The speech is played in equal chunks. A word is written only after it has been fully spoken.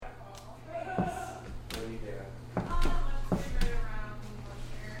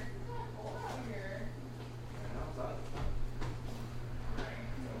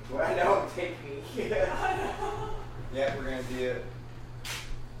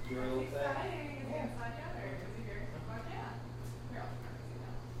your little thing. Yeah.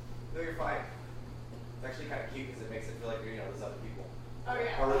 No, you're fine. It's actually kind of cute because it makes it feel like there's other people. Oh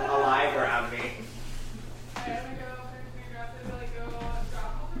yeah. Or alive around me. I'm gonna go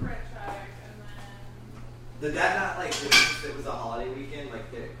drop off the red track and then. Did that not since it was a holiday weekend,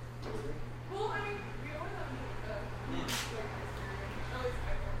 did it? Well, I mean, we always have at least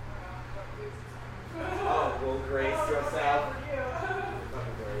I don't. Oh, well, Grace dress out. For you.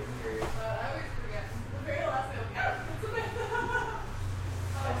 Fucking Grace, period. I always forget. The very last day, I'm like, oh,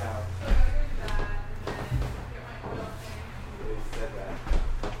 I know. so I gotta go do that and then get my oil change. You said that.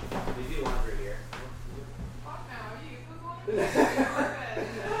 We do laundry here. Fuck no, you use this one?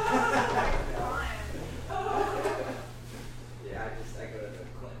 Yeah, I go to the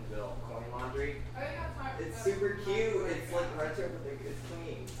Clintonville Coin Laundry. I think that's my. It's super cute. It's like retro, but it's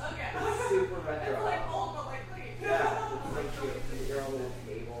clean. Okay. It's super retro. It's like old, but like clean. Yeah, it's so cute. Your own little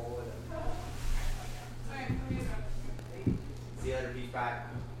table and. Okay, let me go. See you later, Peach Pie.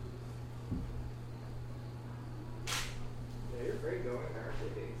 Yeah, you're great going on our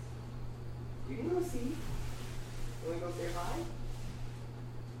days. You can go see. You want to go say hi?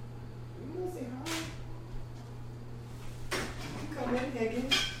 You can go say hi. Come in,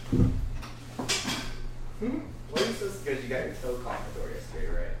 Higgins. Why are you so scared? You got your toe caught in the door yesterday,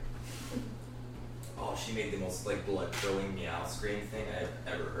 right? Oh, she made the most blood-filling meow scream thing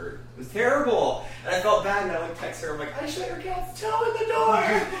I've ever heard. It was terrible, and I felt bad. And I text her. I'm like, I shut your cat's toe in the door.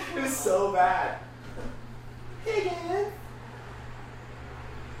 It was so bad. Higgins.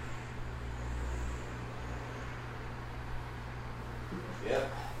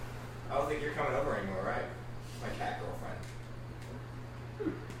 Yep. I don't think you're coming over anymore, right? My cat girlfriend.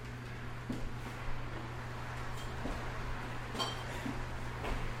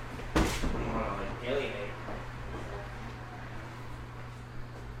 I want to alienate.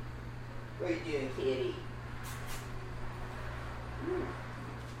 What are you doing, kitty?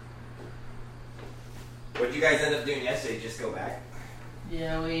 What'd you guys end up doing yesterday? Just go back?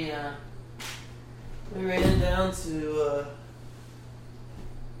 Yeah, we ran down to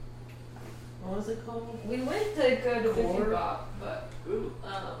what was it called? We went to go to Core? Biffy Bop, but Ooh.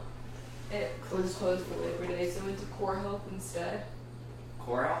 it was closed for Labor Day, so we went to Core Health instead.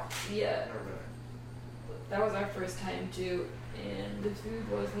 Coral? Yeah, Never been that was our first time too, and the food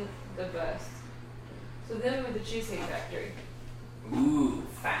wasn't the best. So then we went to Cheesecake Factory. there. Ooh,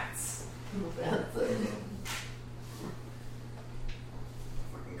 fats. Fancy.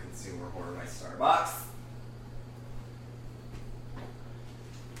 Fucking consumer order my Starbucks.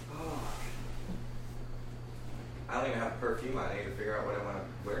 Oh. I don't even have perfume on. I need to figure out what I want to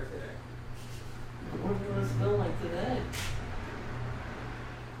wear today. What do you want to smell like today?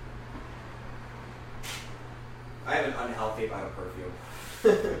 I have an unhealthy amount of perfume.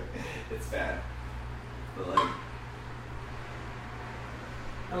 It's bad. But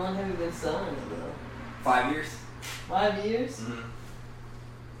How long have you been selling it though? 5 years? 5 years? Mm-hmm.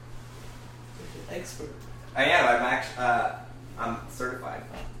 You're an expert. I am. I'm certified.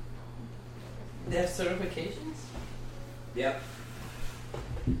 They have certifications? Yep.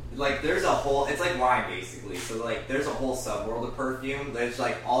 There's a whole, it's like wine basically. So there's a whole subworld of perfume. There's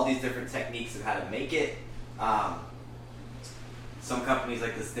all these different techniques of how to make it. Some companies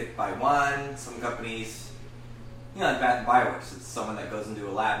like to stick by one. Some companies, like Bath and Body Works, it's someone that goes into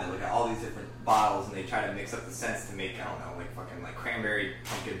a lab and they look at all these different bottles and they try to mix up the scents to make, I don't know, fucking cranberry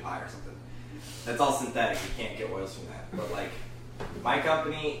pumpkin pie or something. That's all synthetic. You can't get oils from that. But my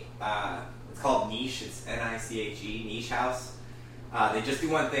company, it's called Niche. It's Niche, Niche House. They just do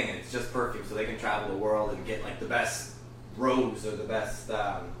one thing, and it's just perfume, so they can travel the world and get the best rose or the best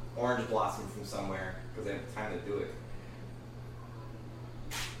orange blossom from somewhere because they have time to do it.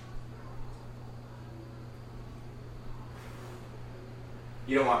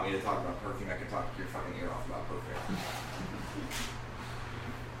 You don't want me to talk about perfume. I can talk your fucking ear off about perfume.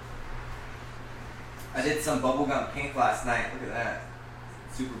 I did some bubblegum pink last night. Look at that.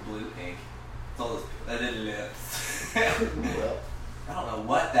 Super blue pink. It's all those. I did lips. I don't know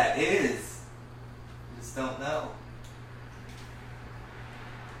what that is. I just don't know.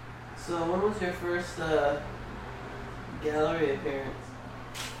 So when was your first gallery appearance?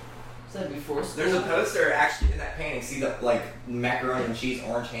 Was that before school? There's a poster actually in that painting. See the macaroni and cheese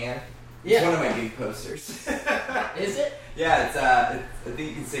orange hand? Yeah. It's one of my big posters. Is it? Yeah, it's I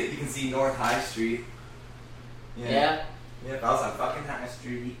think you can see North High Street. Yeah. Yep, I was on fucking High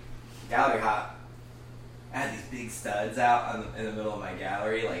Street. Gallery hop. I had these big studs out in the middle of my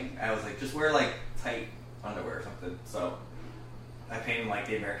gallery. I was just wear tight underwear or something. So I painted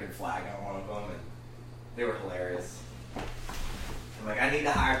the American flag on one of them, and they were hilarious. I'm like, I need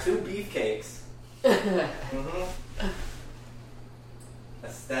to hire 2 beefcakes. Mm-hmm.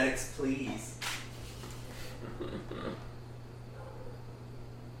 Aesthetics, please.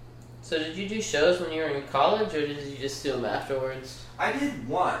 So did you do shows when you were in college, or did you just do them afterwards? I did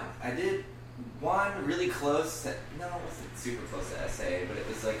one really close to, no, it wasn't super close to SA, but it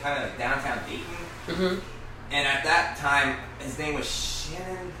was like kind of like downtown Dayton. Mm-hmm. And at that time, his name was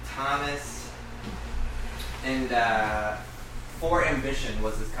Shannon Thomas, and For Ambition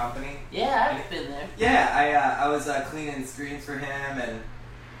was his company. Yeah, I've been there. Yeah, I was cleaning screens for him, and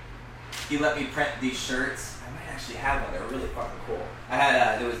he let me print these shirts. I might actually have one. They were really fucking cool. I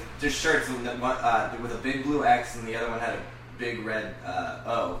had there was just shirts with a big blue X, and the other one had a big red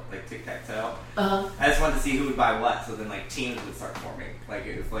O, like tic-tac-toe. Uh-huh. I just wanted to see who would buy what, so then like teams would start forming. Like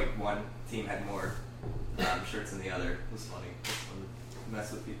if like one team had more shirts than the other, it was funny. It was fun to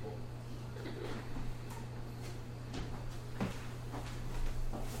mess with people.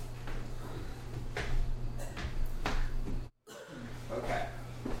 Okay.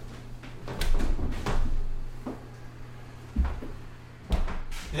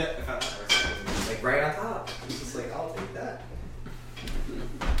 Yeah, I found that first. Like right on top. It's just like, I'll take that.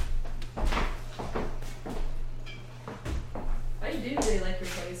 I do really like your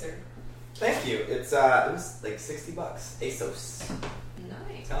blazer. Thank you. It's it was like $60. ASOS. Nice.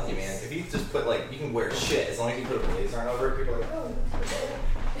 I'm telling you, man. If you just put like, you can wear shit as long as you put a blazer on over it. People are like, oh,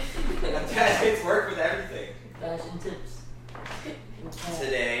 that's it's worked with everything. Fashion tips.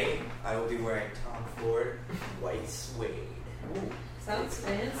 Today, I will be wearing Tom Ford white suede. Ooh. Sounds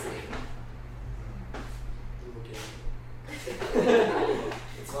fancy.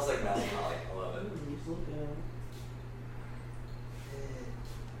 It smells like melancholy. I love it.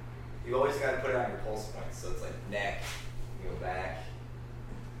 You always got to put it on your pulse points, so it's like neck, you go back.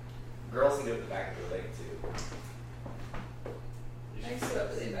 Girls can do it at the back of their leg too. I used to up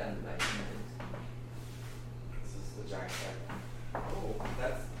really bad in my hands. This is the giant head. Oh,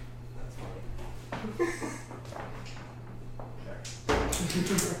 that's funny. Okay.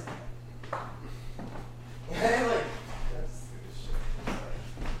 Hey, like, that's stupid shit.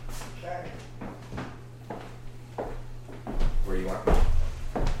 Sorry. Okay. Where do you want?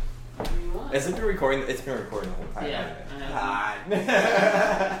 Has it been recording? It's been recording the whole time. Yeah, God.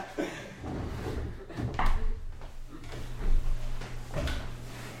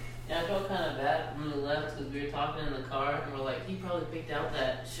 Yeah, I felt kind of bad when we left because we were talking in the car and we're like, he probably picked out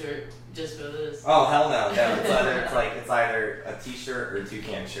that shirt just for this. Oh hell no! No, it's either a t-shirt or a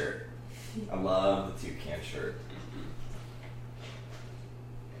toucan shirt. I love the toucan shirt.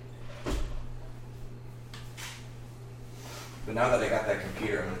 But now that I got that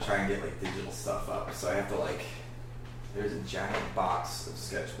computer, I'm gonna try and get like digital stuff up. So I have to like, there's a giant box of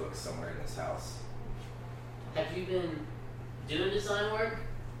sketchbooks somewhere in this house. Have you been doing design work?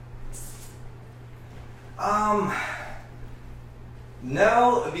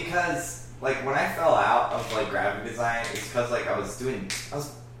 No, because like when I fell out of like graphic design, it's because like I was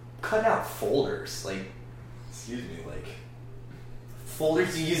cutting out folders, like, excuse me, like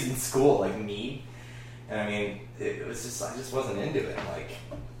folders you use in school, like me. And I mean, it was just, I just wasn't into it. Like,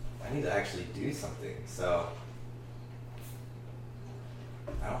 I need to actually do something. So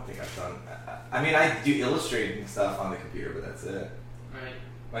I don't think I've done. I mean, I do illustrating stuff on the computer, but that's it. Right.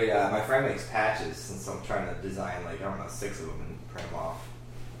 But my friend makes patches, and so I'm trying to design like, I don't know, 6 of them and print them off.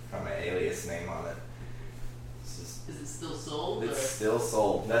 Got my alias name on it. It's just, Is it still sold? it's or? still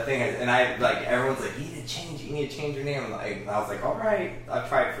sold. That thing is, and I like, everyone's like, you need to change your name. And I was like, all right. I've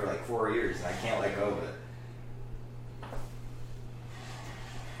tried for like 4 years, and I can't let go of it.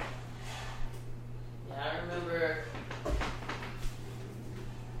 Yeah, I remember.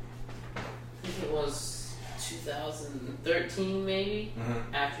 I think it was 2013, maybe.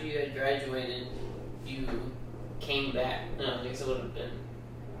 Mm-hmm. After you had graduated, you came back. No, I guess it would have been.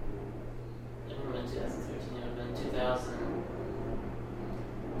 It would have been 2013. It would have been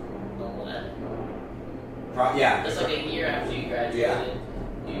 2011. Yeah. That's like a year after you graduated.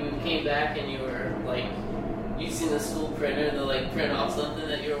 You came back and you were like, using the school printer to like print off something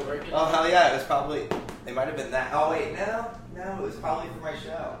that you were working Oh on. hell yeah! It was probably. It might have been that. Oh wait, no, it was probably for my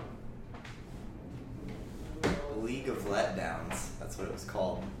show. League of Letdowns. That's what it was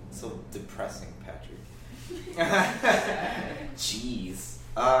called. So depressing, Patrick. Jeez.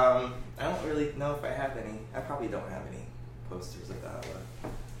 I don't really know if I have any. I probably don't have any posters of that one.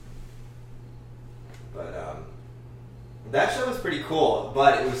 But that show was pretty cool.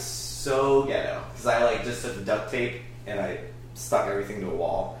 But it was so ghetto because I like just took the duct tape and I stuck everything to a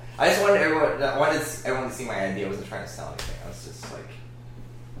wall. I just wanted everyone to see my idea. I wasn't trying to sell anything. I was just like,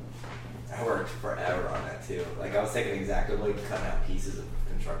 I worked forever on that too. Like I was taking X-Acto blade, cutting out pieces of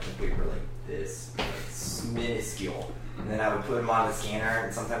construction paper like this, like minuscule, and then I would put them on the scanner.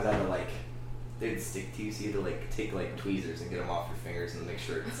 And sometimes I would like they'd stick to you, so you had to like take like tweezers and get them off your fingers and make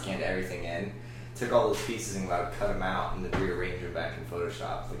sure it scanned everything in. Took all those pieces and I would cut them out and then rearrange them back in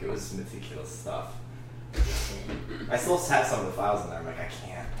Photoshop. Like it was meticulous stuff. I still have some of the files in there. I'm like, I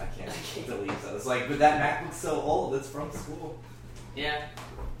can't delete those. Like, but that MacBook's so old. It's from school. Yeah.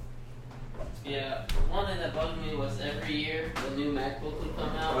 Yeah. One thing that bugged me was every year the new MacBook would come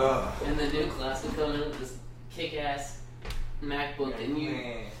out, and the new class would come in with this kick-ass MacBook, and you.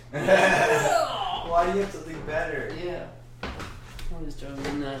 Why do you have something better? Yeah. I'm just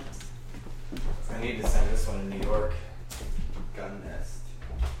driving me nuts. I need to send this one to New York. Gun Nest.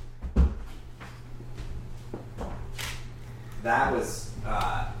 That was,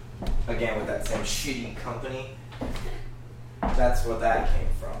 again, with that same shitty company. That's what that came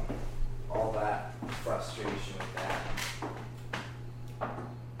from. All that frustration with that.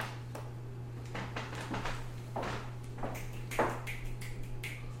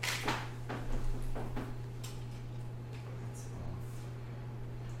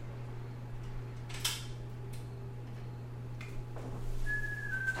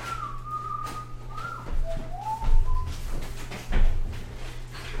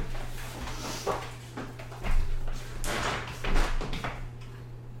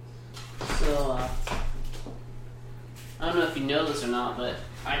 I don't know if you know this or not, but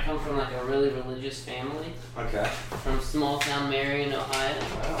I come from like a really religious family. Okay. From small town Marion, Ohio.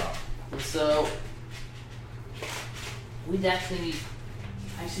 Wow. And so we actually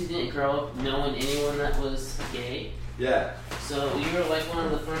didn't grow up knowing anyone that was gay. Yeah. So you were like one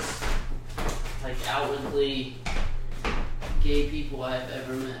of the first like outwardly gay people I've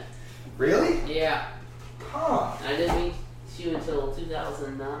ever met. Really? Yeah. Huh. And I didn't meet you until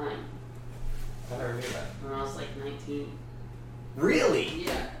 2009. I never knew that. When I was like 19. Really?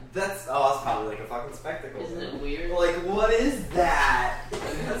 Yeah. That's probably like a fucking spectacle. Isn't it weird? Like, what is that?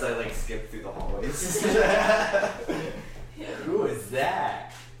 As I like skip through the hallways. Who is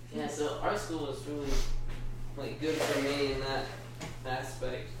that? Yeah, so our school was really like good for me in that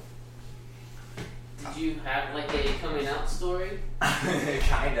aspect. Did you have like a coming out story?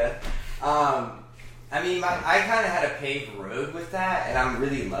 Kinda. I mean, I kind of had a paved road with that, and I'm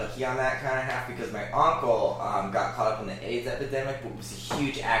really lucky on that kind of half because my uncle got caught up in the AIDS epidemic, but was a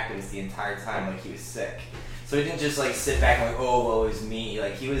huge activist the entire time, like he was sick. So he didn't just like sit back and like, oh, woe is me.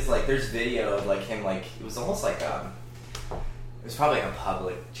 Like he was like, there's video of like him, like it was almost like it was probably like a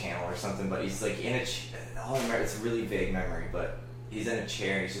public channel or something, but he's like in a, it's a really vague memory, but he's in a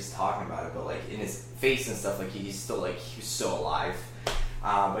chair and he's just talking about it, but like in his face and stuff, like he's still like, he was so alive.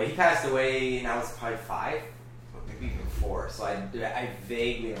 But he passed away and I was probably 5, maybe even 4, so I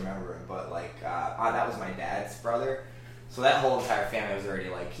vaguely remember him, but like, that was my dad's brother, so that whole entire family was already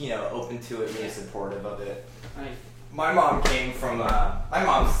like, you know, open to it, really supportive of it. Right. My mom came from, my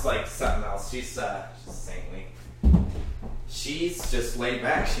mom's like something else, she's saintly. She's just laid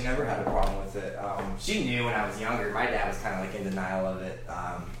back, she never had a problem with it. She knew when I was younger, my dad was kind of like in denial of it.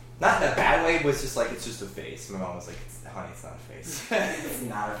 Not in a bad way, it was just like, it's just a face. My mom was like, honey, it's not a face. It's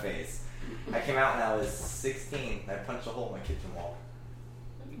not a face. I came out when I was 16, and I punched a hole in my kitchen wall.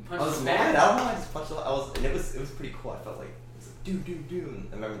 I was mad. I don't know, I just punched a hole. And it was pretty cool. I felt like, it was like, do.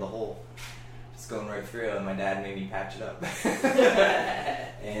 I remember the hole just going right through, and my dad made me patch it up.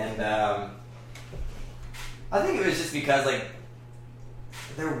 And I think it was just because, like,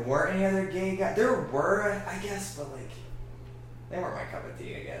 there weren't any other gay guys. There were, I guess, but, like, they weren't my cup of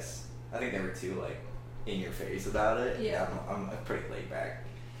tea, I guess. I think they were too, like, in your face about it. Yeah. I'm pretty laid back.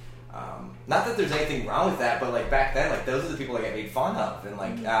 Not that there's anything wrong with that, but, like, back then, like, those are the people that get made fun of. And,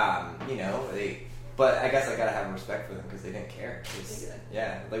 like, you know, but I guess I gotta have respect for them because they didn't care.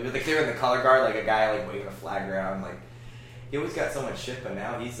 Yeah. Like, they were in the color guard, like, a guy, like, waving a flag around. Like, he always got so much shit, but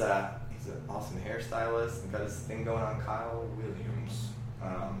now he's an awesome hairstylist and got his thing going on. Kyle Williams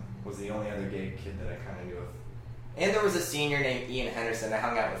was the only other gay kid that I kind of knew of. And there was a senior named Ian Henderson. I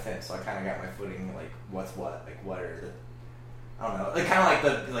hung out with him, so I kind of got my footing. Like, what's what? Like, what are the? I don't know. Like, kind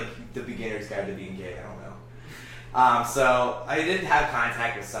of like the beginner's guide to being gay. I don't know. So I did have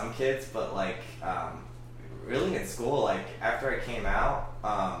contact with some kids, but like, really in school, like after I came out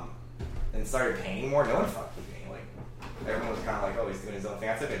and started painting more, no one fucked with me. Like, everyone was kind of like, oh, he's doing his own thing.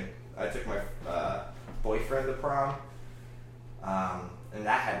 I took my boyfriend to prom, and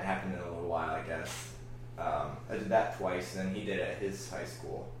that hadn't happened in a little while, I guess. I did that twice, and then he did it at his high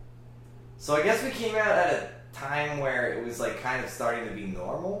school. So I guess we came out at a time where it was like kind of starting to be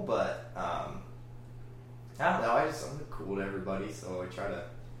normal, but I don't know. I'm cool to everybody, so I try to.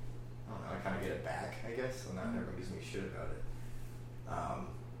 don't know, I kind of get it back, I guess, so now everyone gives me shit about it.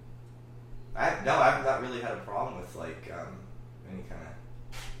 I've not really had a problem with like any kind of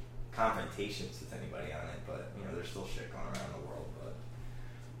confrontations with anybody on it, but you know, there's still shit going around the world. But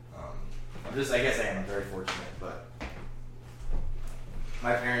I guess I am very fortunate. But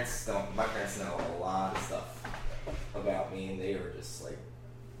my parents know a lot of stuff about me, and they were just like,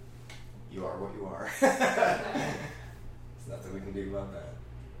 "You are what you are." There's nothing we can do about that.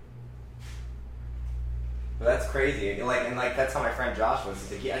 But that's crazy. That's how my friend Josh was.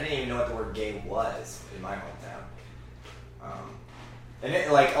 He's like, I didn't even know what the word gay was in my hometown. And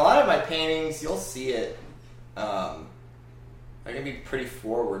a lot of my paintings, you'll see it. I can be pretty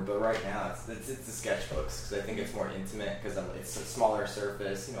forward, but right now it's the sketchbooks because I think it's more intimate because it's a smaller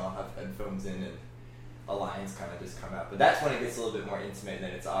surface. You know, I'll have headphones in and the lines kind of just come out. But that's when it gets a little bit more intimate, and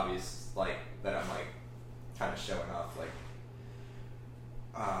then it's obvious like that I'm like kind of showing off like.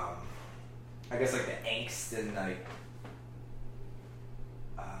 I guess like the angst and like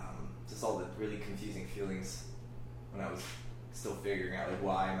just all the really confusing feelings when I was still figuring out like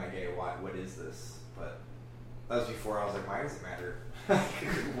why am I gay, what is this? But that was before I was like, why does it matter?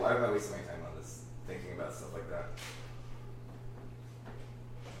 Why am I wasting my time on this, thinking about stuff like that?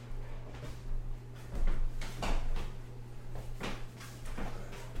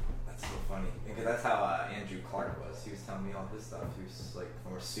 That's so funny because that's how Andrew Clark was. He was telling me all his stuff. He was like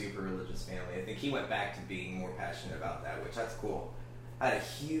from a super religious family. I think he went back to being more passionate about that, which that's cool. I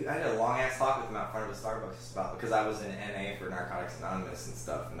had a long ass talk with him out front of a Starbucks because I was in NA for Narcotics Anonymous and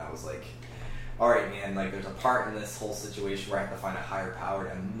stuff, and I was like, all right, man, like there's a part in this whole situation where I have to find a higher power,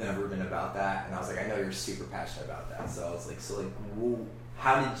 and I've never been about that. And I was like, I know you're super passionate about that. So I was like, whoa,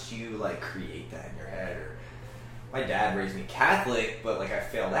 how did you like create that in your head? Or my dad raised me Catholic, but like I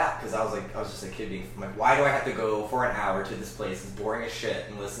failed out because I was just a kid being like, why do I have to go for an hour to this place? It's boring as shit,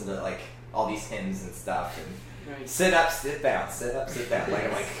 and listen to like all these hymns and stuff, and sit up, sit down, sit up, sit down. Like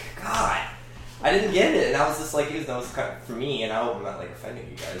I'm like, God, I didn't get it, and I was just like, it was kind of for me, and I hope I'm not like offending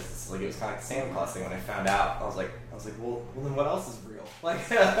you guys. It's like it was kind of like the Santa Claus thing when I found out. I was like, well then what else is real?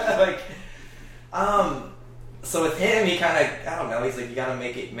 So with him, he kind of, I don't know, he's like, you gotta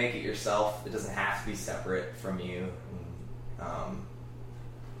make it yourself. It doesn't have to be separate from you.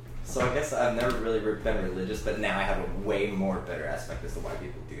 So I guess I've never really been religious, but now I have a way more better aspect as to why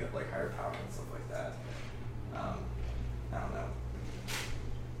people do have like higher power and stuff like that. I don't know.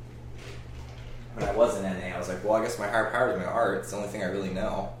 When I was in NA, I was like, well, I guess my higher power is my art. It's the only thing I really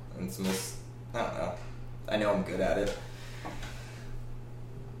know. And it's most, I don't know. I know I'm good at it.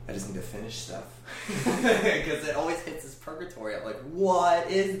 I just need to finish stuff. Because it always hits this purgatory. I'm like, what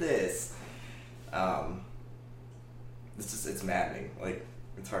is this? It's maddening. Like,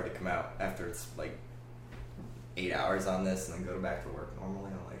 it's hard to come out after it's like 8 hours on this and then go back to work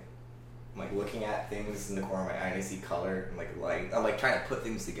normally. I'm like looking at things in the corner of my eye and I see color. I'm like trying to put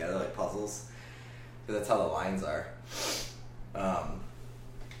things together like puzzles. Because that's how the lines are.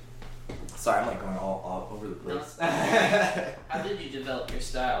 Sorry, I'm like going all over the place. How did you develop your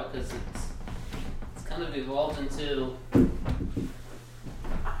style? Because it's kind of evolved into, I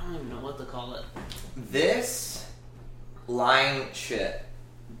don't even know what to call it. This line shit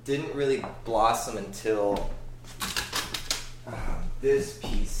didn't really blossom until this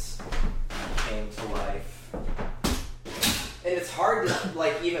piece came to life. And it's hard to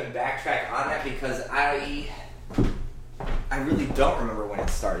like even backtrack on that because I really don't remember when it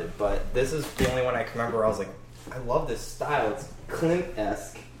started, but this is the only one I can remember. I was like, I love this style. It's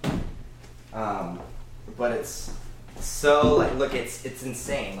Klimt-esque, but it's so like, look, it's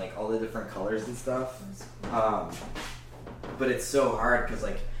insane, like all the different colors and stuff. But it's so hard because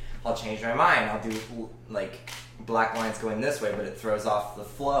like I'll change my mind. I'll do like black lines going this way, but it throws off the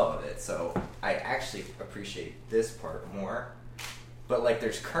flow of it. So I actually appreciate this part more. But like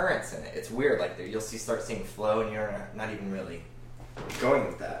there's currents in it. It's weird. Like you'll start seeing flow, and you're not even really going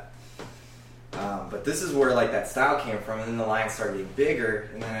with that. But this is where like that style came from, and then the lines started getting bigger,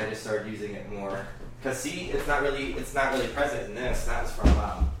 and then I just started using it more. Cause see, it's not really present in this. That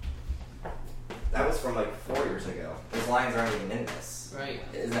was from like 4 years ago. Those lines aren't even in this. Right.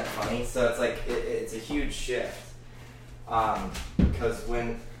 Isn't that funny? So it's like it's a huge shift. Because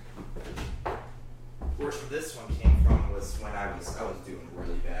where this one came from was when I was doing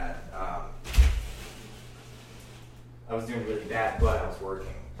really bad. I was doing really bad, but I was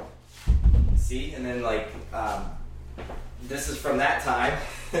working. See, and then like this is from that time,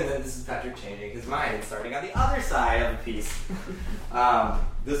 and then this is Patrick changing his mind and starting on the other side of the piece.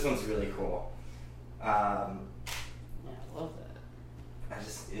 This one's really cool. Yeah, I love that.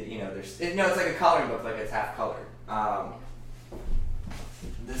 It's like a coloring book, like it's half colored.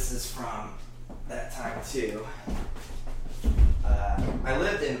 this is from that time too. I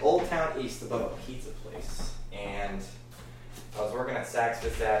lived in Old Town East above a pizza place, and I was working at Saks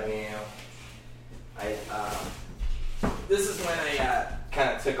Fifth Avenue. This is when I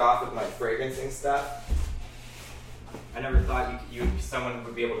kind of took off with my fragrancing stuff. I never thought someone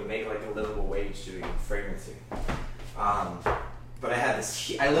would be able to make like a livable wage doing fragrancing. But I had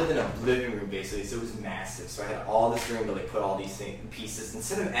this. I lived in a living room basically, so it was massive. So I had all this room to like put all these pieces and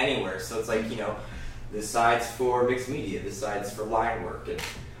set them anywhere. So it's like, you know, this side's for mixed media, this side's for line work, and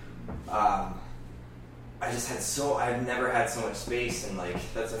I've never had so much space, and like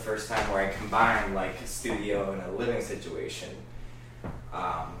that's the first time where I combined like a studio and a living situation.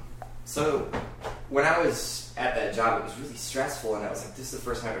 So when I was at that job, it was really stressful, and I was like, this is the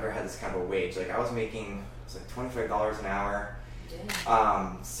first time I've ever had this kind of a wage. Like I was making, it was like $25 an hour,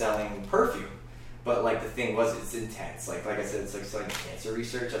 selling perfume. But like the thing was, it's intense. Like I said, it's like selling cancer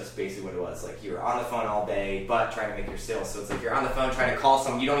research. That's basically what it was. Like you're on the phone all day, but trying to make your sales. So it's like you're on the phone trying to call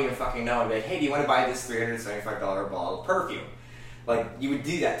someone you don't even fucking know and be like, hey, do you want to buy this $375 bottle of perfume? Like you would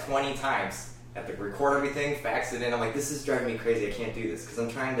do that 20 times. Have to record everything, fax it in. I'm like, this is driving me crazy. I can't do this because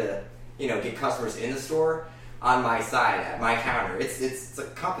I'm trying to, you know, get customers in the store on my side at my counter. It's a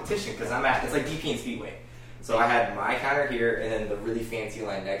competition because it's like DP and Speedway. So I had my counter here and then the really fancy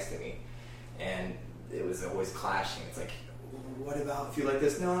line next to me. And it was always clashing. It's like, what about if you like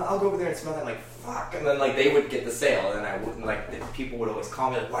this? No, I'll go over there and smell that. I'm like, fuck. And then like they would get the sale, and I wouldn't. Like people would always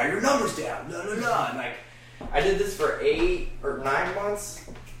call me like, why are your numbers down? No. And like, I did this for 8 or 9 months,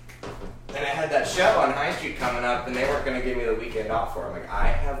 and I had that show on High Street coming up, and they weren't going to give me the weekend off for it. I'm like, I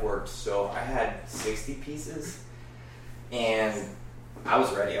have worked I had 60 pieces, and I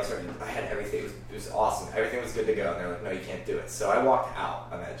was ready. I had everything. It was awesome. Everything was good to go. And they're like, no, you can't do it. So I walked out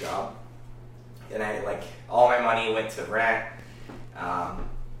on that job. And I all my money went to rent. I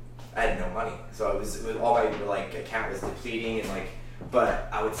had no money, so it was all my account was depleting, and but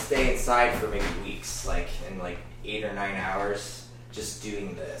I would stay inside for maybe weeks, in 8 or 9 hours, just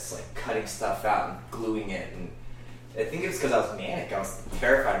doing this, cutting stuff out and gluing it. And I think it was because I was manic. I was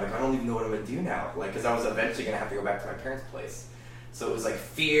terrified. I don't even know what I'm gonna do now, because I was eventually gonna have to go back to my parents' place. So it was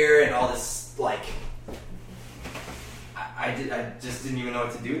fear and all this I just didn't even know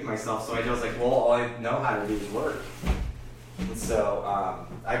what to do with myself, so I was like, well, all I know how to do is work. And so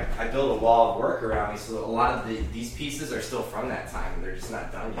I built a wall of work around me, so a lot of these pieces are still from that time, and they're just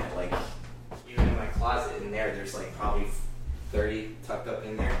not done yet. Even in my closet in there, there's probably 30 tucked up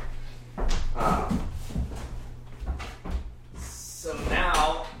in there. So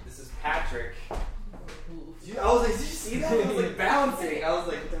now, this is Patrick. I was like, did you see that? I was bouncing. I was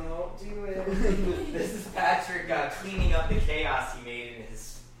like, don't do it. This is Patrick cleaning up the chaos he made in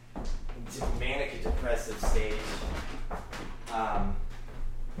his manic and depressive stage.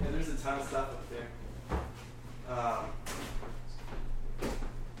 There's a ton of stuff up there.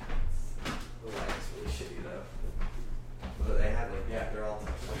 The light's really shitty though. But they had they're all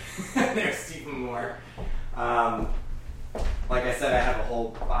touched. There's even more. Like I said, I have a whole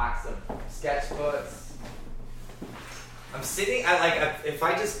box of sketchbooks. I'm sitting, if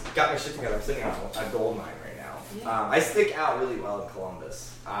I just got my shit together, I'm sitting on a gold mine right now. Yeah. I stick out really well in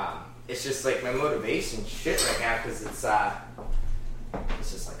Columbus. It's just my motivation shit right now, because it's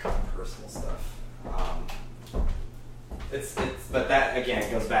just personal stuff. But that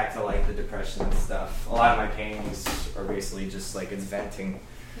again goes back to the depression and stuff. A lot of my paintings are basically just it's venting,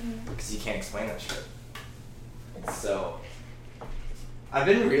 because you can't explain that shit. So I've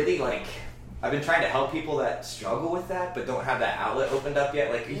been really I've been trying to help people that struggle with that but don't have that outlet opened up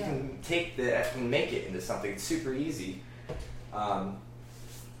yet. You can take that and make it into something super easy.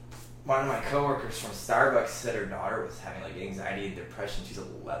 One of my coworkers from Starbucks said her daughter was having anxiety and depression. She's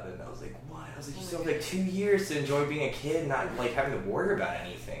 11. I was like, what? I was like, you still have 2 years to enjoy being a kid, not having to worry about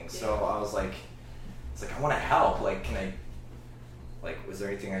anything. So I was like, I want to help. Can I? Was there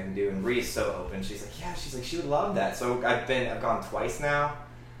anything I can do? And Ree's so open. She's like, yeah. She's like, she would love that. So I've gone twice now.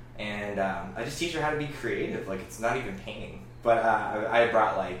 And I just teach her how to be creative. It's not even painting. But I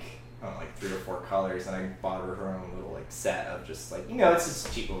brought 3 or 4 colors, and I bought her own little set of just it's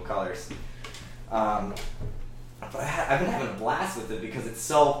just cheap little colors. But I've been having a blast with it, because it's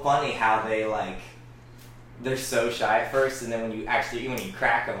so funny how they're so shy at first, and then when you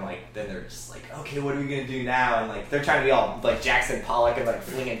crack them, then they're just okay, what are we gonna do now? And they're trying to be all Jackson Pollock and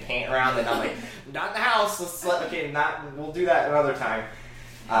flinging paint around, and I'm not in the house. We'll do that another time.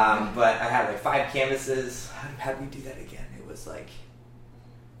 But I had 5 canvases. How do we do that again? It was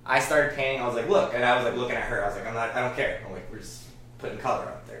I started painting. I was look, and I was looking at her. I was I don't care. I'm we're just putting color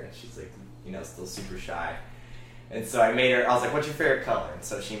up there, and she's still super shy. And so I was like, what's your favorite color? And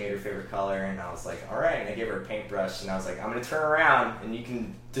so she made her favorite color, and I was like, all right. And I gave her a paintbrush, and I was like, I'm going to turn around, and you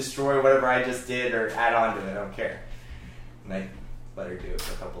can destroy whatever I just did or add on to it. I don't care. And I let her do it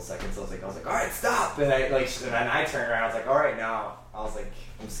for a couple seconds. I was like, all right, stop. And and then I turned around. I was like, all right, now. I was like,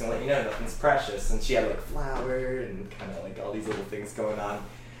 I'm just going to let you know nothing's precious. And she had like flour and kind of like all these little things going on.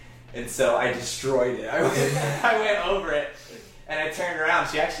 And so I destroyed it. I went over it. And I turned around,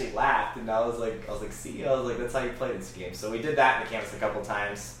 she actually laughed, and I was like, see, that's how you play this game. So we did that in the canvas a couple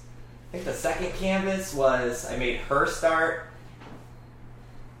times. I think the second canvas was, I made her start,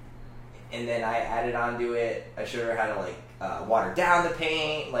 and then I added onto it, I showed her how to like water down the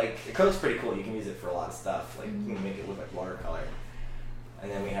paint. Like, acrylic's pretty cool, you can use it for a lot of stuff. Like, you can make it look like watercolor.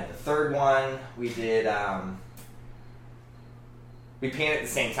 And then we had the third one, we did, we painted at the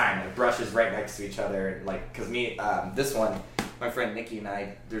same time, like brushes right next to each other, like, cause this one, my friend Nikki and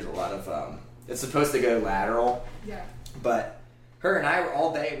I, there's a lot of, it's supposed to go lateral. Yeah. But her and I were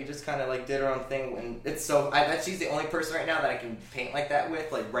all day, we just kind of like did our own thing. And it's she's the only person right now that I can paint like that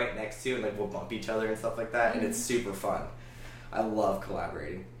with, like right next to, and like we'll bump each other and stuff like that. And it's super fun. I love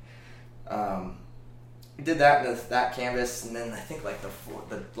collaborating. We did that with that canvas, and then I think like the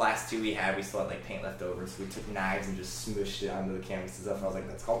last two we had, we still had like paint left over. So we took knives and just smooshed it onto the canvas and stuff. And I was like,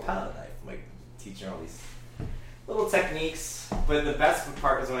 that's called palette knife. I'm like teaching her all these little techniques, but the best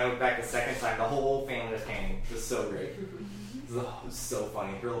part was when I went back the second time, the whole family was painting. It was so great. It was so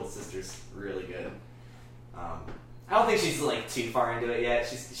funny. Her little sister's really good. I don't think she's like too far into it yet.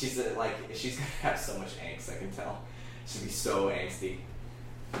 She's gonna have so much angst, I can tell. She'll be so angsty.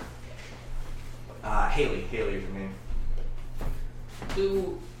 Haley is her name.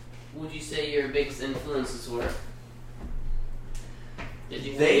 Who would you say your biggest influences were?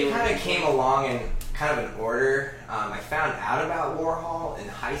 They kind of came along in kind of an order. I found out about Warhol in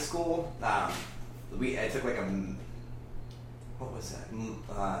high school. I took like what was that?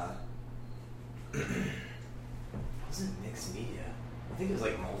 Was it mixed media? I think it was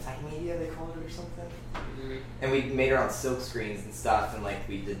like multimedia they called it or something. Mm-hmm. And we made our own silk screens and stuff, and like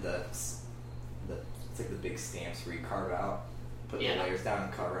we did it's like the big stamps where you carve out, put the layers down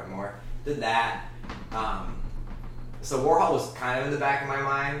and carve out more. Did that. So Warhol was kind of in the back of my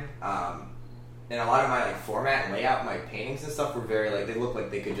mind, and a lot of my like format and layout, my paintings and stuff were very like, they looked like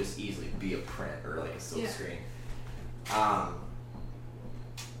they could just easily be a print or like a silk screen.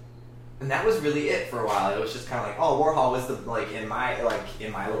 And that was really it for a while. It was just kind of like, oh, Warhol was in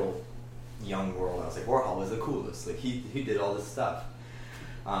my little young world, I was like, Warhol was the coolest. Like he did all this stuff.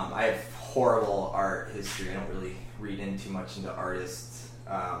 I have horrible art history. I don't really read in too much into artists.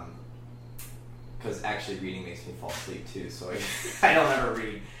 Because actually reading makes me fall asleep too, so I don't ever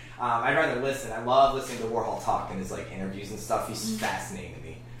read. I'd rather listen. I love listening to Warhol talk and his like interviews and stuff. He's fascinating to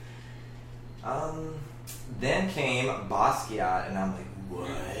me. Then came Basquiat, and I'm like,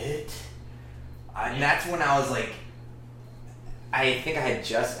 what? And that's when I was like, I think I had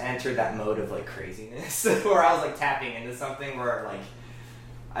just entered that mode of like craziness, where I was like tapping into something where like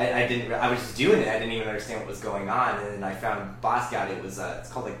I was just doing it. I didn't even understand what was going on, and then I found Basquiat. It was it's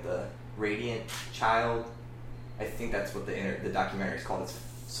called like the Radiant Child. I think that's what the documentary is called. It's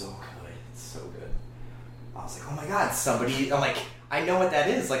so good. It's so good. I was like, oh my god, somebody. I'm like, I know what that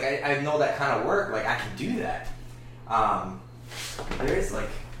is. Like, I know that kind of work. Like, I can do that. There is like,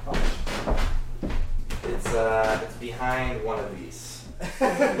 it's behind one of these.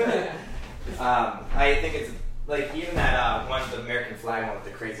 I think it's like even that one, the American flag one with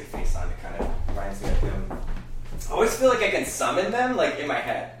the crazy face on it, kind of reminds me of him. I always feel like I can summon them, like, in my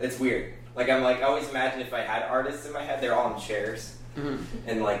head. It's weird. Like, I'm like, I always imagine if I had artists in my head, they're all in chairs,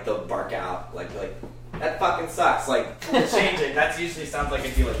 and, like, they'll bark out, like, that fucking sucks. Like, change it. That usually sounds like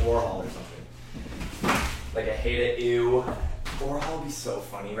it'd be, like, Warhol or something. Like, I hate it. Ew. Warhol would be so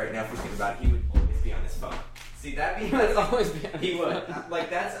funny right now if you think about it. He would always be on his phone. See, that'd be... always be on he would.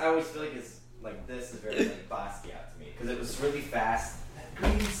 Like, I always feel like this is very, like, Basquiat to me, because it was really fast. That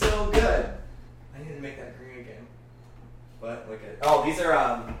green's so good. I need to make that green again. What? Look at. Oh, these are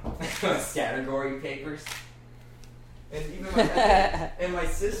category papers. And even my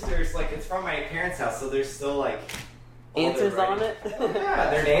sister's, like, it's from my parents' house, so there's still like answers on it. Oh, yeah,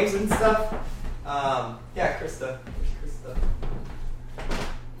 their names and stuff. Yeah, Krista. Where's Krista?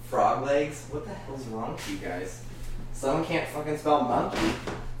 Frog legs. What the hell's wrong with you guys? Someone can't fucking spell monkey.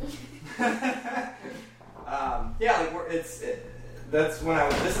 Yeah, like that's when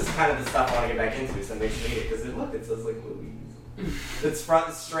this is kind of the stuff I want to get back into, so it makes me hate it, because it says like Louise. It's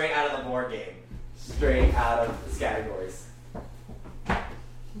straight out of the board game. Straight out of the categories.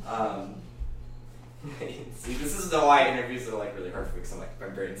 See, this is why interviews are like really hard for me because I'm like my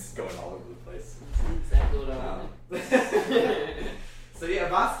brain's going all over the place. That's exactly what I wanted. So yeah,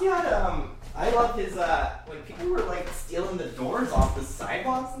 Basquiat, I love his, when people were like stealing the doors off the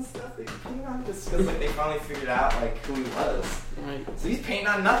sidewalks and stuff, they painted on just because like they finally figured out like who he was. Right. So he's painting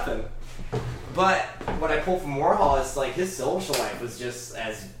on nothing. But what I pull from Warhol is like his social life was just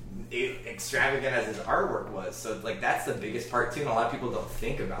as extravagant as his artwork was. So like that's the biggest part too, and a lot of people don't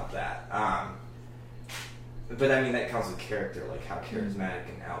think about that. But I mean that comes with character, like how charismatic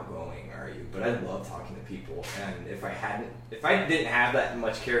and outgoing are you? But I love talking to people, and if I didn't have that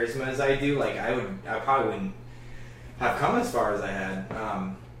much charisma as I do, like I probably wouldn't have come as far as I had.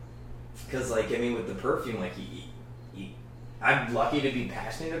 Because like I mean with the perfume, like I'm lucky to be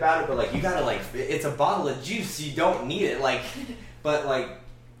passionate about it, but like you gotta like it's a bottle of juice, you don't need it, like. But like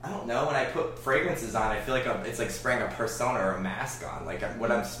I don't know, when I put fragrances on, I feel like it's like spraying a persona or a mask on. Like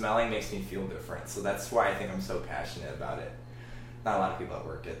what I'm smelling makes me feel different, so that's why I think I'm so passionate about it. Not a lot of people at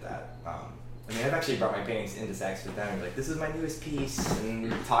work get that. I mean, I've actually brought my paintings into Saks with them. And like, this is my newest piece,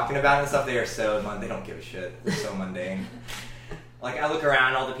 and talking about it and stuff. They are so they don't give a shit. They're so mundane. Like I look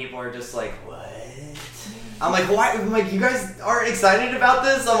around, all the people are just like, what? I'm like, why? I'm like, you guys aren't excited about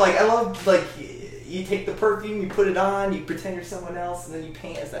this? I'm like, I love like. You take the perfume, you put it on, you pretend you're someone else, and then you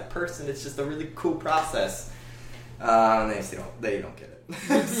paint as that person. It's just a really cool process. They don't get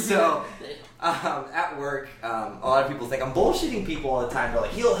it. So, at work, a lot of people think I'm bullshitting people all the time. They're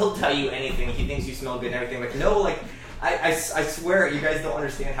like, he'll tell you anything. He thinks you smell good and everything. Like, no, like, I swear, you guys don't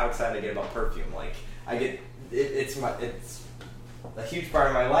understand how excited I get about perfume. Like, I get, it's a huge part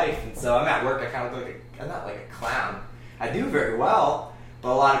of my life. And so I'm at work, I kind of look like, I'm not like a clown. I do very well,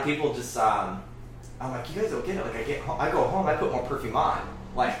 but a lot of people just, I'm like, you guys don't get it. Like, I go home, I put more perfume on.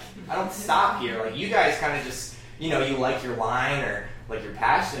 Like, I don't stop here. Like, you guys kind of just, you like your line or, like, you're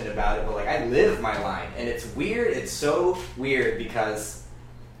passionate about it. But, like, I live my line. And it's weird. It's so weird because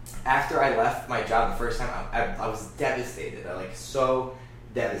after I left my job the first time, I was devastated. So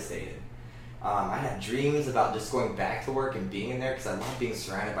devastated. I had dreams about just going back to work and being in there because I love being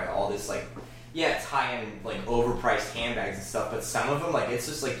surrounded by all this, like, yeah, it's high-end, like, overpriced handbags and stuff, but some of them, like, it's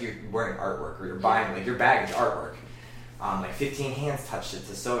just like you're wearing artwork or you're buying, like, your bag is artwork. Like, 15 hands touched it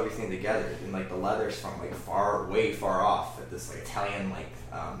to sew everything together, and, like, the leather's from, like, way far off at this, like, Italian, like,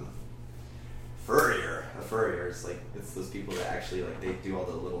 furrier. A furrier is, like, it's those people that actually, like, they do all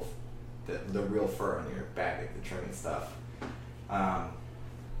the little, the real fur on your bag, like, the trim and stuff.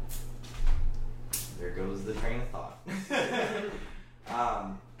 There goes the train of thought.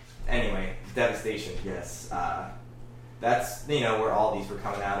 Anyway, devastation, yes. That's, where all these were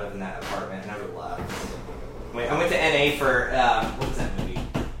coming out of in that apartment, and I would left. I went to NA for, what was that movie?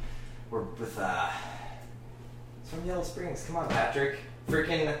 We're with, it's from Yellow Springs. Come on, Patrick.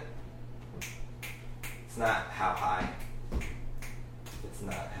 Freaking, it's not How High. It's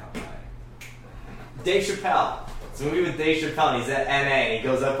not How High. Dave Chappelle. It's a movie with Dave Chappelle, and he's at NA, and he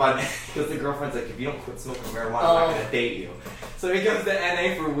goes up on, because the girlfriend's like, if you don't quit smoking marijuana, I'm not going to date you. So he goes to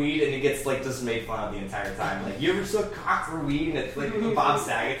NA for weed, and he gets, like, just made fun of the entire time. Like, you ever took cock for weed? And it's, like, Bob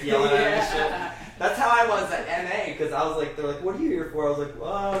Saget yelling at him and shit. That's how I was at NA, because I was like, they're like, what are you here for? I was like,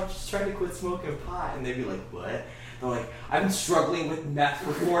 well, I'm just trying to quit smoking pot. And they'd be like, what? They're like, I've been struggling with meth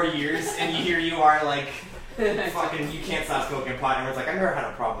for 4 years, and here you are, like, fucking, you can't stop smoking pot. And everyone's like, I've never had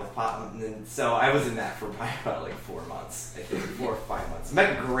a problem with pot. And then, so I was in that for probably about, like, 4 months, I think, 4 or 5 months.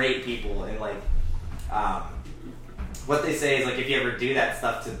 Met great people, and, like, what they say is, like, if you ever do that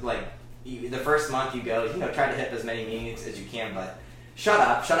stuff to, like, the first month you go, try to hit as many meetings as you can, but shut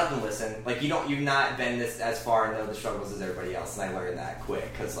up and listen. Like, you've not been this as far and know the struggles as everybody else, and I learned that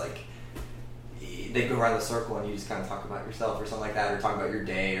quick, because, like, they go around the circle and you just kind of talk about yourself or something like that, or talk about your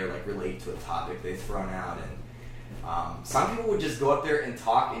day, or, like, relate to a topic they've thrown out, and some people would just go up there and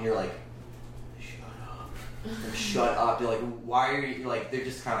talk, and you're like, shut up. You're like, why are you, like, they're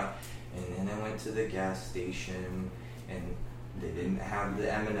just kind of, and then I went to the gas station, and they didn't have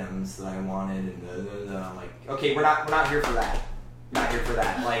the M&Ms that I wanted, and I'm like, okay, we're not here for that. Not here for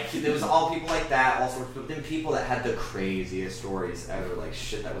that. Like, there was all people like that, all sorts, but then people that had the craziest stories ever, like,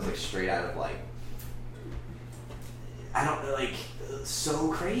 shit that was, like, straight out of, like, I don't know, like,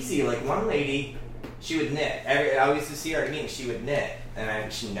 so crazy. Like, one lady, she would knit. I used to see her at meetings, she would knit,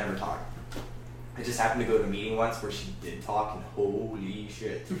 and she never talked. I just happened to go to a meeting once where she did talk, and holy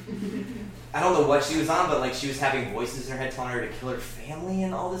shit. I don't know what she was on, but, like, she was having voices in her head telling her to kill her family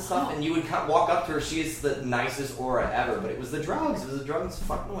and all this stuff, and you would walk up to her, she is the nicest aura ever, but it was the drugs. It was the drugs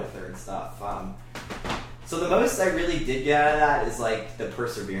fucking with her and stuff. So the most I really did get out of that is, like, the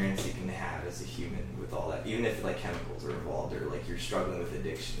perseverance you can have as a human with with all that, even if like chemicals are involved or like you're struggling with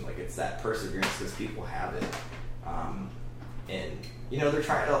addiction. Like it's that perseverance because people have it, and you know they're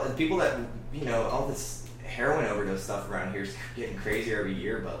trying to, people that, you know, all this heroin overdose stuff around here is getting crazier every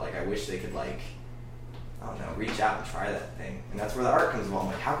year. But like I wish they could, like, I don't know, reach out and try that thing. And that's where the art comes involved.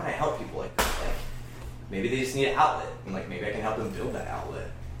 I'm like, how can I help people like this? Like maybe they just need an outlet, and like maybe I can help them build that outlet.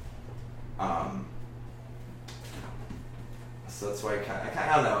 So that's why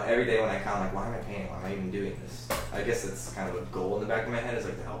I don't know, every day when I kind of like, why am I painting? Why am I even doing this? I guess it's kind of a goal in the back of my head, is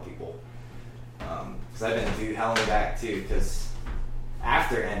like to help people. Because I've been howling back too, because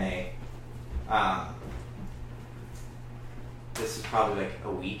after NA, this is probably like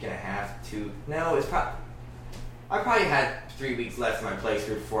a week and a half, I probably had 3 weeks left in my place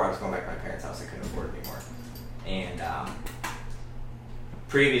before I was going back to my parents' house. I couldn't afford it anymore. And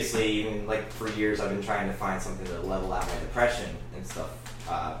previously, even like for years, I've been trying to find something to level out my depression and stuff.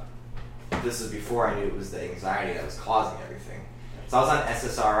 This is before I knew it was the anxiety that was causing everything. So I was on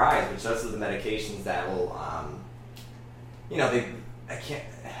SSRIs, which those are the medications that will, you know, I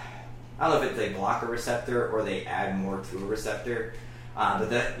don't know if they block a receptor or they add more to a receptor. But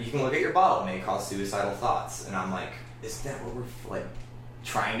that you can look at your bottle, it may cause suicidal thoughts. And I'm like, isn't that what we're like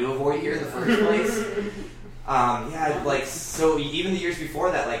trying to avoid here in the first place? Yeah, like, so even the years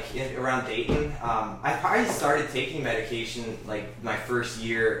before that, like around Dayton, I probably started taking medication like my first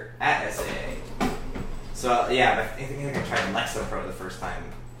year at SAA. So yeah, I think I tried Lexapro the first time,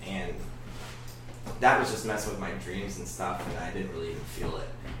 and that was just messing with my dreams and stuff, and I didn't really even feel it.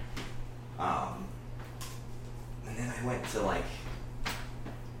 And then I went to like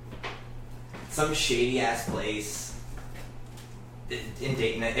some shady ass place in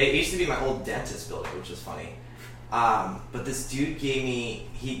Dayton. It used to be my old dentist building, which was funny. But this dude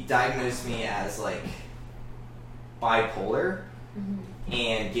he diagnosed me as like bipolar,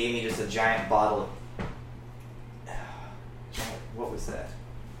 and gave me just a giant bottle of, what was that?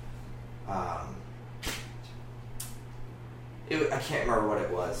 I can't remember what it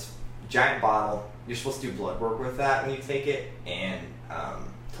was. Giant bottle. You're supposed to do blood work with that when you take it, and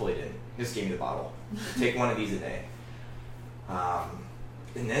totally didn't. Just gave me the bottle. Take one of these a day.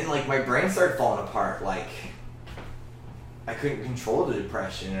 And then like my brain started falling apart. Like I couldn't control the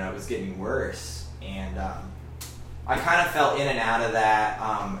depression, and I was getting worse. And I kind of fell in and out of that.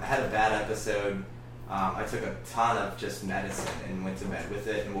 I had a bad episode. I took a ton of just medicine and went to bed with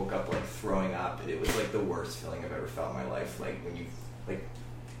it, and woke up like throwing up. And it was like the worst feeling I've ever felt in my life. Like when you like,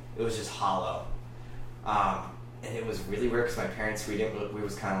 it was just hollow. And it was really weird because my parents, we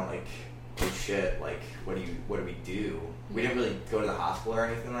was kind of like, oh shit, like what do we do? We didn't really go to the hospital or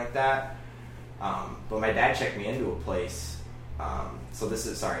anything like that. But my dad checked me into a place. So this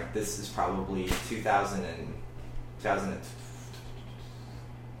is probably 2010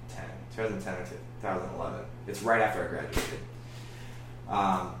 or 2011. It's right after I graduated.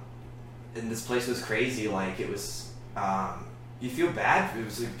 And this place was crazy. Like it was, you feel bad. It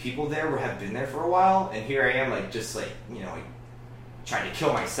was like people there have been there for a while, and here I am, like just like, you know, like trying to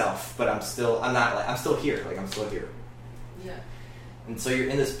kill myself, but I'm still here. Like I'm still here. Yeah. And so you're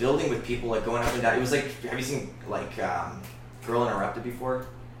in this building with people like going up and down. It was like, have you seen like Girl Interrupted before?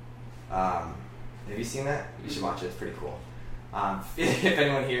 Have you seen that? You should watch it. It's pretty cool. If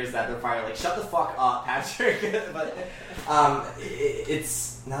anyone hears that, they're probably like, shut the fuck up, Patrick. But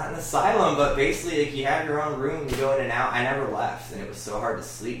it's not an asylum, but basically like you have your own room, you go in and out. I never left, and it was so hard to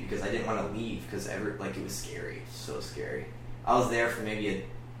sleep because I didn't want to leave because it was scary, so scary. I was there for maybe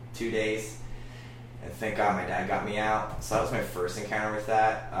 2 days, and thank God my dad got me out. So that was my first encounter with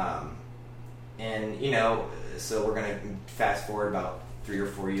that. And you know, so we're gonna fast forward about 3 or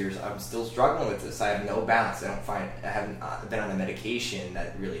 4 years. I'm still struggling with this. I have no balance. I haven't been on a medication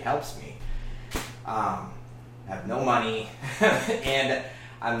that really helps me. I have no money, and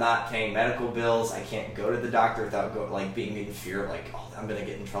I'm not paying medical bills. I can't go to the doctor without being in fear of like, oh, I'm gonna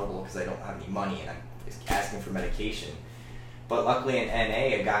get in trouble because I don't have any money and I'm asking for medication. But luckily in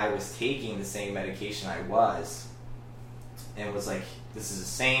NA, a guy was taking the same medication I was, and was like, this is the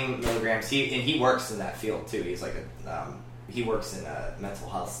same milligrams. He works in that field too. He's like he works in mental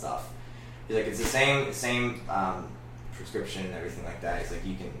health stuff. He's like, it's the same prescription and everything like that. He's like,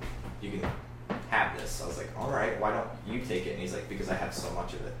 you can have this. So I was like, all right, why don't you take it? And he's like, because I have so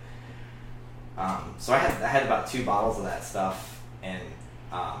much of it. So I had about 2 bottles of that stuff, and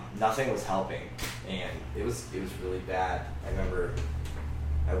nothing was helping, and it was really bad. I remember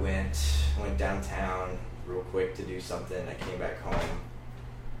I went downtown real quick to do something. I came back home,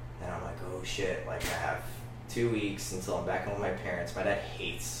 and I'm like, oh shit, like I have 2 weeks until I'm back home with my parents. My dad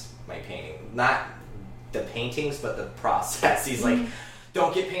hates my painting. Not the paintings, but the process. He's like,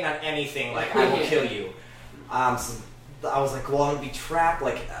 don't get paint on anything, like, I will kill you. So I was like, well, I'm gonna be trapped,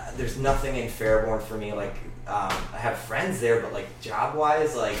 like, there's nothing in Fairborn for me, like, I have friends there, but, like,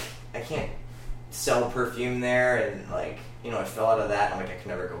 job-wise, like, I can't sell perfume there, and, like, you know, I fell out of that, and I'm like, I can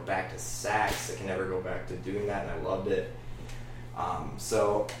never go back to Saks, I can never go back to doing that, and I loved it.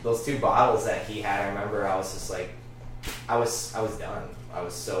 So those 2 bottles that he had, I remember I was just like, I was done. I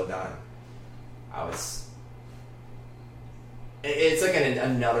was so done. It's like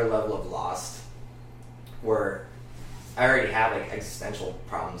another level of lost, where I already have like existential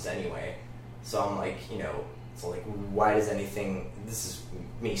problems anyway. So I'm like, you know, so like, why does anything? This is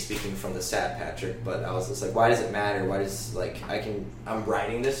me speaking from the sad Patrick, but I was just like, why does it matter? Why does like I'm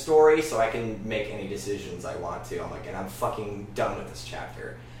writing this story so I can make any decisions I want to. I'm like, and I'm fucking done with this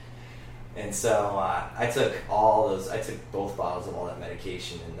chapter. And so I took both bottles of all that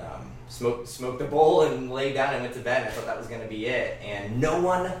medication and smoked a bowl and laid down and went to bed. And I thought that was going to be it. And no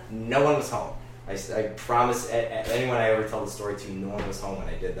one was home. I promise anyone I ever tell the story to, no one was home when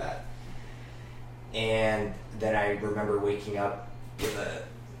I did that. And then I remember waking up with a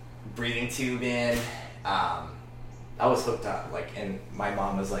breathing tube in. I was hooked up, like, and my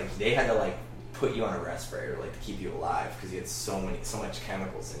mom was like, they had to like put you on a respirator, like, to keep you alive because you had so much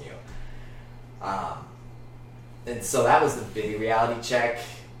chemicals in you. And so that was the big reality check.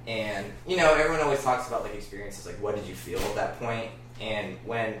 And you know, everyone always talks about like experiences, like what did you feel at that point? And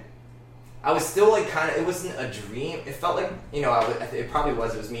when I was still like kind of, it wasn't a dream. It felt like, you know, it probably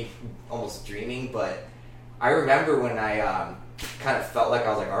was. It was me almost dreaming, but I remember when I kind of felt like I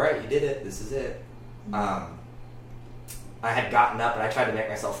was like, all right, you did it. This is it. I had gotten up and I tried to make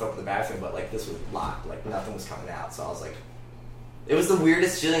myself go up to the bathroom, but like this was locked. Like nothing was coming out. So I was like, it was the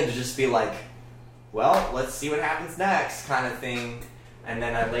weirdest feeling to just be like, well, let's see what happens next kind of thing. And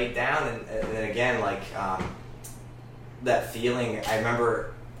then I laid down and then again, like that feeling, I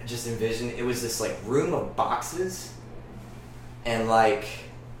remember just envisioned, it was this like room of boxes and like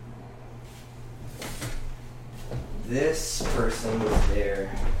this person was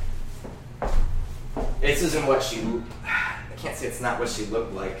there. This isn't what I can't say it's not what she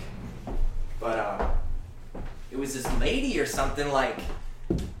looked like, but it was this lady or something, like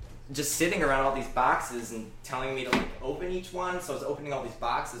just sitting around all these boxes and telling me to like open each one. So I was opening all these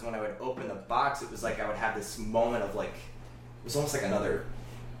boxes. When I would open the box, it was like I would have this moment of like, it was almost like another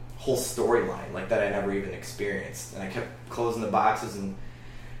whole storyline like that I never even experienced. And I kept closing the boxes, and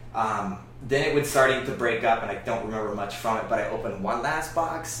then it would start to break up, and I don't remember much from it, but I opened one last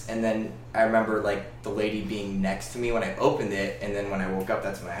box, and then I remember like the lady being next to me when I opened it, and then when I woke up,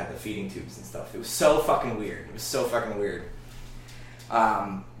 that's when I had the feeding tubes and stuff. It was so fucking weird.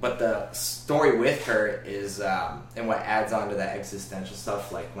 But the story with her is, and what adds on to that existential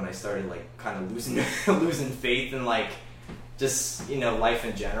stuff, like when I started like kind of losing faith in like just, you know, life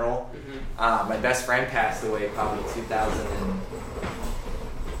in general. Mm-hmm. My best friend passed away probably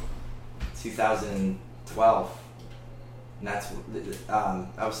 2012, and that's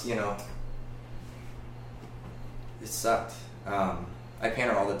I was, you know, it sucked. I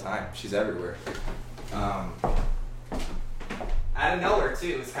paint her all the time. She's everywhere. Out of nowhere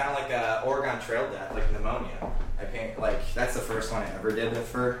too. It's kind of like a Oregon Trail death, like pneumonia. I paint, like, that's the first one I ever did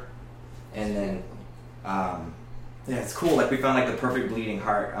with her, and then yeah, it's cool. Like we found like the perfect bleeding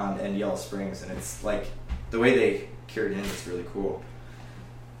heart in Yellow Springs, and it's like the way they cured him is really cool.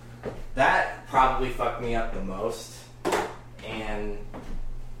 That probably fucked me up the most, and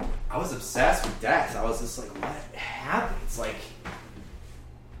I was obsessed with death. I was just like, what happens? Like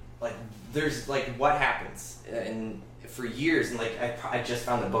there's like, what happens? And for years, and like I just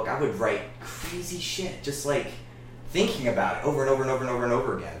found the book, I would write crazy shit, just like thinking about it over and over and over and over and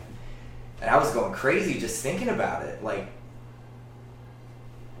over again. And I was going crazy just thinking about it. Like,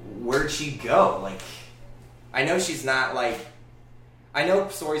 where'd she go? Like, I know she's not like, I know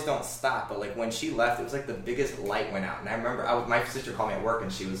stories don't stop, but like when she left, it was like the biggest light went out. And I remember my sister called me at work,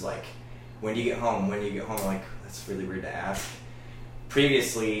 and she was like, when do you get home? When do you get home? I'm like, that's really weird to ask.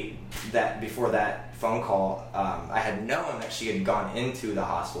 Previously, before that phone call, I had known that she had gone into the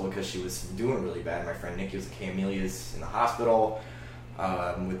hospital because she was doing really bad. My friend Nikki was at K. Amelia's in the hospital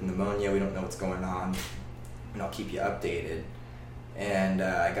with pneumonia. We don't know what's going on, and I'll keep you updated. And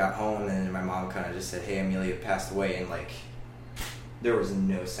I got home, and my mom kind of just said, hey, Amelia passed away, and like there was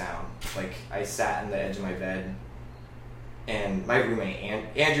no sound. Like I sat on the edge of my bed, and my roommate,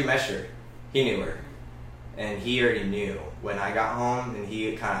 Andrew Mesher, he knew her. And he already knew when I got home, and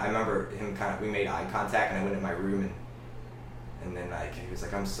I remember him we made eye contact, and I went in my room, and then he was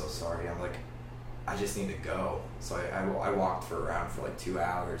like, I'm so sorry. I'm like, I just need to go. So I walked around for like 2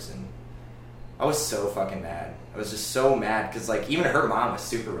 hours, and I was so fucking mad. I was just so mad because, like, even her mom was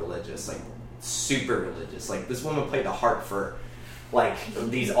super religious. Like, super religious. Like, this woman played the harp for, like,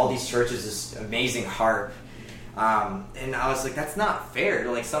 all these churches, this amazing harp. And I was like, that's not fair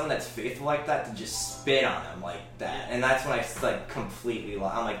to, like, someone that's faithful like that to just spit on him like that. And that's when I, like, completely,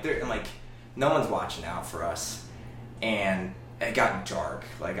 I'm like, no one's watching out for us. And it got dark.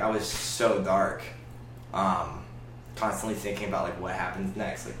 Like, I was so dark. Constantly thinking about, like, what happens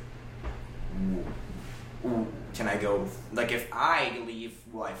next. Like, can I go, like, if I leave,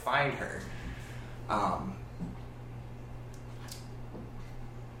 will I find her?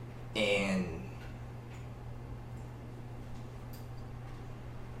 And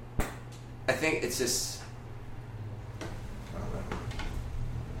I think it's just, I don't know.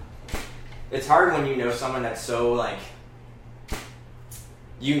 It's hard when you know someone that's so, like,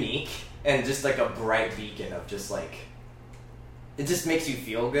 unique and just, like, a bright beacon of just, like, it just makes you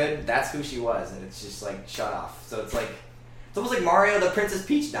feel good. That's who she was, and it's just, like, shut off. So it's like, it's almost like Mario the Princess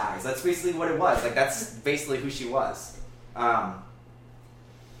Peach dies. That's basically what it was. Like, that's basically who she was. But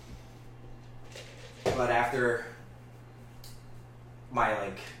after my,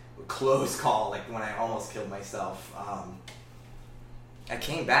 like, close call, like, when I almost killed myself, I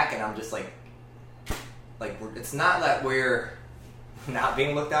came back and I'm just like, it's not that we're not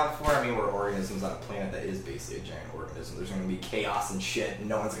being looked out for. I mean, we're organisms on a planet that is basically a giant organism. There's going to be chaos and shit, and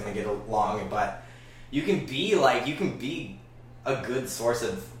no one's going to get along. But you can be a good source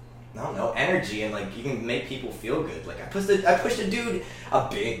of, I don't know, energy, and, like, you can make people feel good. Like, I pushed a dude, a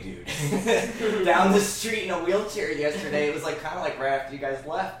big dude, down the street in a wheelchair yesterday. It was, like, kind of like right after you guys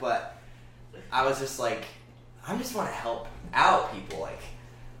left, but I was just like, I just want to help out people. Like,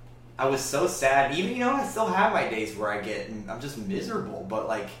 I was so sad. Even, you know, I still have my days where I'm just miserable, but,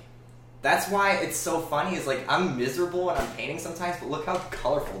 like, that's why it's so funny is, like, I'm miserable and I'm painting sometimes, but look how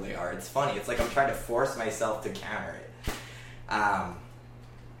colorful they are. It's funny. It's like I'm trying to force myself to counter it.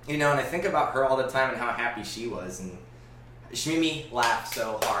 You know, and I think about her all the time and how happy she was, and she made me laugh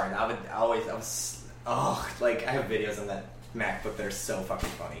so hard. I have videos on that MacBook that are so fucking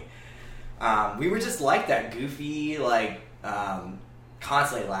funny. We were just like that, goofy, like,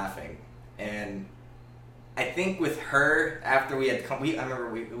 constantly laughing. And I think with her, after we had come, I remember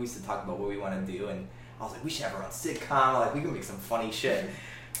we used to talk about what we want to do, and I was like, we should have our own sitcom, like, we can make some funny shit.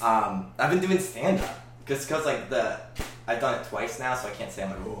 I've been doing stand-up, because like, I've done it twice now, so I can't say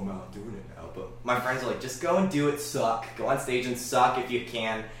I'm like, oh, I'm out doing it now, but my friends are like, just go and do it, suck. Go on stage and suck if you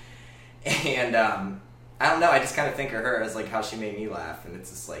can. And, I don't know, I just kind of think of her as, like, how she made me laugh, and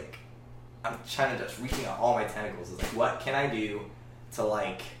it's just, like, I'm trying to just reaching out all my tentacles. It's like, what can I do to,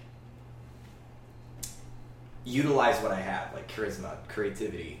 like, utilize what I have, like charisma,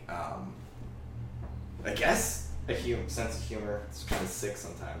 creativity, I guess a sense of humor. It's kind of sick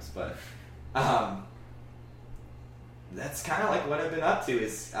sometimes, but that's kind of like what I've been up to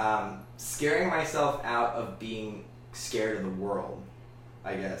is scaring myself out of being scared of the world,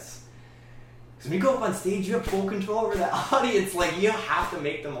 I guess. Because when you go up on stage, you have full control over the audience. Like, you have to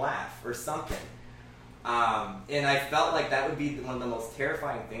make them laugh or something. And I felt like that would be one of the most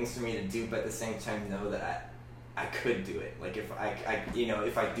terrifying things for me to do, but at the same time know that I could do it. Like, if I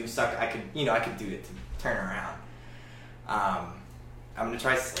if I do suck, I could do it to turn around. I'm gonna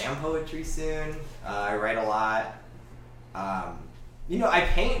try slam poetry soon. I write a lot. I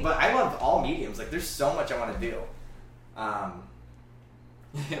paint, but I love all mediums. Like, there's so much I want to do.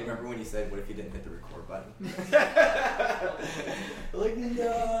 Remember when you said, what if you didn't hit the record button? Like,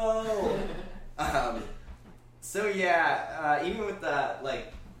 no! So yeah, even with the,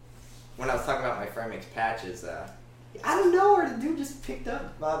 like, when I was talking about my friend makes patches, I don't know where the dude just picked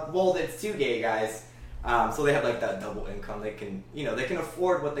up. Well, it's two gay guys, so they have, like, that double income. They can, they can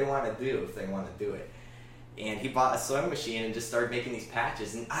afford what they want to do if they want to do it. And he bought a sewing machine and just started making these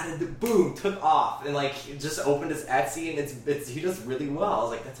patches, and out of the boom, took off, and, like, just opened his Etsy, and he does really well. I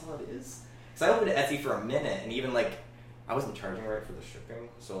was like, that's all it is. So I opened Etsy for a minute, and even, like, I wasn't charging right for the shipping,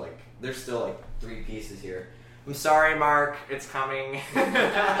 so, like, there's still, like, 3 pieces here. I'm sorry, Mark, it's coming.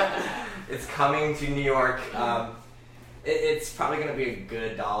 It's coming to New York. It's probably going to be a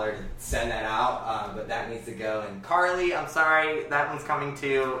good $1 to send that out, but that needs to go. And Carly, I'm sorry, that one's coming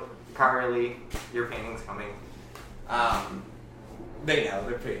too. Carly, your painting's coming. They know,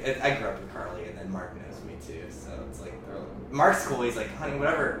 they're pretty. I grew up with Carly, and then Mark knows me too, so it's like, Mark's cool. He's like, honey,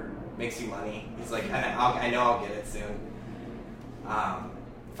 whatever makes you money. He's like, I know I'll get it soon.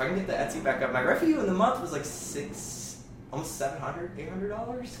 If I can get the Etsy back up, my revenue in the month was like almost $700,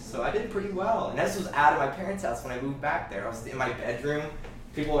 $800. So I did pretty well. And this was out of my parents' house when I moved back there. I was in my bedroom.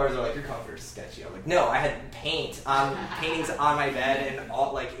 People always are like, your comfort's sketchy. I'm like, no, I had paintings on my bed, and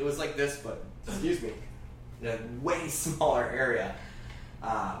all, like, it was like this, but excuse me, in a way smaller area.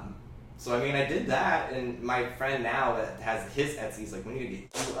 So I mean, I did that, and my friend now that has his Etsy's like, we need to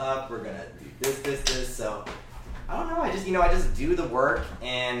get you up. We're gonna do this. So I don't know. I just do the work,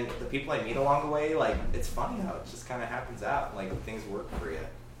 and the people I meet along the way, like, it's funny how it just kind of happens out. Like, things work for you.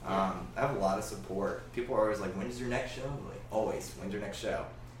 I have a lot of support. People are always like, when's your next show? I'm like, always, when's your next show?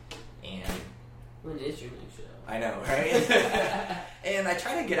 And when is your next show? I know, right? And I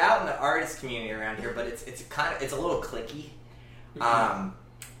try to get out in the artist community around here, but it's a little cliquey. I'm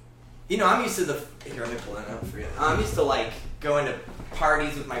used to here, let me pull that out for you. I'm used to like going to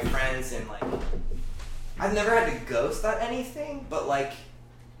parties with my friends, and like I've never had to ghost on anything, but like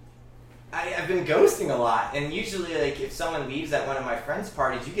I've been ghosting a lot, and usually like if someone leaves at one of my friends'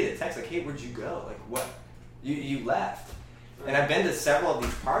 parties, you get a text like, hey, where'd you go? Like, what? You left. And I've been to several of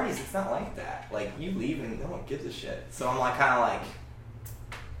these parties. It's not like that. Like, you leave and no one gives a shit. So I'm like, kind of like,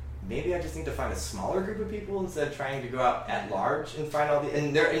 maybe I just need to find a smaller group of people instead of trying to go out at large and find all the.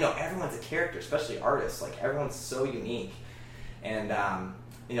 And there, everyone's a character, especially artists. Like, everyone's so unique. And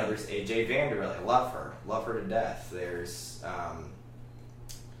there's AJ Vanderbilt. I love her to death. There's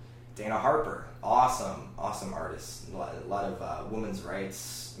Dana Harper, awesome artist. A lot of women's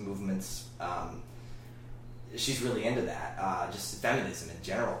rights movements. She's really into that. Just feminism in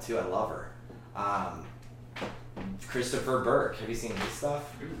general too. I love her. Christopher Burke. Have you seen his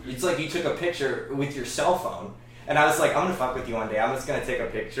stuff? It's like you took a picture with your cell phone, and I was like, I'm gonna fuck with you one day. I'm just gonna take a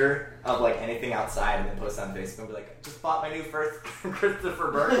picture of like anything outside and then post it on Facebook and be like, just bought my new first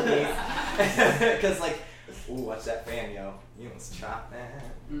Christopher Burke piece. Because like, ooh, watch that fan, yo. You almost chopped that.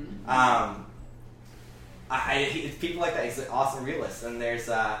 People like that. He's an awesome realist. And there's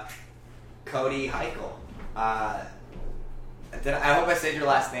Cody Heichel. I hope I said your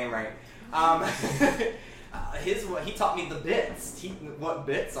last name right. He taught me the bits. What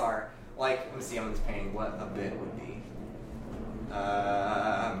bits are. Like, let me see on this painting what a bit would be.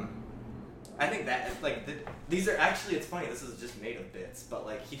 I think that, like, these are actually, it's funny, this is just made of bits, but,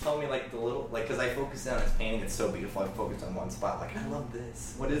 like, he told me, like, the little, like, because I focused in on his painting, it's so beautiful, I focused on one spot, like, I love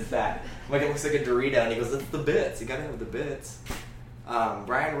this. What is that? I'm like, it looks like a Dorito, and he goes, it's the bits, you gotta know the bits.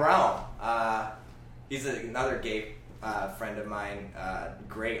 Brian Rome, he's another gay friend of mine,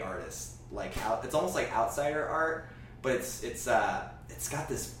 great artist. Like, it's almost like outsider art, but it's got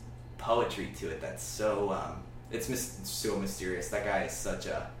this poetry to it that's so, so mysterious. That guy is such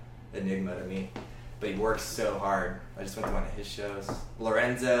a enigma to me, but he works so hard. I just went to one of his shows.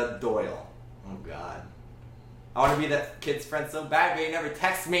 Lorenzo Doyle. Oh God, I want to be that kid's friend so bad, but he never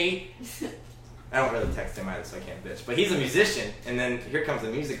texts me. I don't really text him either, so I can't bitch. But he's a musician, and then here comes the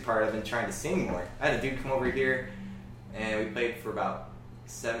music part. I've been trying to sing more. I had a dude come over here, and we played for about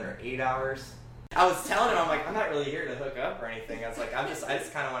 7 or 8 hours. I was telling him, I'm like, I'm not really here to hook up or anything. I was like, I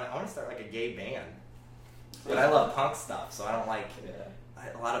just kind of want to start like a gay band. But I love punk stuff, so I don't like.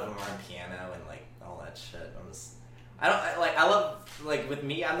 A lot of them are on piano and like all that shit. I love, like, with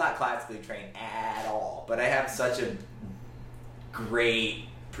me, I'm not classically trained at all, but I have such a great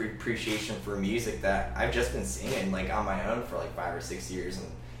appreciation for music that I've just been singing like on my own for like 5 or 6 years. And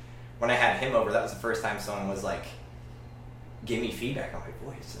when I had him over, that was the first time someone was like, give me feedback on my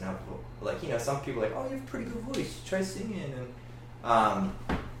voice. And I was like, some people are like, oh, you have a pretty good voice, try singing. And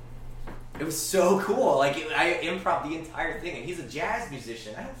it was so cool. Like, I improv the entire thing, and he's a jazz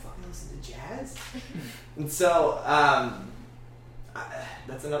musician. I don't fucking listen to jazz. And so,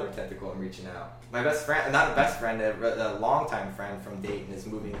 that's another tentacle I'm reaching out. My best friend, not a best friend, a longtime friend from Dayton is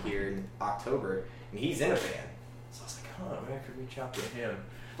moving here in October, and he's in a band. So I was like, oh, maybe I could reach out to him.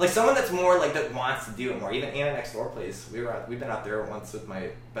 Like, someone that's more, like, that wants to do it more. Even Anna next door plays. We've been out there once with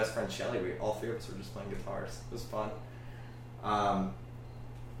my best friend Shelly. All three of us were just playing guitars. It was fun.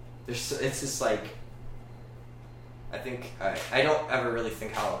 It's just like, I think I don't ever really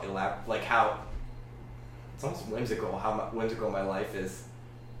think how it's almost whimsical how whimsical my life is.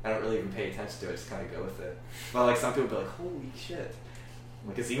 I don't really even pay attention to it. I just kind of go with it. But like, some people be like, holy shit.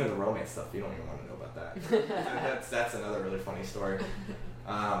 Because even the romance stuff, you don't even want to know about that. That's another really funny story.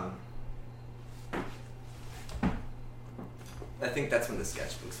 I think that's when the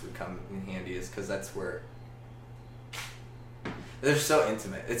sketchbooks would come in handy, is because that's where they're so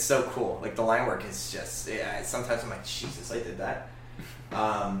intimate. It's so cool. Like, the line work is just, sometimes I'm like, Jesus, I did that.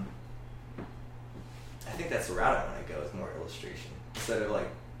 I think that's the route I want to go, is more illustration. Instead of like,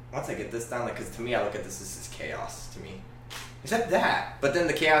 once I get this done, like, because to me, I look at this as chaos to me. Except that. But then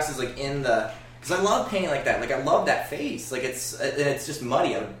the chaos is like in the, because I love painting like that. Like, I love that face. Like, it's just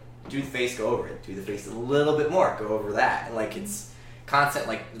muddy. I would do the face, go over it. Do the face a little bit more, go over that. And like, it's constant.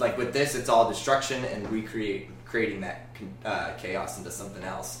 Like with this, it's all destruction and creating that chaos into something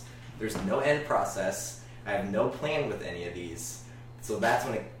else. There's no end process. I have no plan with any of these. So that's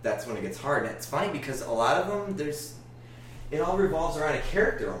when it gets hard. And it's funny because a lot of them, it all revolves around a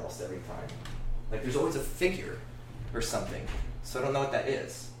character almost every time. Like there's always a figure or something. So I don't know what that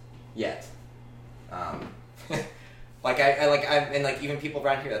is yet. And even people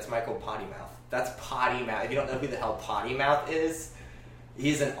around here, that's Michael Pottymouth. That's Pottymouth. If you don't know who the hell Pottymouth is,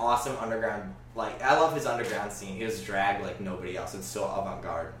 he's an awesome underground. Like I love his underground scene. He does drag like nobody else. It's so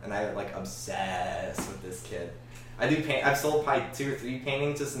avant-garde, and I like obsessed with this kid. I do paint. I've sold probably 2 or 3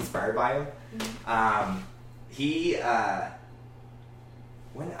 paintings just inspired by him. Mm-hmm.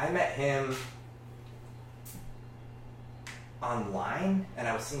 When I met him online and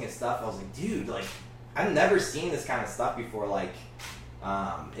I was seeing his stuff, I was like, dude, like I've never seen this kind of stuff before. Like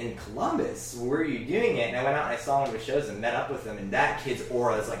in Columbus, where are you doing it? And I went out and I saw one of his shows and met up with him, and that kid's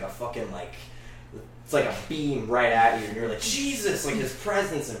aura is like a fucking like. It's like a beam right at you, and you're like, Jesus, like his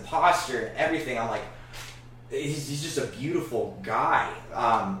presence and posture and everything. I'm like, he's just a beautiful guy.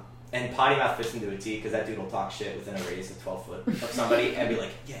 And Pottymouth fits into a T because that dude will talk shit within a radius of 12 foot of somebody and be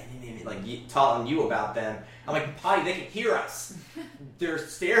like, yeah, like telling you about them. I'm like, Potty, they can hear us. They're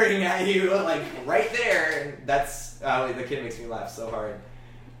staring at you like right there. And that's the kid makes me laugh so hard.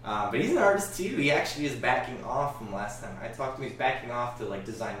 But he's an artist too. He actually is backing off from last time I talked to him. He's backing off to like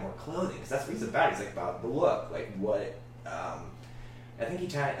design more clothing because that's what he's about. He's like about the look, like what. I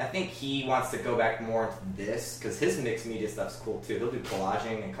think he wants to go back more into this because his mixed media stuff's cool too. He'll do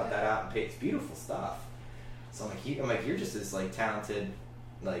collaging and cut that out and paint. It's beautiful stuff. So I'm like, you're just as like talented,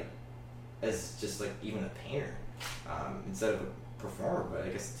 like as just like even a painter instead of a performer. But I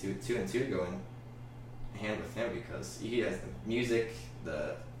guess two and two go in hand with him because he has the music,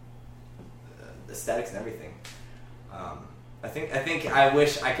 the aesthetics and everything. I think I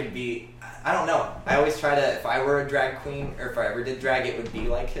wish I could be. I don't know. I always try to. If I were a drag queen, or if I ever did drag, it would be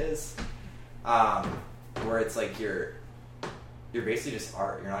like his, where it's like you're basically just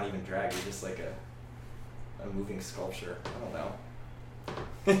art. You're not even drag. You're just like a moving sculpture. I don't know.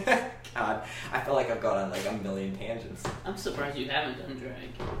 God, I feel like I've gone on like a million tangents. I'm surprised you haven't done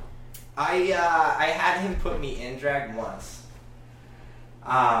drag. I had him put me in drag once.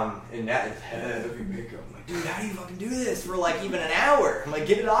 And that is heavy makeup. I'm like, dude, how do you fucking do this for like even an hour? I'm like,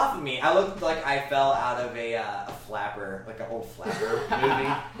 get it off of me. I looked like I fell out of a Flapper, like an old Flapper movie,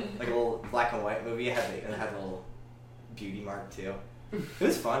 like a little black and white movie. It had a little beauty mark too. It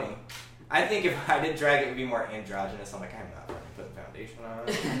was funny. I think if I did drag, it would be more androgynous. I'm like, I'm not fucking putting foundation on.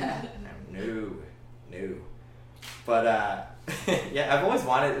 No. But yeah, I've always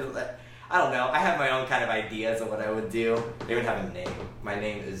wanted. I don't know. I have my own kind of ideas of what I would do. They would have a name. My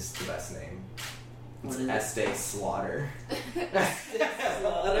name is the best name. It's Estee Slaughter.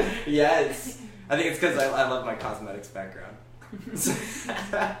 Slaughter? Yes. I think it's because I love my cosmetics background.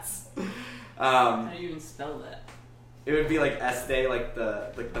 How do you even spell that? It would be like Estee, like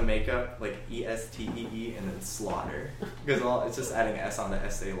the makeup, like E-S-T-E-E, and then Slaughter. Because it's just adding S on the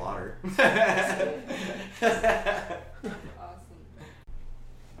Estee Lauder.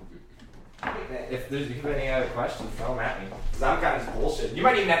 If you have any other questions, throw them at me. Because I'm kind of just bullshit. You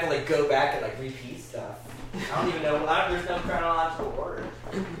might even have to like go back and like repeat stuff. I don't even know. There's no chronological order.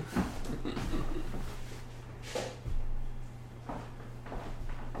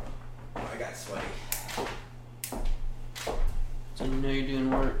 Oh, I got sweaty. That's when you know you're doing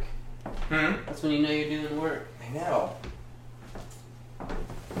work. That's when you know you're doing work. I know.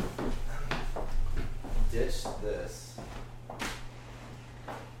 Ditch this.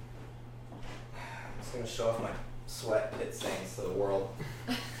 I'm going to show off my sweat pit stains to the world.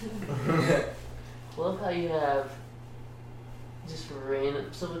 I love how you have just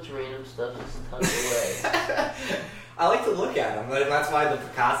so much random stuff just tucked away. I like to look at them, but that's why the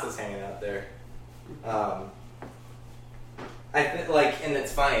Picasso's hanging out there. And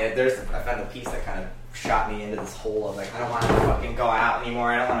it's funny. I found a piece that kind of shot me into this hole of like, I don't want to fucking go out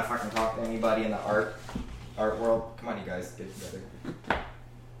anymore. I don't want to fucking talk to anybody in the art world. Come on, you guys, get together.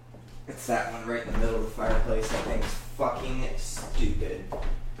 It's that one right in the middle of the fireplace. That thing's fucking stupid.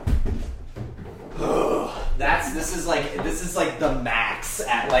 This is like the max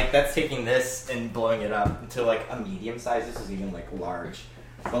at like that's taking this and blowing it up to like a medium size. This is even like large,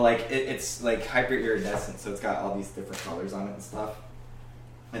 but like it's like hyper iridescent, so it's got all these different colors on it and stuff.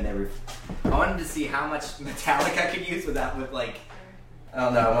 And I wanted to see how much metallic I could use with like I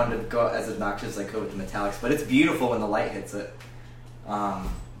don't know. I wanted to go as obnoxious as I could with the metallics, but it's beautiful when the light hits it.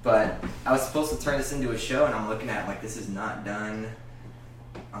 But I was supposed to turn this into a show, and I'm looking at it like, this is not done.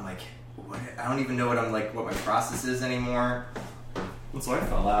 I'm like, what? I don't even know what my process is anymore. And so I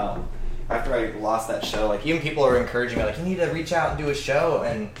fell out. after I lost that show, like even people are encouraging me, like you need to reach out and do a show,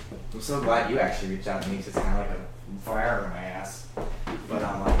 and I'm so glad you actually reached out to me because it's kind of like a fire in my ass. But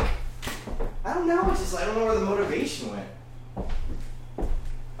I'm like, I don't know, it's just I don't know where the motivation went.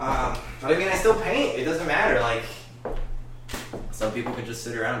 But I mean, I still paint. It doesn't matter. Like some people could just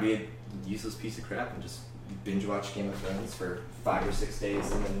sit around and be a useless piece of crap and just binge watch Game of Thrones for 5 or 6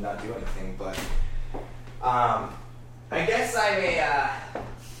 days and then not do anything. But I guess I may.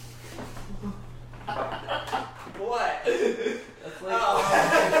 What? That's like,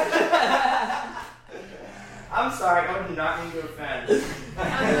 I'm sorry, I would not mean to offend.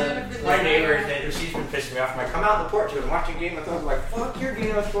 My neighbor, she's been pissing me off. I'm like, come out on the porch and watching Game of Thrones. I'm like, fuck your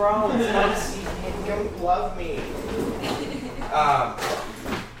Game of Thrones. You don't love me.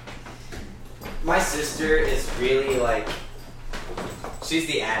 My sister is really like, she's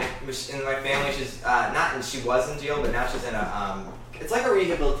the addict in my family. She's not, and she was in jail, but now she's in a, it's like a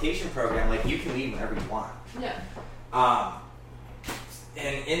rehabilitation program. Like you can leave whenever you want. Yeah.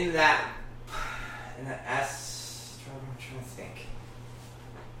 And in that I'm trying to think.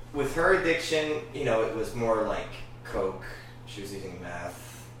 With her addiction, you know, it was more like coke. She was using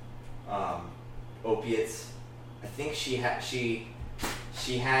meth, opiates. I think she had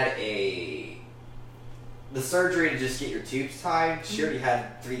the surgery to just get your tubes tied. She already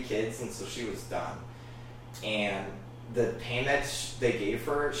had 3 kids, and so she was done. And the pain meds they gave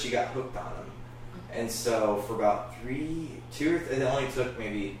her, she got hooked on them. And so for about it only took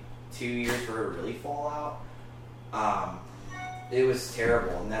maybe 2 years for her to really fall out. It was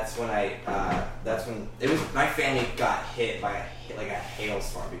terrible, and that's when my family got hit by a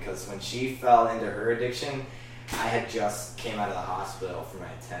hailstorm, because when she fell into her addiction, I had just came out of the hospital for my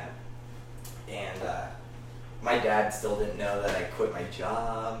attempt, and my dad still didn't know that I quit my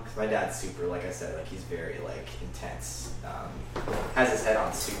job, because my dad's super, like I said, like he's very like intense, has his head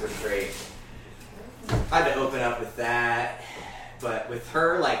on super straight. I had to open up with that, but with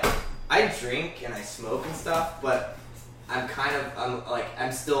her, like, I drink and I smoke and stuff, but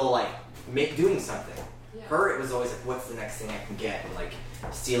I'm still like doing something. Yeah. Her, it was always like, what's the next thing I can get, and like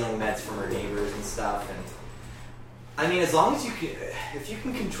stealing meds from her neighbors and stuff. And I mean, as long as if you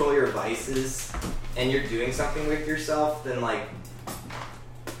can control your vices and you're doing something with yourself, then like,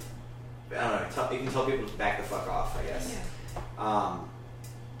 I don't know, you can tell people to back the fuck off, I guess. Yeah.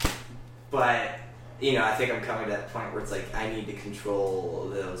 But you know, I think I'm coming to that point where it's like I need to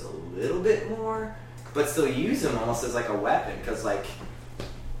control those a little bit more, but still use them almost as like a weapon. Because like,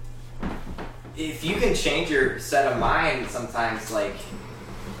 if you can change your set of mind, sometimes like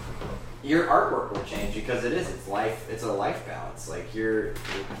your artwork will change, because it's a life balance. Like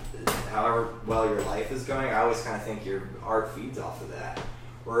however well your life is going, I always kind of think your art feeds off of that.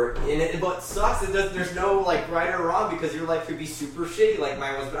 But it sucks that there's no like right or wrong, because your life could be super shitty like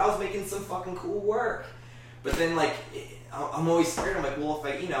mine was, but I was making some fucking cool work. But then like I'm always scared. I'm like, well, if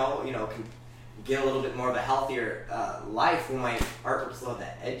I can get a little bit more of a healthier life, will my artwork still have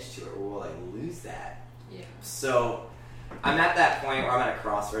that edge to it, or will I lose that? Yeah. So I'm at that point where I'm at a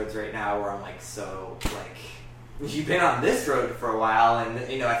crossroads right now, where I'm like, so like, you've been on this road for a while,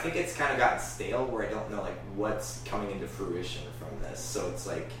 and you know, I think it's kind of gotten stale, where I don't know like what's coming into fruition from this. So it's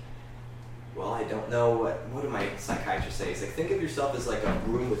like, well, I don't know what did my psychiatrist say? He's like, think of yourself as like a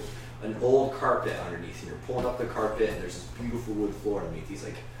room with an old carpet underneath, and you're pulling up the carpet, and there's this beautiful wood floor underneath. He's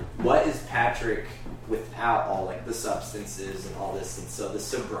like, what is Patrick without all like the substances and all this? And so the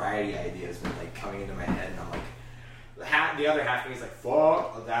sobriety idea has been like coming into my head, and I'm like, the other half of me is like,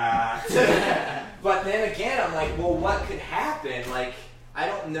 fuck that. But then again, I'm like, well, what could happen? Like, I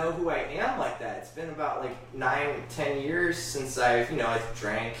don't know who I am like that. It's been about like 9-10 years since I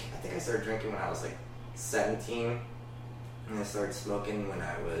drank. I think I started drinking when I was like 17, and I started smoking when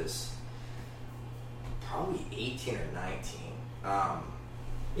I was probably 18 or 19.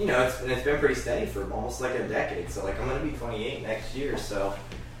 It's been pretty steady for almost like a decade. So like, I'm gonna be 28 next year. So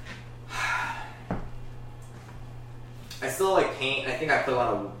I still like paint. I think I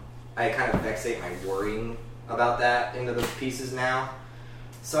kind of fixate my worrying about that into the pieces now.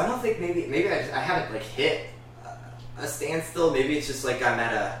 So I don't think maybe I haven't like hit a standstill. Maybe it's just like I'm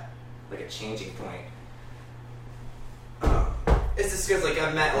at a changing point. It's just because like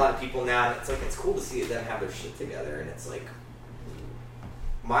I've met a lot of people now, and it's like it's cool to see them have their shit together, and it's like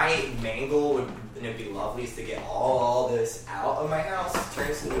my main goal would, and it'd be lovely, is to get all this out of my house, turn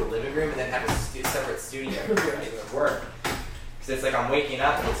this into a living room, and then have a separate studio where I would work. Because it's like I'm waking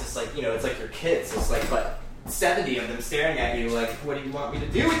up, and it's just like, it's like your kids. So it's like, but 70 of them staring at you like, what do you want me to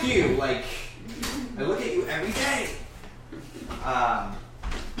do with you? Like, I look at you every day.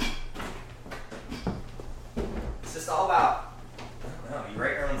 It's just all about, I don't know, you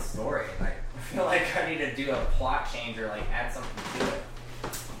write your own story. Like, I feel like I need to do a plot change or like add something to it.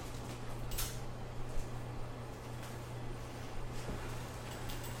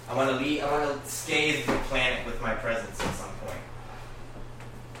 I want to scathe the planet with my presence at some point.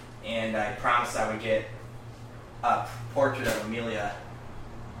 And I promised I would get a portrait of Amelia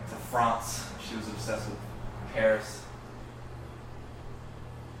de France. She was obsessed with Paris.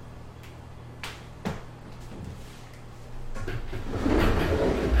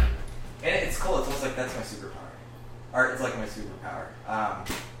 And it's cool. It's almost like that's my superpower. Art is like my superpower. I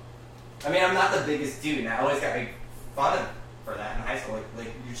mean, I'm not the biggest dude, and I always got made fun of for that in high school.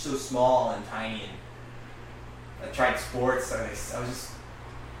 Like you're so small and tiny, and I tried sports, so I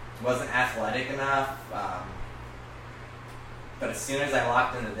wasn't athletic enough. But as soon as I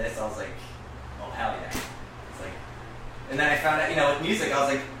locked into this, I was like, oh hell yeah! It's like, and then I found out, with music, I was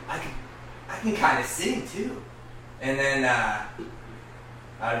like, I can kind of sing too. And then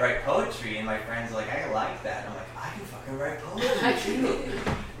I would write poetry, and my friends were like, I like that. And I'm like, I can fucking write poetry too.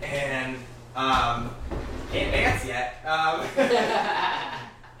 And can't dance yet.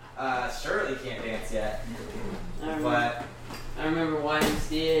 Surely can't dance yet. I remember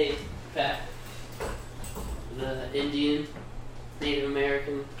YMCA back, the Indian, Native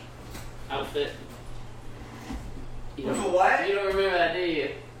American outfit. What? You don't remember that, do you?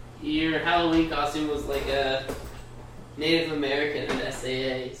 Your Halloween costume was like a Native American at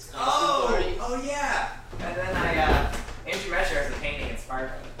SAA's costume party. Oh yeah. And then Andrew Mesher has a painting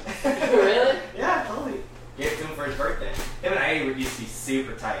inspired by it. Really? Yeah, totally. Gave it to him for his birthday. Him and I used to be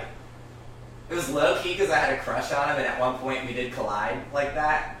super tight. It was low key because I had a crush on him, and at one point we did collide like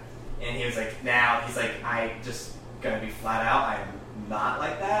that. And he was like, I just gonna be flat out. I'm not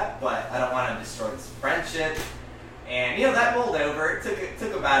like that, but I don't want to destroy this friendship. And that rolled over. It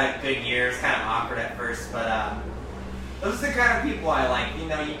took about a good year. It's kind of awkward at first, but those are the kind of people I like. You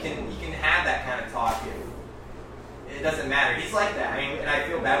can have that kind of talk. It doesn't matter. He's like that. I mean, and I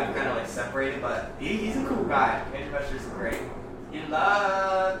feel bad we're kind of like separated, but he's a cool guy. Andrew Mesher's great. He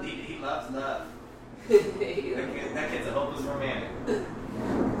loves love. That kid's a hopeless romantic.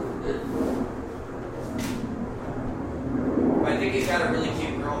 But I think he's got a really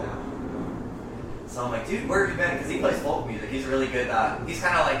cute girl now. So I'm like, dude, where have you been? Because he plays folk music. He's really good. He's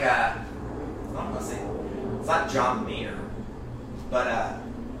kind of like I don't want to say, it's not John Mayer, but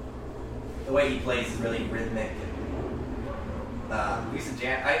the way he plays is really rhythmic. We used to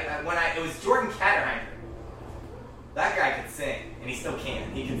jam. It was Jordan Catterheimer. That guy could sing, and he still can.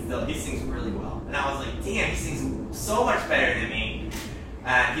 He sings really well. And I was like, damn, he sings so much better than me.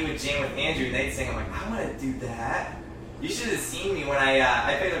 He would jam with Andrew, and they'd sing. I'm like, I want to do that. You should have seen me when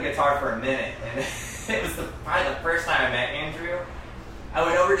I played the guitar for a minute, and it was probably the first time I met Andrew. I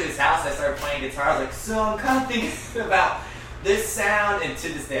went over to his house, I started playing guitar. I was like, so I'm kind of thinking about this sound, and to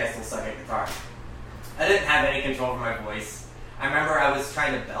this day I still suck at guitar. I didn't have any control over my voice. I remember I was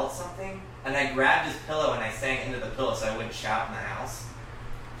trying to belt something, and I grabbed his pillow and I sang into the pillow so I wouldn't shout in the house.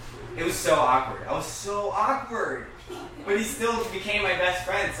 It was so awkward. I was so awkward. But he still became my best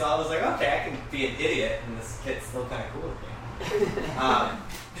friend, so I was like, okay, I can be an idiot, and this kid's still kind of cool with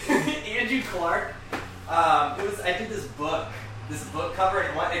me. Andrew Clark, I did this book cover,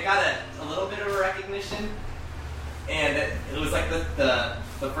 and it got a little bit of a recognition, and it was like the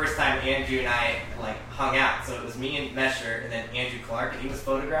first time Andrew and I like hung out. So it was me and Mesher, and then Andrew Clark, and he was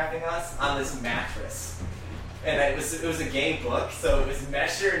photographing us on this mattress. And it was a gay book, so it was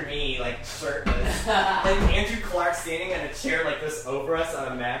Mesher and me, like, shirtless. And Andrew Clark standing in a chair like this over us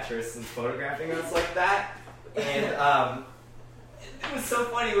on a mattress and photographing us like that. And it was so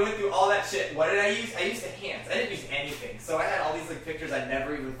funny. We went through all that shit. What did I use? I used the hands. I didn't use anything. So I had all these like pictures I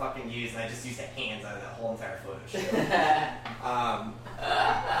never even fucking used, and I just used the hands out of that whole entire photo shoot.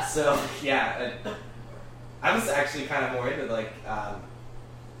 So, yeah. I was actually kind of more into, like,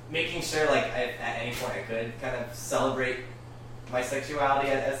 making sure, like, at any point I could kind of celebrate my sexuality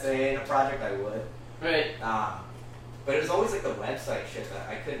at SAA in a project, I would. Right. But it was always, like, the website shit that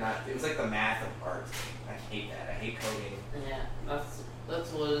I could not... It was, like, the math of art. I hate that. I hate coding. Yeah,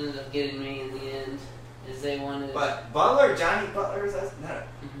 that's what ended up getting me in the end, is they wanted... But Johnny Butler, was that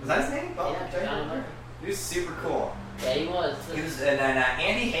his name? Butler? Yeah, Johnny Butler. He was super cool. Yeah, he was. And then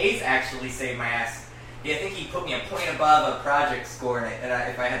Andy Hayes actually saved my ass. Yeah, I think he put me a point above a project score, and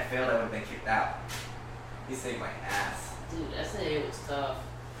if I had failed, I would have been kicked out. He saved my ass. Dude, SAA was tough.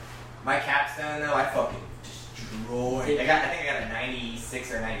 My capstone, though, I fucking destroyed. I think I got a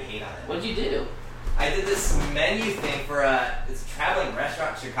 96 or 98 on it. What'd you do? I did this menu thing for it's a traveling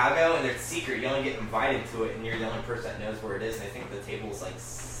restaurant in Chicago, and it's secret. You only get invited to it, and you're the only person that knows where it is. And I think the table is like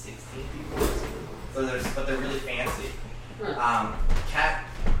 16 people. So but they're really fancy.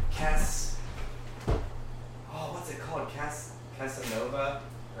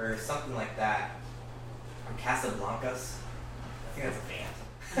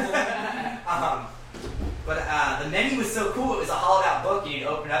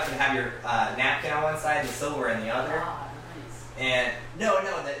 left would have your napkin on one side and the silverware on the other. Ah, nice. And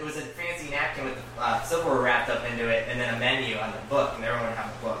it was a fancy napkin with the silverware wrapped up into it, and then a menu on the book, and everyone would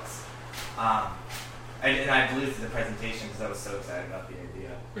have the books. And I blew through the presentation because I was so excited about the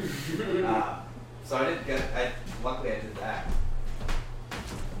idea. So I did good. Luckily, I did that.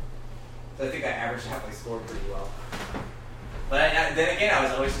 So I think I averaged out my score pretty well. But then again, I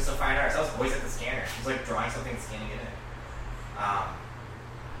was always just a fine arts. I was always at the scanner. It was like drawing something and scanning it in.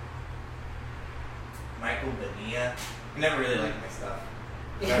 Michael Bonilla. I never really liked my stuff.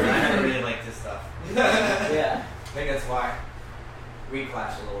 I never really liked his stuff. Yeah. I think that's why we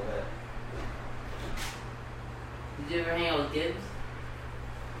clashed a little bit. Did you ever hang out with Gibbs?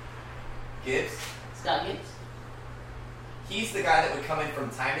 Gibbs? Scott Gibbs? He's the guy that would come in from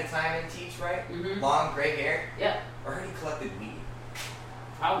time to time and teach, right? Mm-hmm. Long, gray hair? Yeah. Or heard he collected weed.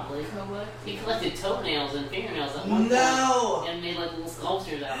 Probably. He collected toenails and fingernails at one No! point and made like little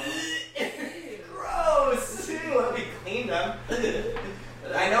sculptures out of them. Gross! Too. Hope he cleaned them.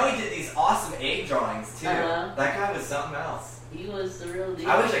 I know he did these awesome egg drawings too. Uh-huh. That guy was something else. He was the real deal.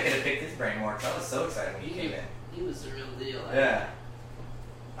 I wish I could have picked his brain more because I was so excited when he came in. He was the real deal. Yeah.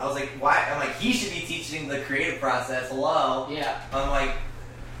 I was like, why? I'm like, he should be teaching the creative process. Hello. Yeah. I'm like,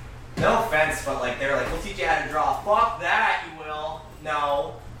 no offense, but like they're like, we'll teach you how to draw. Fuck that, you will.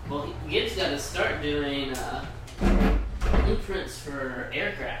 No. Well, Gibbs got to start doing blueprints for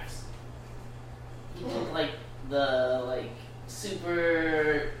aircrafts. He took like the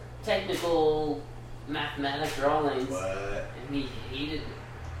super technical mathematic drawings, What? and he hated it.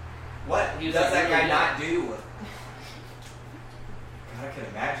 What He was does like, that guy really not do? God, I can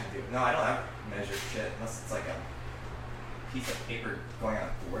imagine doing. No, I don't have to measure shit unless it's like a piece of paper going on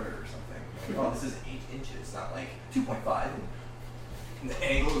a border or something. Like, oh, this is 8 inches, not like 2.5. And the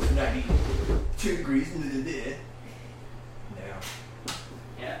angle is 92 degrees. No.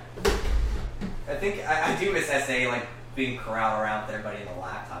 Yeah. I think I do miss SA, like being corralled around with everybody in the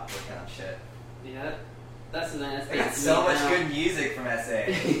laptop working on shit. Yeah. That's the nice I thing. got so much good music from SA.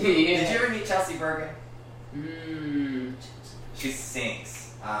 Yeah. Did you ever meet Chelsea Bergen? She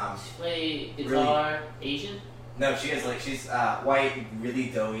sings. She play guitar, Asian? No, she is she's white, really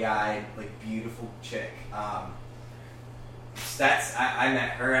doughy-eyed, beautiful chick. I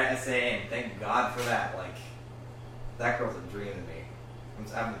met her at SA, and thank God for that. That girl's a dream to me.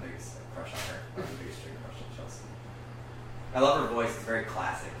 I'm the biggest crush on her. I'm the biggest crush on Chelsea. I love her voice. It's very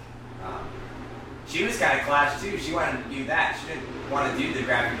classic. She was kind of Clash too. She wanted to do that. She didn't want to do the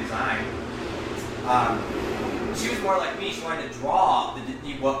graphic design. She was more like me. She wanted to draw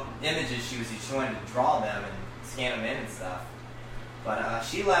what images she was using. She wanted to draw them and scan them in and stuff. But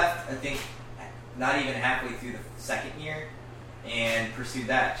she left, I think, not even halfway through the second year, and pursued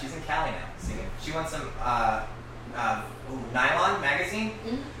that. She's in Cali now, singing. She won some Nylon magazine.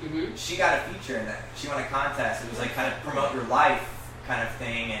 Mm-hmm. She got a feature in that. She won a contest. It was kind of promote your life kind of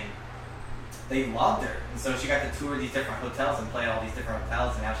thing, and they loved her. And so she got to tour these different hotels and play at all these different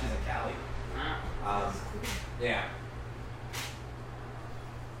hotels, and now she's in Cali. Wow. Yeah.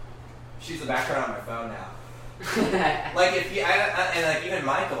 She's the background on my phone now. If you, even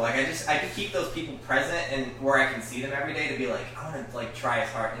Michael, I could keep those people present and where I can see them every day to be I want to try as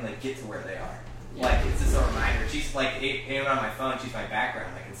hard and get to where they are. Yeah. It's just a reminder. She's even on my phone, she's my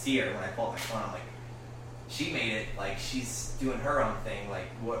background. I can see her when I pull up my phone. I'm she made it. She's doing her own thing.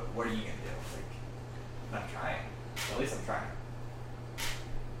 What are you gonna do? I'm trying. Well, at least I'm trying.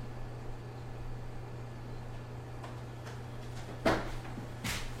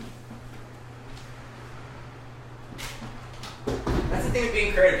 That's the thing with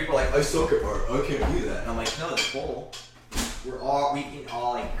being creative. People are I suck at art. I can't do that. And I'm no, that's bull. We can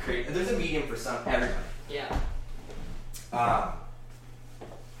all create. There's a medium for everybody. Yeah.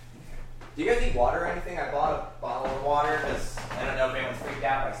 Do you guys need water or anything? I bought a bottle of water because I don't know if anyone's freaked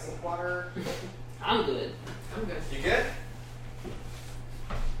out by sink water. I'm good. I'm good. You good?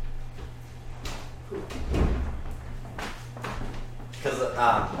 Because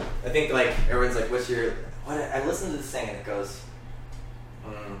I think everyone's what's your? I listened to this thing and it goes.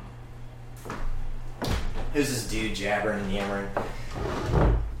 There's this dude jabbering and yammering,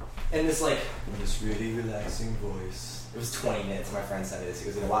 and this really relaxing voice. It was 20 minutes. My friend sent me this. He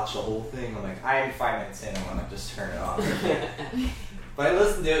was gonna watch the whole thing. I'm I'm 5 minutes in. I'm gonna just turn it off. But I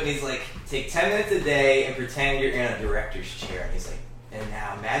listened to it, and he's take 10 minutes a day and pretend you're in a director's chair. And he's and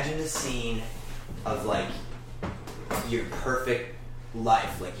now imagine the scene of your perfect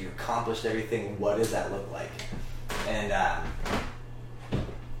life. You accomplished everything. What does that look like? And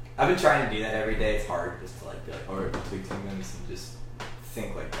I've been trying to do that every day. It's hard just to be alright, take 10 minutes and just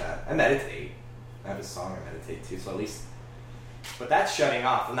think like that. I meditate. I have a song I meditate to, so at least But that's shutting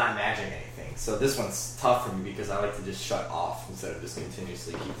off. I'm not imagining anything. So this one's tough for me because I like to just shut off instead of just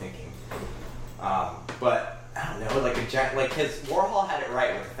continuously keep thinking. But I don't know, like his Warhol had it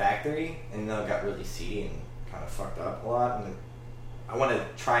right with the factory, and then it got really seedy and kind of fucked up a lot. And I want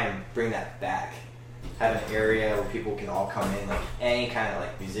to try and bring that back. Have an area where people can all come in, like any kind of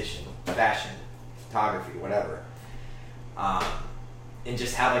like musician, fashion, photography, whatever. And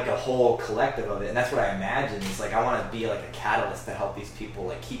just have like a whole collective of it, and that's what I imagine. Is like I want to be like a catalyst to help these people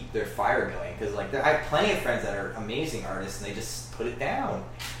like keep their fire going, because like I have plenty of friends that are amazing artists and they just put it down.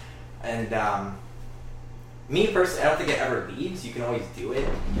 And me personally, I don't think it ever leaves. You can always do it.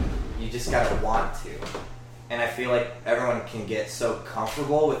 You just gotta want to. And I feel like everyone can get so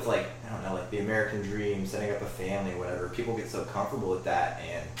comfortable with like, I don't know, like the American dream, setting up a family, whatever. People get so comfortable with that,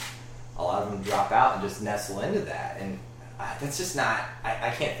 and a lot of them drop out and just nestle into that. And that's just not, I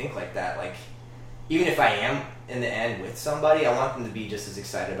can't think like that. Like, even if I am in the end with somebody, I want them to be just as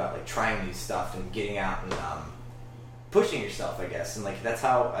excited about like trying new stuff and getting out and pushing yourself, I guess. And like that's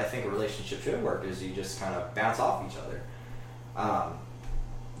how I think a relationship should work, is you just kind of bounce off each other. A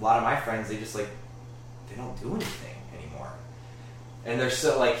lot of my friends, they just like, they don't do anything anymore. And they're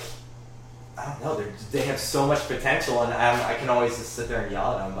so like, I don't know, they have so much potential, and I can always just sit there and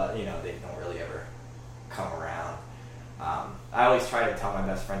yell at them, but you know, they don't really ever come around. I always try to tell my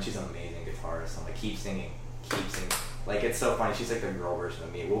best friend, she's an amazing guitarist, I'm like, keep singing. Like, it's so funny, she's like the girl version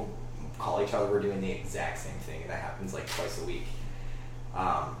of me. We'll call each other, we're doing the exact same thing, and that happens like twice a week.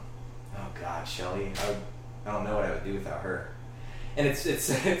 Oh God, Shelly, I don't know what I would do without her. And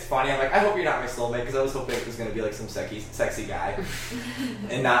it's funny, I'm like, I hope you're not my soulmate, because I was hoping it was going to be like some sexy guy,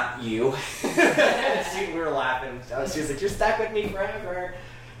 and not you. We were laughing, she was like, you're stuck with me forever.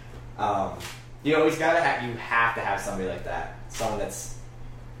 You always you have to have somebody like that. Someone that's,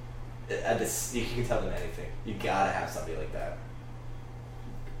 you can tell them anything. You gotta have somebody like that.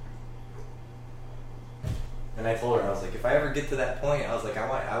 And I told her, I was like, if I ever get to that point, I was like,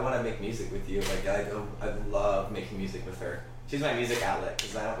 I want to make music with you. Like, I love making music with her. She's my music outlet,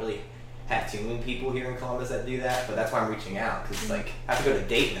 because I don't really have too many people here in Columbus that do that, but that's why I'm reaching out, because like, I have to go to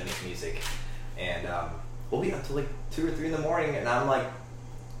Dayton to make music. And we'll be up till like 2 or 3 in the morning, and I'm like,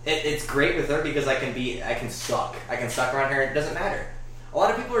 it's great with her because I can suck around her. It doesn't matter. A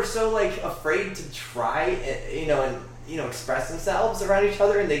lot of people are so like afraid to try, and express themselves around each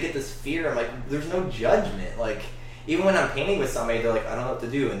other, and they get this fear. I'm like, there's no judgment. Like, even when I'm painting with somebody, they're like, I don't know what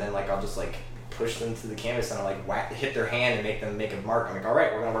to do, and then like I'll just like push them to the canvas and I'll like hit their hand and make them make a mark. I'm like, all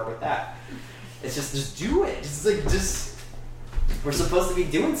right, we're gonna work with that. It's just do it. Just we're supposed to be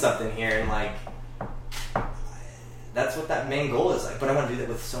doing something here, and like, that's what that main goal is. Like, but I want to do that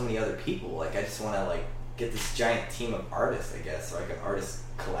with so many other people. Like, I just want to like get this giant team of artists, I guess, or like an artist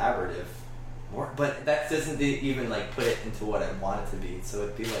collaborative. But that doesn't even like put it into what I want it to be. So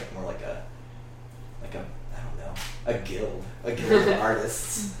it'd be like more like a I don't know, a guild of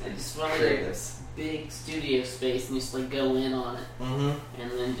artists. I just want like a big studio space and just like go in on it,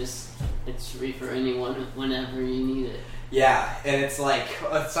 and then just it's free for anyone whenever you need it. Yeah, and it's like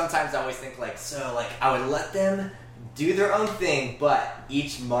sometimes I always think like, so like I would let them do their own thing, but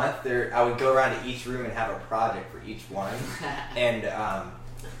each month I would go around to each room and have a project for each one. And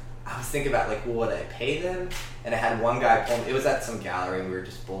I was thinking about like, well, would I pay them? And I had one guy pull me, it was at some gallery, and we were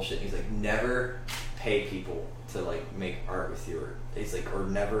just bullshitting. He's like, never pay people to like make art with you, or he's like, or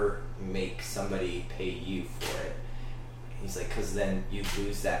never make somebody pay you for it. He's like, because then you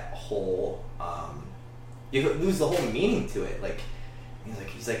lose that whole you lose the whole meaning to it. Like,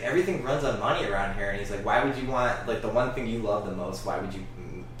 he's like everything runs on money around here, and he's like, why would you want like the one thing you love the most? Why would you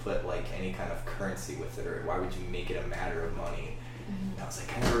put like any kind of currency with it, or why would you make it a matter of money? And I was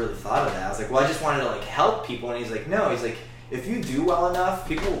like, I never really thought of that. I was like, well, I just wanted to like help people, and he's like, no, he's like, if you do well enough,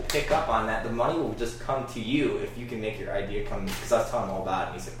 people will pick up on that. The money will just come to you if you can make your idea come. Because I was telling him all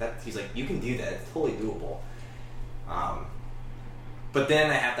about it, and he's like, you can do that. It's totally doable. But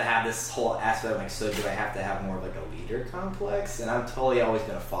then I have to have this whole aspect of like, so do I have to have more of like a leader complex? And I'm totally always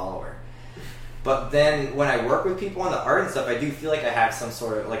been a follower. But then when I work with people on the art and stuff, I do feel like I have some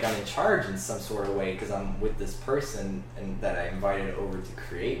sort of, like I'm in charge in some sort of way, because I'm with this person and that I invited over to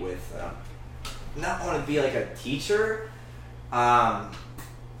create with. Not want to be like a teacher. So I'm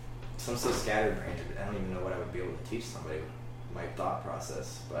so scatterbrained. I don't even know what I would be able to teach somebody. My thought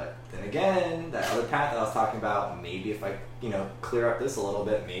process. But then again, that other path that I was talking about, maybe if I, clear up this a little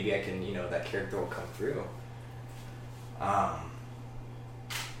bit, maybe I can, that character will come through.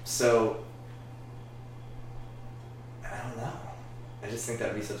 So, I don't know. I just think that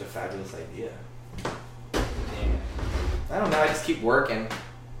would be such a fabulous idea. I don't know, I just keep working.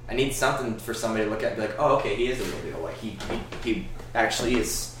 I need something for somebody to look at and be like, oh, okay, he is a real deal. Like, he actually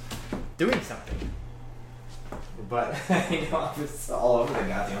is doing something. But, you know, I'm just all over the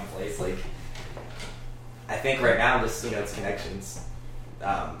goddamn place. Like, I think right now, just, you know, it's connections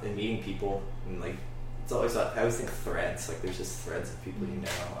and meeting people. And, like, it's always, I always think threads. Like, there's just threads of people you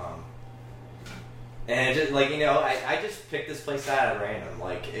know. And it just, like, you know, I just picked this place out at random.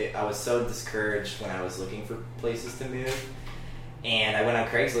 Like, I was so discouraged when I was looking for places to move. And I went on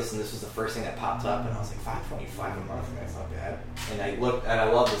Craigslist, and this was the first thing that popped up, and I was like, $525 a month, that's not bad. And I looked, and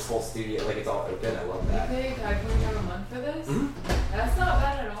I love this whole studio, like, it's all open, I love that. You pay $525 a month for this? Mm-hmm. That's not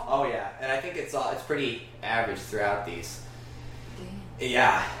bad at all. Oh, yeah, and I think it's pretty average throughout these. Damn.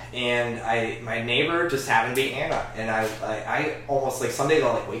 Yeah, and my neighbor just happened to be Anna, and I almost, like, some days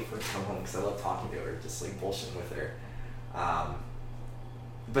I'll, like, wait for her to come home, because I love talking to her, just, like, bullshitting with her.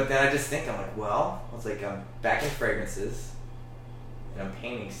 But then I just think, I'm like, well, I was like, I'm back in fragrances, and I'm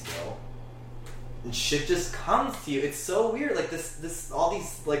painting still, and shit just comes to you. It's so weird. Like this, all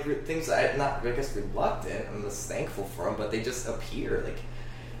these like things. I'm not, I guess, reluctant. I'm just thankful for them, but they just appear. Like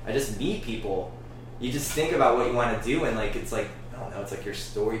I just meet people. You just think about what you want to do, and like it's like I don't know. It's like your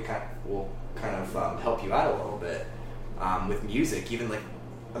story will help you out a little bit with music. Even like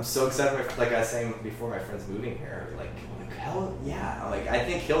I'm so excited. Like I was saying before, my friend's moving here. Like hell yeah. Like I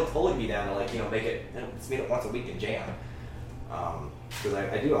think he'll totally be down to like make it. Let's meet up once a week and jam. Because I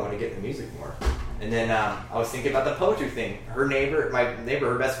want to get into music more. And then I was thinking about the poetry thing. My neighbor,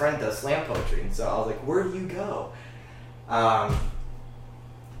 her best friend does slam poetry. And so I was like, where do you go?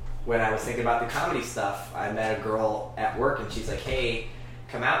 When I was thinking about the comedy stuff, I met a girl at work and she's like, hey,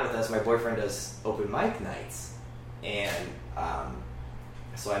 come out with us. My boyfriend does open mic nights. And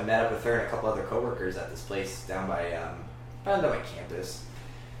so I met up with her and a couple other coworkers at this place down by my campus.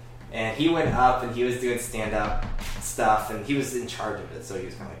 And he went up and he was doing stand-up stuff and he was in charge of it, so he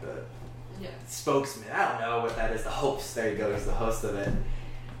was kind of like the spokesman. I don't know what that is. The host. There you go. He's the host of it.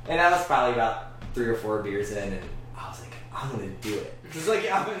 And I was probably about 3 or 4 beers in, and I was like, I'm gonna do it. It's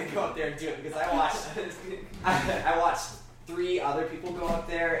like I'm gonna go up there and do it because I watched 3 other people go up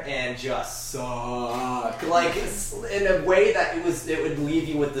there and just suck. Like in a way that it would leave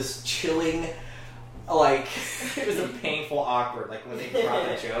you with this chilling. Like, it was a painful, awkward, like, when they brought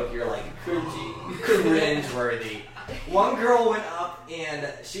the joke, you're like, cringe-worthy. One girl went up,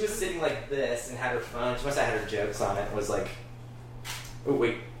 and she was sitting like this, and had her phone, she must have had her jokes on it, and was like, oh,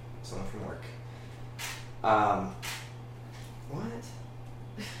 wait, someone from work. What?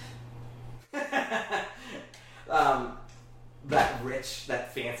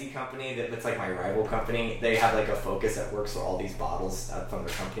 That fancy company that's like my rival company, they have like a Focus at work, so all these bottles from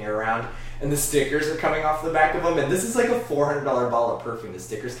their company are around, and the stickers are coming off the back of them, and this is like a $400 bottle of perfume, the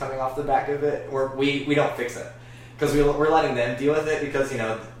stickers coming off the back of it, we don't fix it, because we're letting them deal with it, because, you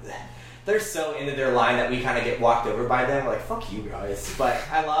know, they're so into their line that we kind of get walked over by them, we're like, fuck you guys, but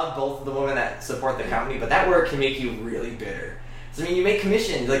I love both of the women that support the company, but that word can make you really bitter. So, I mean, you make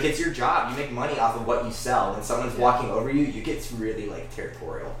commission, like, it's your job. You make money off of what you sell. When someone's walking over you, you get really, like,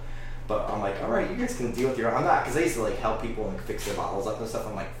 territorial. But I'm like, all right, you guys can deal with your own. I'm not, because I used to, like, help people and fix their bottles up and stuff.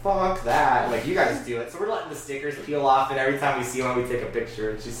 I'm like, fuck that. Like, you guys do it. So we're letting the stickers peel off, and every time we see one, we take a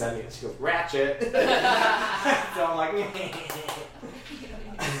picture, and she sent me, she goes, Ratchet. So I'm like,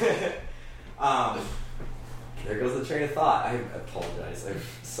 there goes the train of thought. I apologize. I'm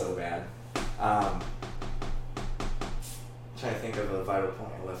so bad. Trying to think of a vital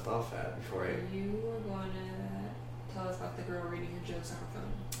point I left off at before You were going to tell us about the girl reading her jokes on her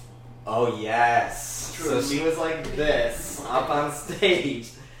phone. Oh, yes. True. So she was like this, up on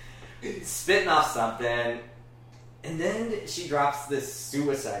stage, spitting off something, and then she drops this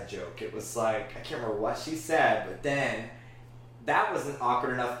suicide joke. It was like, I can't remember what she said, but then that wasn't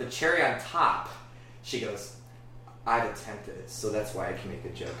awkward enough. The cherry on top, she goes, I've attempted it, so that's why I can make a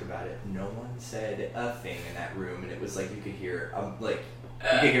joke about it. No one said a thing in that room, and it was like you could hear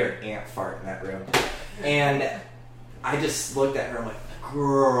an ant fart in that room. And I just looked at her, I'm like,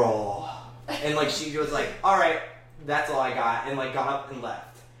 girl. And like she was like, all right, that's all I got, and like got up and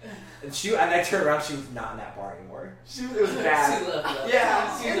left. And I turned around, she was not in that bar anymore. It was bad. She left.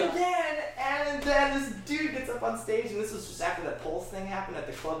 Yeah, And and then this dude gets up on stage, and this was just after that Pulse thing happened at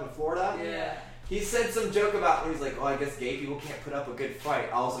the club in Florida. Yeah. He said some joke about, he's like, oh, I guess gay people can't put up a good fight.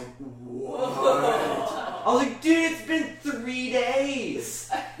 I was like, what? I was like, dude, it's been 3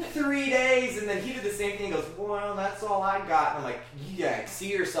 days. 3 days. And then he did the same thing. He goes, well, that's all I got. And I'm like, yeah,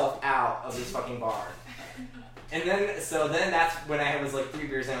 see yourself out of this fucking bar. And then that's when I was like 3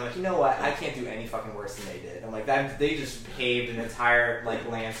 beers in. I'm like, you know what? I can't do any fucking worse than they did. I'm like, they just paved an entire like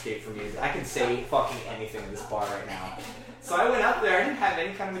landscape for me. I can say fucking anything in this bar right now. So I went up there. I didn't have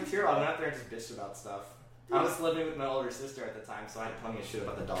any kind of material. I went up there and just bitched about stuff. I was living with my older sister at the time, so I had plenty of shit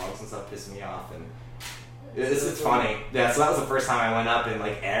about the dogs and stuff pissing me off. And it's funny. Yeah, so that was the first time I went up, and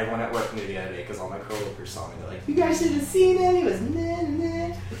like everyone at work knew the other day because all my coworkers saw me. They're like, "You guys should have seen it. It was nah,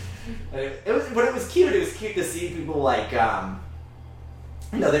 nah." But it was cute. It was cute to see people like, they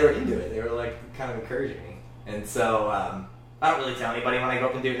were into it. They were like kind of encouraging me. And so I don't really tell anybody when I go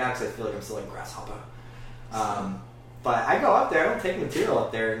up and do it now because I feel like I'm still like grasshopper. But I go up there, I don't take material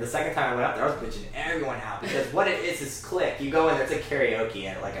up there. And the second time I went up there, I was bitching everyone out because what it is click. You go in there, it's like karaoke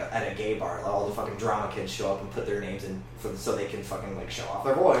at a gay bar. Like, all the fucking drama kids show up and put their names in so they can fucking like show off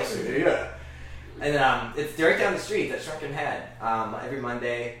their voice. Yeah. And it's right down the street, that Shrunken Head. Every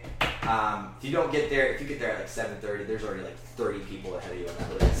Monday. If you get there at like 7:30, there's already like 30 people ahead of you on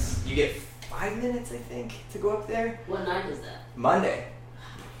that list. You get 5 minutes, I think, to go up there. What night is that? Monday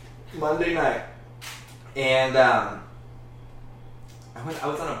night. And I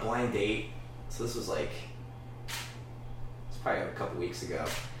was on a blind date, so this was like, it's probably a couple weeks ago.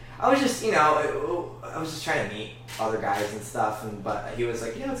 I was just, I was just trying to meet other guys and stuff, but he was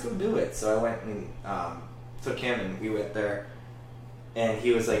like, yeah, let's go do it. So I went and took him, and we went there, and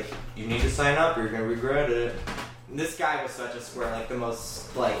he was like, you need to sign up or you're going to regret it. And this guy was such a square, like the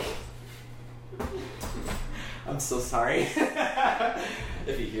most, like, I'm so sorry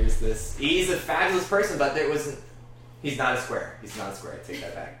if he hears this. He's a fabulous person, but he's not a square. He's not a square. I take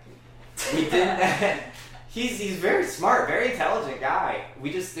that back. We didn't. He's very smart, very intelligent guy.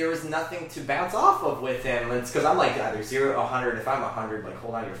 There was nothing to bounce off of with him. It's because I'm like either 0 or 100. If I'm 100, like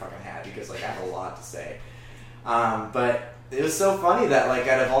hold on to your fucking hat because like I have a lot to say. But it was so funny that like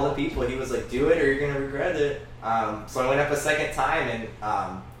out of all the people, he was like, do it or you're gonna regret it. So I went up a second time and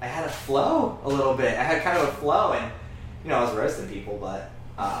I had a flow a little bit. I had kind of a flow and I was roasting people, but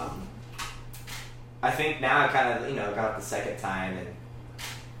I think now I kind of got up the second time, and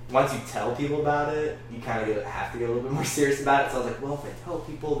once you tell people about it, you kind of have to get a little bit more serious about it. So I was like, well, if I tell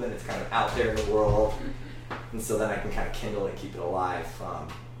people, then it's kind of out there in the world, and so then I can kind of kindle it and keep it alive.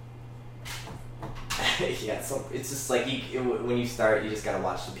 Yeah, so it's just like when you start, you just gotta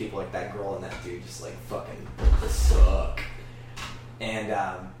watch the people like that girl and that dude just like fucking suck. And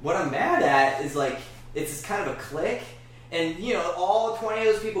what I'm mad at is like it's just kind of a clique, and all 20 of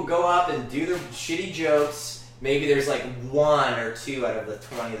those people go up and do their shitty jokes. Maybe there's like 1 or 2 out of the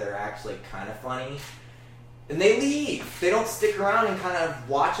 20 that are actually kind of funny, and they leave. They don't stick around and kind of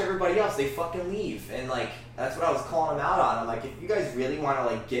watch everybody else. They fucking leave, and like that's what I was calling them out on. I'm like, if you guys really want to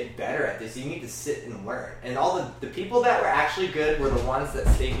like get better at this, you need to sit and learn. And all the people that were actually good were the ones that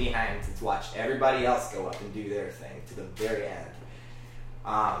stayed behind to watch everybody else go up and do their thing to the very end.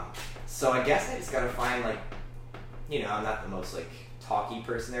 So I guess I just gotta find like, I'm not the most like talky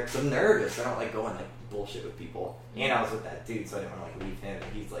person there because I'm nervous. I don't like going like bullshit with people. And I was with that dude, so I didn't want to like leave him.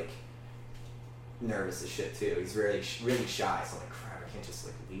 And he's like nervous as shit too. He's really really shy. So I'm like, crap, I can't just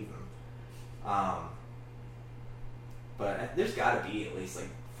like leave him. But there's got to be at least like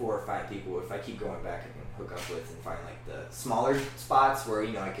 4 or 5 people. If I keep going back, I can hook up with and find like the smaller spots where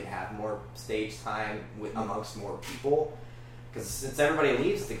I could have more stage time amongst more people. Because since everybody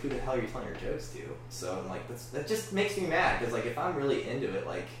leaves, it's like, who the hell are you telling your jokes to? So I'm like, that just makes me mad. Because like, if I'm really into it,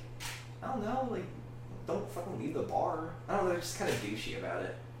 like, I don't know, like, don't fucking leave the bar. I don't know, they're just kind of douchey about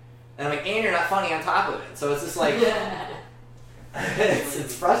it. And I'm like, and you're not funny on top of it. So it's just like,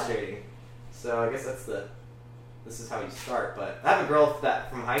 it's frustrating. So I guess this is how you start. But I have a girl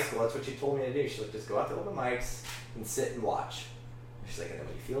from high school, that's what she told me to do. She's like, just go out to open mics and sit and watch. And she's like, and then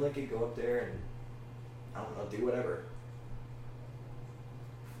when you feel like it, go up there and, I don't know, do whatever.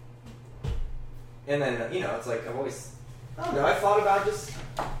 And then, it's like, I thought about just,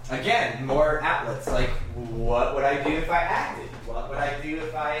 again, more outlets. Like, what would I do if I acted? What would I do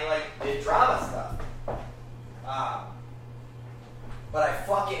if I, did drama stuff? But I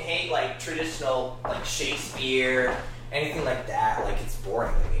fucking hate, traditional, Shakespeare, anything like that. Like, it's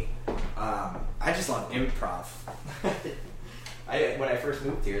boring to me. I just love improv. When I first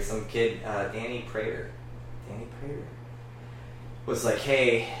moved here, some kid, Danny Prater, was like,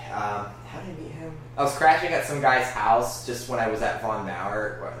 hey, how did I meet him? I was crashing at some guy's house just when I was at Von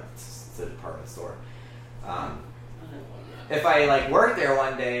Maur. Well, it's a department store. If I worked there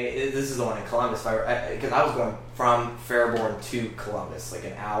one day, this is the one in Columbus, because I was going from Fairborn to Columbus,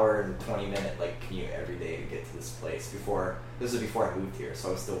 an hour and 20-minute commute every day to get to this place. This was before I moved here, so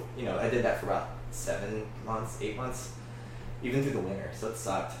I was still, I did that for about 7 months, 8 months, even through the winter, so it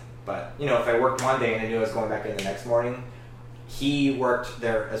sucked. But if I worked one day and I knew I was going back in the next morning, he worked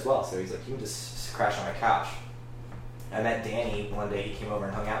there as well, so he's like, you can just crash on my couch. I met Danny one day. He came over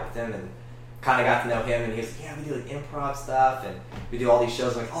and hung out with him, and kind of got to know him, and he was like, yeah, we do like improv stuff, and we do all these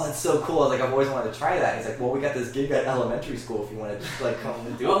shows. I'm like, oh, that's so cool. Like, I've always wanted to try that. He's like, well, we got this gig at elementary school if you want to like come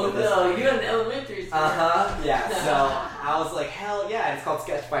and do it with us. Oh no, you're in elementary school. Yeah. So I was like, hell yeah! And it's called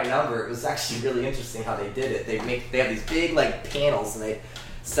Sketch by Number. It was actually really interesting how they did it. They have these big like panels, and they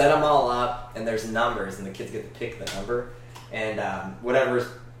set them all up, and there's numbers, and the kids get to pick the number, and whatever's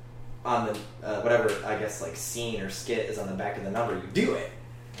on the whatever I guess like scene or skit is on the back of the number, you do it.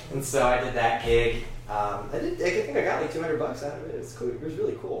 And so I did that gig. I think I got like $200 out of it. It was cool. It was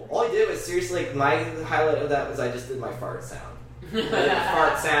really cool. All I did was seriously, like, my highlight of that was I just did my fart sound. I did the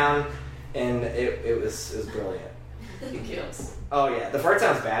fart sound, and it was brilliant. It kills. Oh yeah, the fart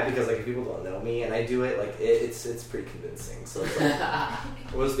sound's bad because like if people don't know me and I do it, like it's pretty convincing. So it's like,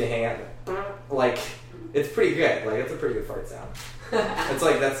 we'll just be hanging out, like it's pretty good. Like it's a pretty good fart sound. It's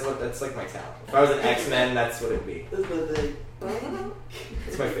like that's like my talent. If I was an X-Men, that's what it'd be.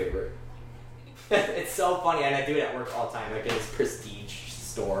 It's my favorite. It's so funny, and I do it at work all the time. Like in this prestige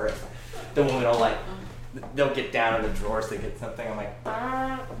store, the woman will like, they'll get down in the drawers to get something. I'm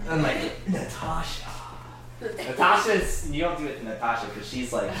like, Natasha. Natasha's, you don't do it to Natasha because she's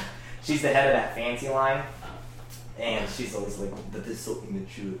the head of that fancy line, and she's always like, that is so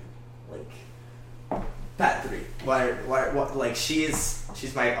immature, like. That 3. Why, like, she's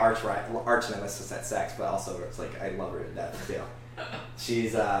my arch nemesis at sex, but also it's like, I love her to death, too.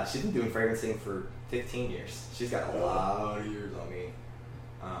 She's been doing fragrancing for 15 years. She's got a lot of years on me.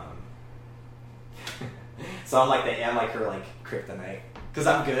 So I'm like her, like, kryptonite. Because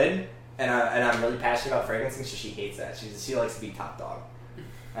I'm good, and I'm really passionate about fragrancing, so she hates that. She likes to be top dog.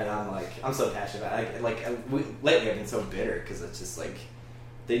 And I'm like, I'm so passionate about it. Lately I've been so bitter, because it's just like,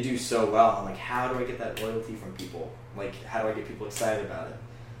 they do so well. I'm like, how do I get that loyalty from people? Like, how do I get people excited about it?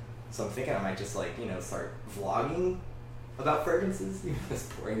 So I'm thinking I might just like, start vlogging about fragrances, as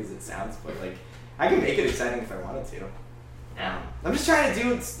boring as it sounds, but like, I can make it exciting if I wanted to. I'm just trying to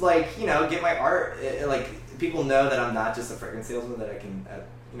do, like, get my art, like, people know that I'm not just a fragrance salesman, that I can,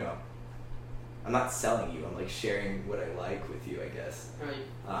 I'm not selling you, I'm like sharing what I like with you, I guess.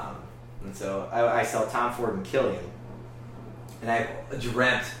 Right. And so I sell Tom Ford and Killian. And I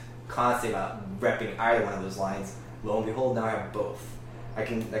dreamt constantly about repping either one of those lines. Lo and behold, now I have both. I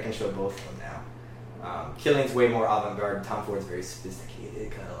can show both of them now. Killian's way more avant-garde. Tom Ford's very sophisticated,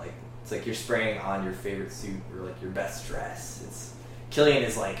 kind of like, it's like you're spraying on your favorite suit or like your best dress. Killian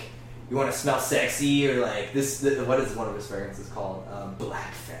is like, you want to smell sexy, or like this. What is one of his fragrances called?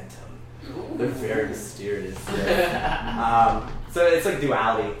 Black Phantom. They're very mysterious. So it's like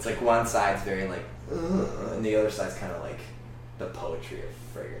duality. It's like one side's very like, and the other side's kind of like the poetry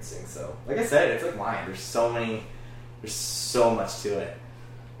of fragrancing. So, like I said, it's like wine. There's so much to it.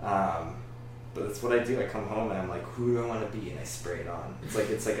 But that's what I do. I come home and I'm like, who do I want to be? And I spray it on.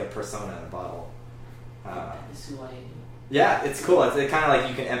 It's like a persona in a bottle. This is who I am. Yeah, it's cool. It's kind of like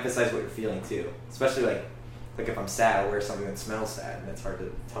you can emphasize what you're feeling too. Especially like if I'm sad, I'll wear something that smells sad, and it's hard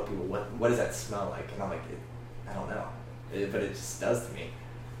to tell people what does that smell like. And I'm like, I don't know, but it just does to me.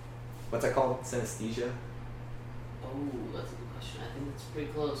 What's that called? Synesthesia. Oh, that's a good question. I think it's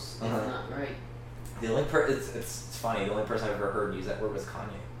pretty close. If not right. The only it's funny. The only person I've ever heard use that word was Kanye.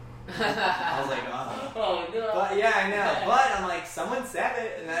 I was like, oh. Oh no. But yeah, I know. But I'm like, someone said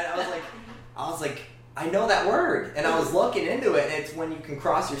it, and I was like, I know that word, and I was looking into it, and it's when you can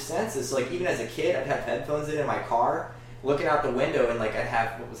cross your senses. So like, even as a kid, I'd have headphones in my car, looking out the window, and like I'd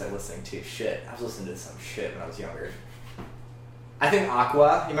have, what was I listening to? Shit, I was listening to some shit when I was younger. I think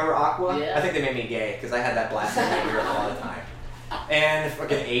Aqua. You remember Aqua? Yeah. I think they made me gay because I had that blast in my ear all the time. And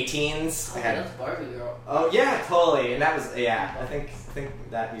fucking 18s. Oh, that's Barbie Girl. Oh yeah, totally. And that was I think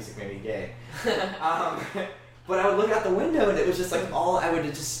that music made me gay. But I would look out the window and it was just like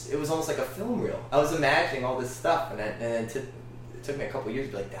it was almost like a film reel. I was imagining all this stuff, and it took me a couple years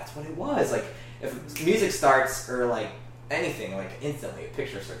to be like, that's what it was. Like if music starts or like anything, like instantly a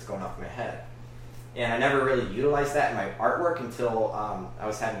picture starts going off in my head. And I never really utilized that in my artwork until I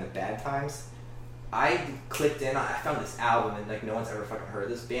was having the bad times. I clicked in. I found this album, and like no one's ever fucking heard of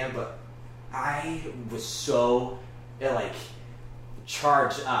this band, but I was so like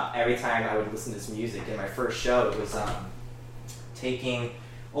charged up every time I would listen to this music. In my first show, it was taking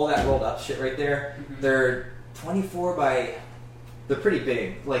all that rolled up shit right there. Mm-hmm. They're 24 by. They're pretty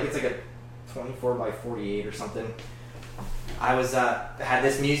big. Like it's like a 24 by 48 or something. I was had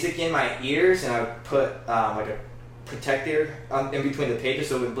this music in my ears, and I would put like a protector in between the pages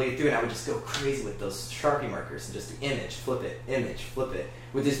so it would bleed through, and I would just go crazy with those Sharpie markers and just do image, flip it,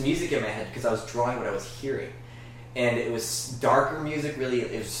 with this music in my head because I was drawing what I was hearing. And it was darker music, really.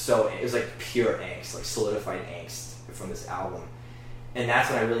 It was like pure angst, like solidified angst from this album. And that's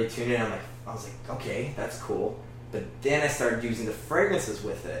when I really tuned in. I was like, okay, that's cool. But then I started using the fragrances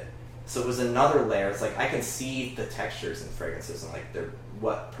with it. So it was another layer. It's like I can see the textures in fragrances and like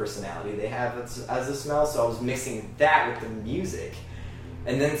what personality they have as a smell. So I was mixing that with the music.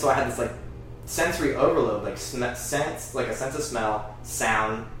 And then so I had this like sensory overload, like sense, like a sense of smell,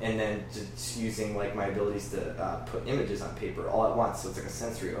 sound, and then just using like my abilities to put images on paper all at once. So it's like a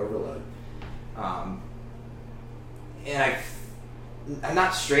sensory overload. And I'm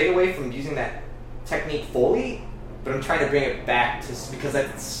not straight away from using that technique fully, but I'm trying to bring it back to, because I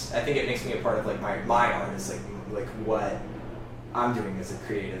think it makes me a part of like my art, is like what I'm doing as a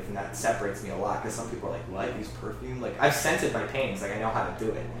creative, and that separates me a lot. Because some people are like, "What? Use perfume?" Like I've scented my paintings, like I know how to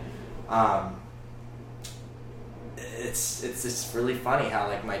do it. It's just really funny how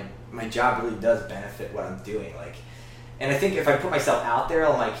like my job really does benefit what I'm doing. Like, and I think if I put myself out there,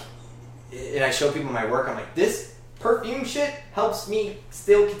 I'm like, and I show people my work, I'm like, this perfume shit helps me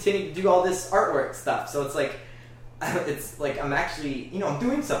still continue to do all this artwork stuff. So it's like I'm actually, I'm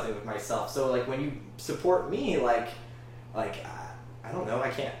doing something with myself. So like when you support me, like I don't know, I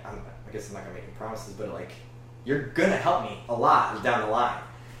guess I'm not gonna make any promises, but like you're gonna help me a lot down the line.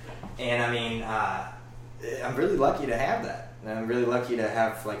 And I mean, I'm really lucky to have that. And I'm really lucky to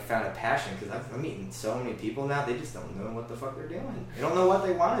have like found a passion, because I'm meeting so many people now, they just don't know what the fuck they're doing. They don't know what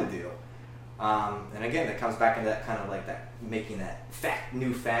they want to do. And again, that comes back into that kind of like that, making that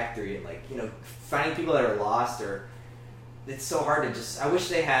new factory, and like, finding people that are lost, or it's so hard to just, I wish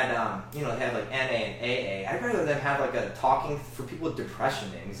they had, they had like NA and AA. I'd rather them have like a talking for people with depression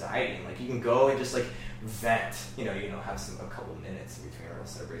and anxiety, and like you can go and just like vent, have a couple minutes in between, or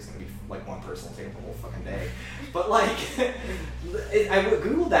else everybody's gonna be like one person will take up the whole fucking day. But like, I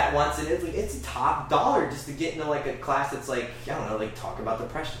Googled that once, and it's top dollar just to get into like a class that's like, I don't know, like talk about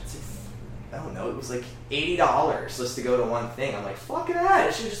depression. I don't know, it was like $80 just to go to one thing. I'm like, fuck that,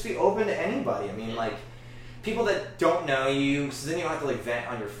 it should just be open to anybody. I mean, like, people that don't know you, so then you don't have to like vent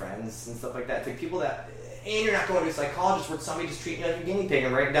on your friends and stuff like that. It's like people that, and you're not going to a psychologist where somebody just treating you like a guinea pig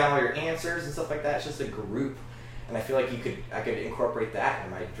and writing down all your answers and stuff like that. It's just a group. And I feel like I could incorporate that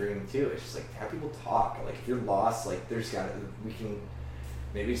in my dream too. It's just like, have people talk. Like if you're lost, like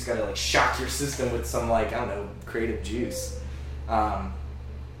maybe just gotta like shock your system with some like, I don't know, creative juice.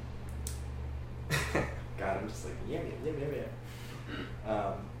 God, I'm just like, yeah.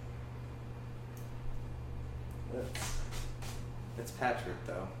 It's Patrick,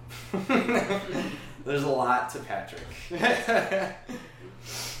 though. There's a lot to Patrick.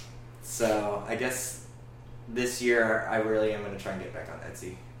 So, I guess this year I really am going to try and get back on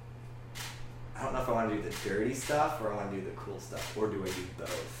Etsy. I don't know if I want to do the dirty stuff or I want to do the cool stuff, or do I do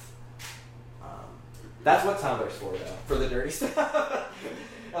both? That's what Tumblr's for, though, for the dirty stuff.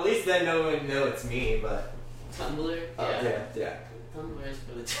 At least then no one know it's me, but... Tumblr? Yeah. Tumblr is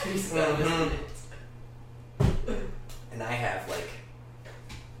for the dirty stuff, isn't it? And I have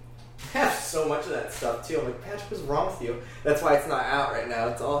so much of that stuff too. I'm like, Patrick, what's wrong with you? That's why it's not out right now.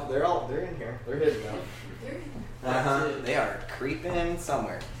 They're in here. They're hidden now. They are creeping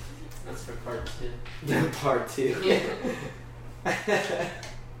somewhere. That's for part 2. Part 2. Yeah.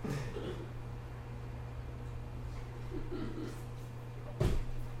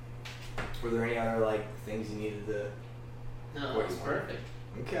 Were there any other like things you needed to? No, it was perfect.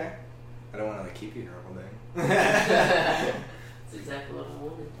 Okay. I don't want to like keep you here all day. That's exactly what I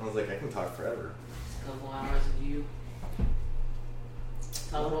wanted. I was like, I can talk forever. A couple hours of you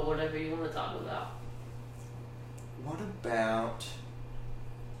talk about whatever you want to talk about. What about?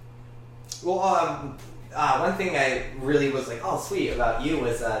 Well, one thing I really was like, oh, sweet about you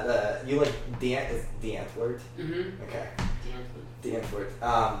was you like D'Antwoord. Mm-hmm. Okay. D'Antwoord.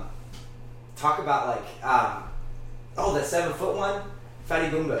 Talk about like that 7-foot one, Fatty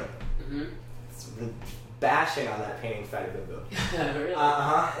Boom Boom. Mm-hmm. It's been bashing on that painting, Fatty Boom Boom. Really?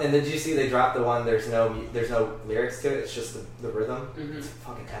 And did you see they dropped the one? There's no lyrics to it. It's just the rhythm. Mm-hmm. It's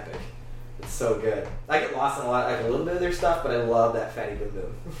fucking epic. It's so good. I get lost in a little bit of their stuff, but I love that Fatty Boom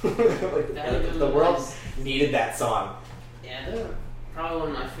Boom. The world needed that song. Yeah, they're probably one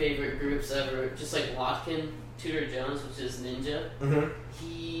of my favorite groups ever. Just like Watkin, Tudor Jones, which is Ninja. Mm-hmm.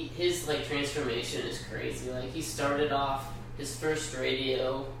 His like transformation is crazy. Like he started off, his first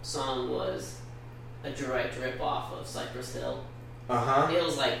radio song was a direct rip off of Cypress Hill. It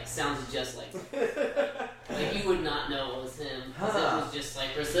was like sounded just like you would not know it was him because it was just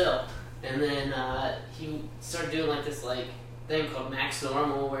Cypress Hill. And then he started doing like this like thing called Max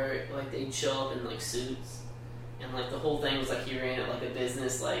Normal, where like they'd show up in like suits, and like the whole thing was like he ran it like a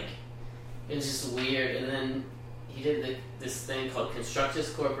business. Like it was just weird. And then he did this thing called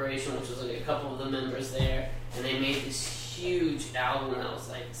Constructus Corporation, which was like a couple of the members there, and they made this huge album that was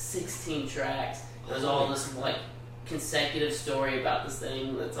like 16 tracks. It was all this like consecutive story about this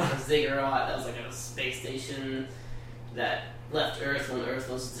thing that's like a ziggurat that was like a space station that left Earth when Earth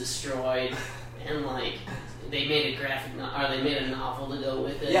was destroyed, and like they made they made a novel to go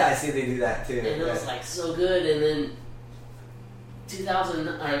with it. Yeah, I see they do that too. And it was like so good. And then 2000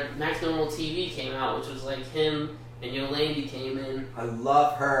 Max Normal TV came out, which was like him and Yolandi came in. I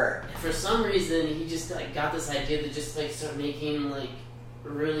love her. And for some reason, he just like got this idea to just like start making like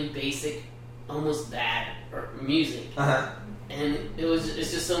really basic, almost bad music. And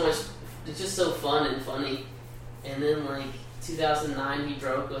it's just so much. It's just so fun and funny. And then like 2009, he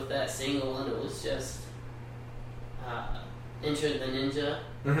broke with that single, and it was just Enter the Ninja.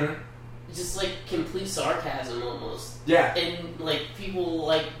 Mm-hmm. Just like complete sarcasm almost. Yeah. And like people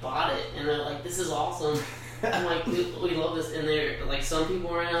like bought it, and they're like, "This is awesome." I'm like, we love this. And they're like, some people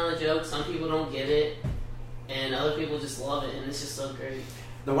are in on the joke, some people don't get it, and other people just love it, and it's just so great.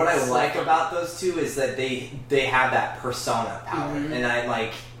 What I like about those two is that they have that persona power, and I'm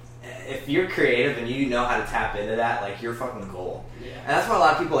like, if you're creative and you know how to tap into that, like you're fucking gold. Yeah. And that's why a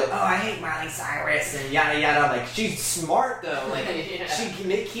lot of people are like, oh, I hate Miley Cyrus and yada yada. I'm like, she's smart though. Like she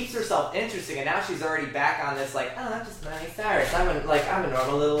keeps herself interesting, and now she's already back on this like, oh, I'm just Miley Cyrus. I'm a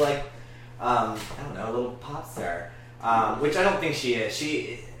normal little like, I don't know, a little pop star, which I don't think she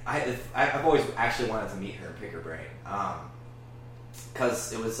is. I've always actually wanted to meet her and pick her brain,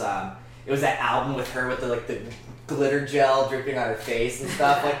 because it was that album with her with the glitter gel dripping on her face and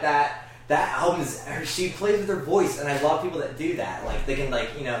stuff like that. That album she plays with her voice, and I love people that do that. Like they can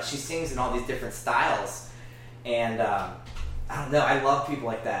she sings in all these different styles, and I don't know. I love people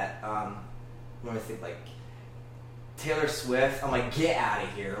like that. When I think like Taylor Swift, I'm like, get out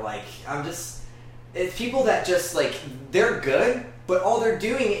of here. Like it's people that just like they're good, but all they're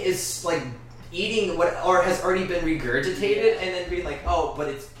doing is like eating what or has already been regurgitated, and then being like, oh,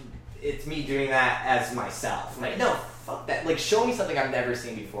 but it's me doing that as myself. I'm like, no, fuck that. Like, show me something I've never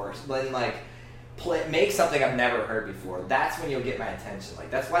seen before. Then, like, make something I've never heard before. That's when you'll get my attention. Like,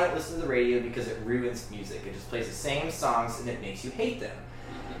 that's why I don't listen to the radio, because it ruins music. It just plays the same songs, and it makes you hate them.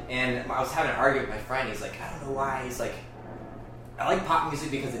 And I was having an argument with my friend. He's like, I don't know why. He's like, I like pop music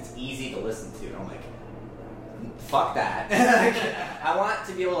because it's easy to listen to. And I'm like, fuck that. I want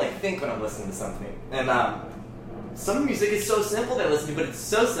to be able to, like, think when I'm listening to something. And, some music is so simple to listen to, but it's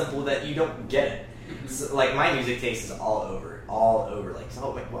so simple that you don't get it. So, like, my music taste is all over. Like,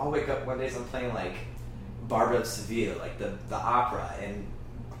 so I'll wake up one day and I'm playing, like, Barbara of Seville, like, the opera, and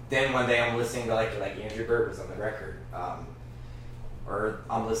then one day I'm listening to, like Andrew Bird was on the record, or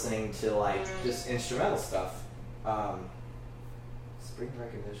I'm listening to, like, just instrumental stuff. Spring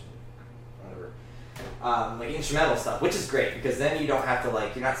Recognition, whatever. Like, instrumental stuff, which is great, because then you don't have to,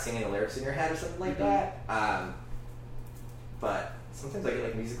 like, you're not singing the lyrics in your head or something like that. But sometimes I get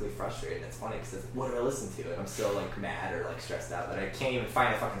like musically frustrated, and it's funny because it's, what do I listen to? And I'm still like mad or like stressed out that I can't even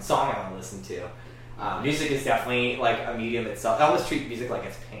find a fucking song I want to listen to. Music is definitely like a medium itself. I almost treat music like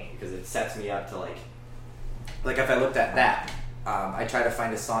it's pain, because it sets me up to like if I looked at that, I try to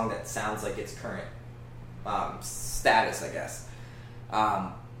find a song that sounds like its current status, I guess.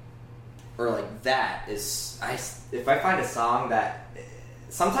 Or like that is, if I find a song that,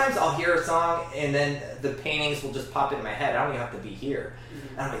 sometimes I'll hear a song and then the paintings will just pop into my head. I don't even have to be here.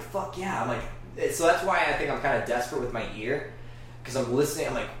 And I'm like, fuck yeah. I'm like, so that's why I think I'm kind of desperate with my ear, because I'm listening.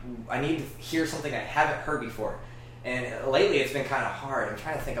 I'm like, I need to hear something I haven't heard before. And lately it's been kind of hard. I'm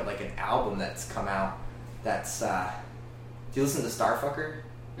trying to think of like an album that's come out that's, do you listen to Starfucker?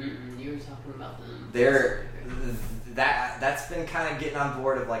 You were talking about them. That's been kind of getting on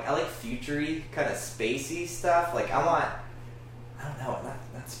board of like, I like future-y, kind of spacey stuff. Like I don't know,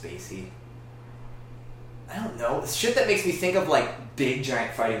 not spacey. I don't know. Shit that makes me think of like big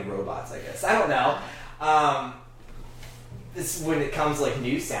giant fighting robots, I guess. I don't know. This is when it comes to like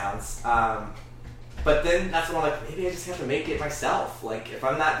new sounds. But then that's when I'm like, maybe I just have to make it myself. Like if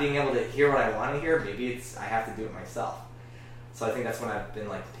I'm not being able to hear what I want to hear, maybe I have to do it myself. So I think that's when I've been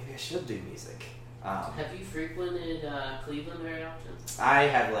like, maybe I should do music. Have you frequented Cleveland very often? I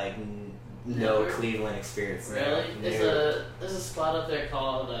have like no Cleveland experience. Really? There's a spot up there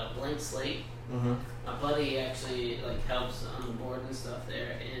called Blank Slate. Mm-hmm. My buddy actually like helps on the board and stuff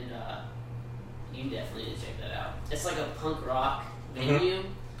there, and you definitely need to check that out. It's like a punk rock venue,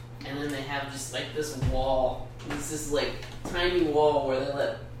 and then they have just like this wall. It's this like tiny wall where they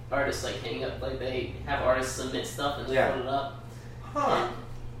let artists like hang up, like they have artists submit stuff and they put it up. Huh.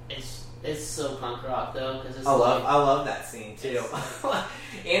 And It's so punk rock though, because it's I love that scene too.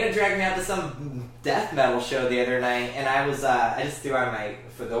 Anna dragged me out to some death metal show the other night, and I just threw on my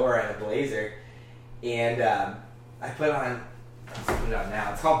fedora and a blazer, and I put on. Let's put it on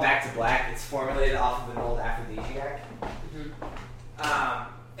now. It's called Back to Black. It's formulated off of an old aphrodisiac.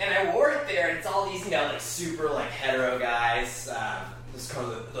 And I wore it there, and it's all these, like super like hetero guys, just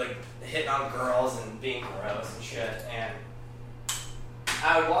kind of like hitting on girls and being gross and shit. And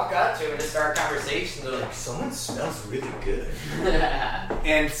I would walk up to him and just start conversations. They're like, "Someone smells really good."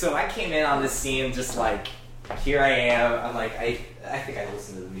 And so I came in on this scene just like, here I am. I'm like, I think I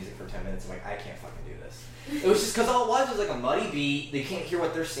listened to the music for 10 minutes. I'm like, I can't fucking do this. It was just because all it was like a muddy beat. They can't hear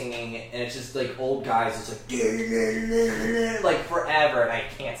what they're singing, and it's just like old guys just like forever, and I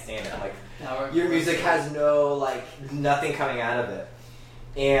can't stand it. I'm like, your music has no like nothing coming out of it.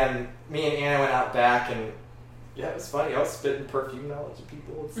 And me and Anna went out back, and yeah, it was funny. I was spitting perfume knowledge of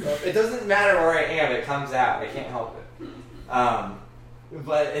people and stuff. It doesn't matter where I am; it comes out. I can't help it.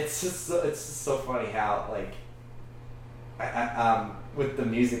 But it's just so funny how like I with the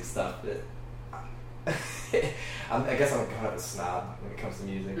music stuff that. I guess I'm kind of a snob when it comes to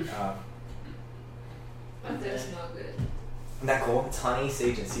music. That does smell good. Isn't that cool? It's honey,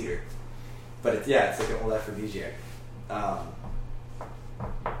 sage, and cedar. But it's like an old aphrodisiac.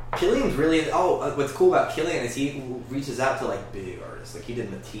 Killian's really... what's cool about Killian is he reaches out to like big artists. Like he did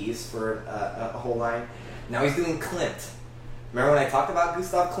Matisse for a whole line. Now he's doing Klimt. Remember when I talked about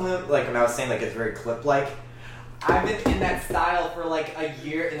Gustav Klimt? Like when I was saying like it's very Klimt-like? I've been in that style for like a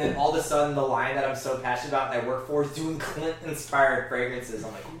year, and then all of a sudden the line that I'm so passionate about and I work for is doing Klimt-inspired fragrances.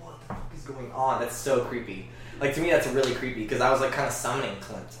 I'm like, what the fuck is going on? That's so creepy. Like to me that's really creepy because I was like kind of summoning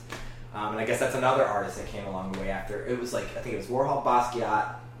Klimt. And I guess that's another artist that came along the way after. It was like, I think it was Warhol,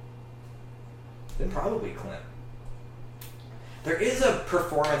 Basquiat, then probably Klimt. There is a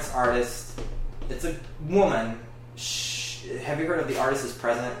performance artist. It's a woman. Have you heard of The Artist is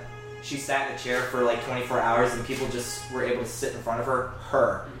Present? She sat in a chair for like 24 hours and people just were able to sit in front of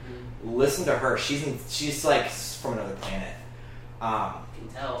her. Listen to her. She's like from another planet. You can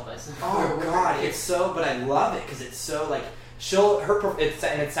tell by some. Oh god, it's so. But I love it because it's so like and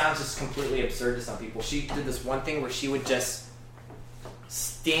it sounds just completely absurd to some people. She did this one thing where she would just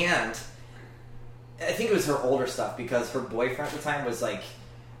stand. I think it was her older stuff because her boyfriend at the time was like.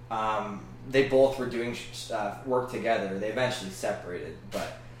 They both were doing work together. They eventually separated,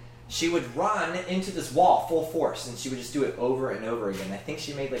 but. She would run into this wall full force, and she would just do it over and over again. I think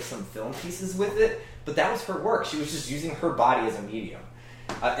she made like some film pieces with it, but that was her work. She was just using her body as a medium,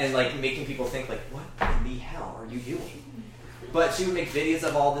 and like making people think like, "What in the hell are you doing?" But she would make videos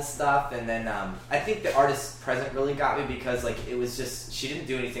of all this stuff, and then I think The Artist Present really got me because like it was just she didn't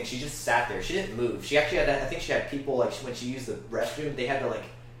do anything. She just sat there. She didn't move. She actually had I think she had people like when she used the restroom, they had to like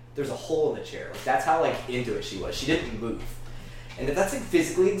there's a hole in the chair. Like that's how like into it she was. She didn't move. And that's like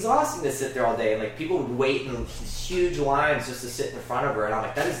physically exhausting to sit there all day. And like people would wait in these huge lines just to sit in front of her. And I'm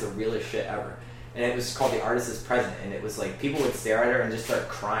like, that is the realest shit ever. And it was called The Artist is Present. And it was like people would stare at her and just start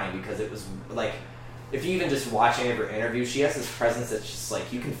crying because it was like, if you even just watch any of her interviews, she has this presence that's just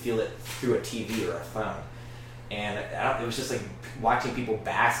like you can feel it through a TV or a phone. And it was just like watching people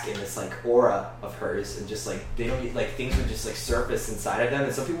bask in this like aura of hers and just like they don't like things would just like surface inside of them.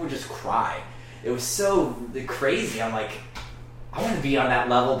 And some people would just cry. It was so crazy. I'm like. I want to be on that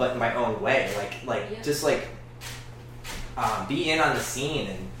level, but in my own way. Just like be in on the scene,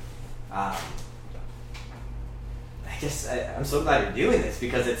 and I guess I'm so glad you're doing this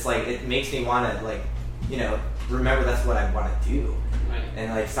because it's like it makes me want to like remember that's what I want to do. Right.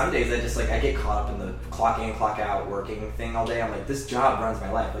 And like some days I get caught up in the clock in clock out working thing all day. I'm like this job runs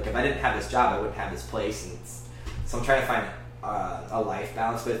my life. Like if I didn't have this job, I wouldn't have this place, and so I'm trying to find a life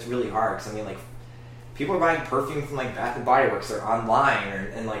balance, but it's really hard because I mean like. People are buying perfume from like Bath and Body Works or online,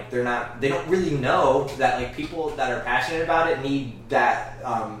 and like they don't really know that like people that are passionate about it need their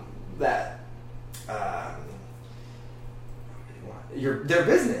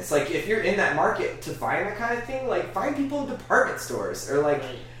business. Like if you're in that market to find that kind of thing, like find people in department stores or like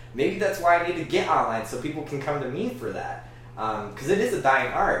maybe that's why I need to get online so people can come to me for that. Because it is a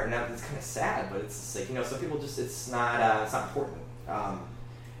dying art, and it's kind of sad, but it's just like some people just it's not important.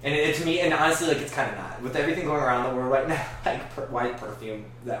 And it, to me, and honestly, like it's kind of not. With everything going around the world right now, like why is perfume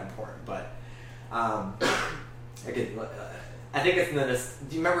that important? But I think it's this.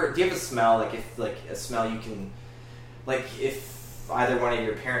 Do you have a smell? Like if like a smell you can, like if either one of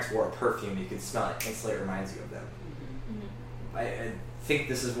your parents wore a perfume, you can smell it instantly. It reminds you of them. Mm-hmm. I think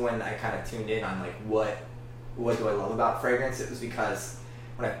this is when I kind of tuned in on like what do I love about fragrance. It was because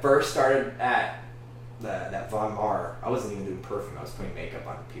when I first started at that Von Mar. I wasn't even doing perfume. I was putting makeup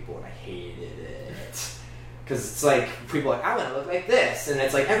on people, and I hated it. Because it's like, people are like, I want to look like this. And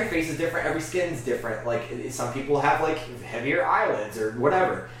it's like, every face is different, every skin's different. Like, some people have, like, heavier eyelids or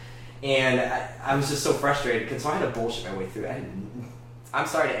whatever. And I was just so frustrated, because so I had to bullshit my way through it. I'm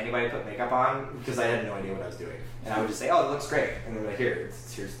sorry to anybody who put makeup on, because I had no idea what I was doing. And I would just say, oh, it looks great. And they're like, here's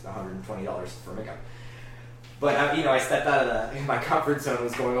 $120 for makeup. But, I stepped out of my comfort zone and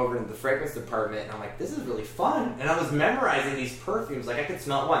was going over into the fragrance department, and I'm like, this is really fun. And I was memorizing these perfumes. Like, I could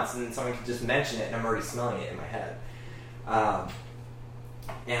smell it once, and then someone could just mention it, and I'm already smelling it in my head.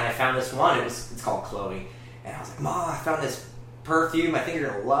 And I found this one. It's called Chloe. And I was like, Mom, I found this perfume. I think you're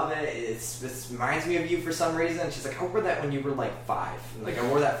going to love it. It reminds me of you for some reason. And she's like, I wore that when you were, like, 5. And, like, I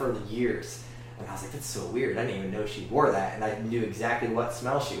wore that for years. And I was like, that's so weird. I didn't even know she wore that. And I knew exactly what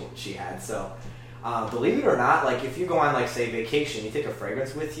smell she had. So... believe it or not, like, if you go on, like, say, vacation, you take a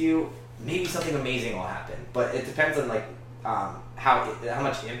fragrance with you, maybe something amazing will happen. But it depends on, like, how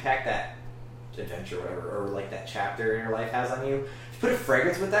much impact that adventure or whatever, or, like, that chapter in your life has on you. If you put a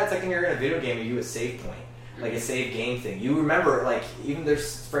fragrance with that, it's like when you're in a video game and you do a save point. Like, a save game thing. You remember, like, even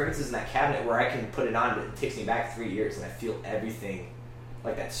there's fragrances in that cabinet where I can put it on, but it takes me back 3 years, and I feel everything,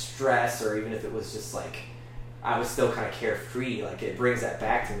 like, that stress, or even if it was just, like, I was still kind of carefree, like, it brings that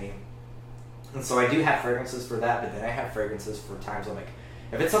back to me. And so I do have fragrances for that, but then I have fragrances for times I'm like,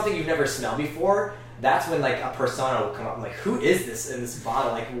 if it's something you've never smelled before, that's when, like, a persona will come up. I'm like, who is this in this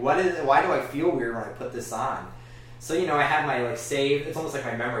bottle? Like, why do I feel weird when I put this on? So, I have my, like, saved, it's almost like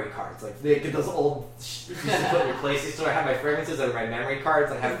my memory cards. Like, they get those old, you used to put in your places. So I have my fragrances that are my memory cards,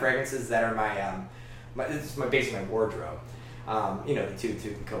 and I have fragrances that are this is basically my wardrobe. The two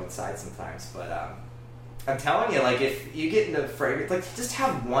can coincide sometimes, but, I'm telling you, like, if you get into fragrance, like, just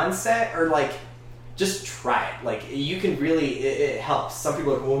have one set, or, like, just try it. Like, you can really, it helps. Some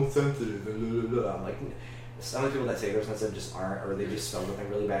people are like, I'm sensitive, I'm like, some of the people that say they're sensitive just aren't, or they just smell something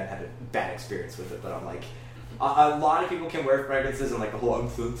really bad and had a bad experience with it. But I'm like, a lot of people can wear fragrances and, like, the whole I'm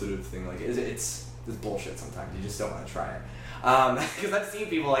sensitive thing, like, it's bullshit sometimes. You just don't want to try it. Because I've seen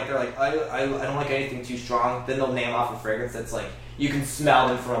people, like, they're like, I don't like anything too strong. Then they'll name off a fragrance that's like, you can smell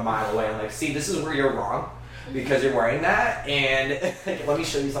them from a mile away. I'm like, see, this is where you're wrong, because you're wearing that, and let me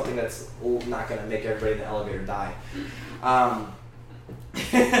show you something that's not going to make everybody in the elevator die.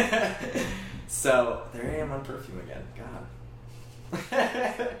 So there I am on perfume again. God.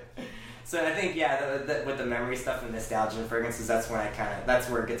 So I think, with the memory stuff and nostalgia and fragrances, that's where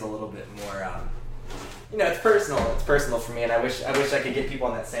it gets a little bit more. It's personal. It's personal for me, and I wish I could get people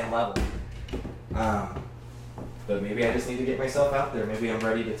on that same level. But maybe I just need to get myself out there. Maybe I'm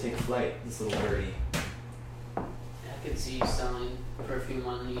ready to take a flight. This little birdie. I could see you selling perfume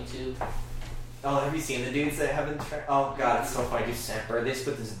on YouTube. Oh, have you seen the dudes that haven't tried? Oh, God, it's so funny. Do Scentbird. They just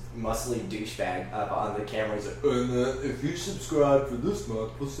put this muscly douchebag up on the camera. He's like, if you subscribe for this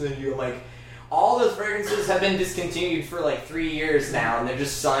month, we'll send you. I'm like, all those fragrances have been discontinued for like 3 years now, and they're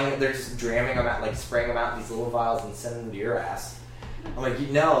just selling, they're just dramming them out, like spraying them out in these little vials and sending them to your ass. I'm like,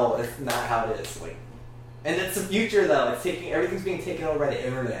 no, it's not how it is. Like, and it's the future though. It's everything's being taken over by the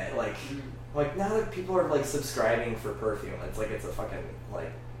internet. Like now that people are like subscribing for perfume, it's like it's a fucking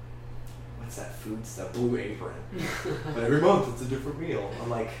like, what's that food stuff? Blue Apron. But every month it's a different meal. I'm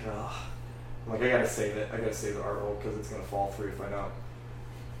like, ugh. I gotta save it. I gotta save the article because it's gonna fall through if I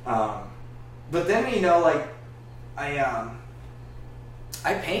don't. But then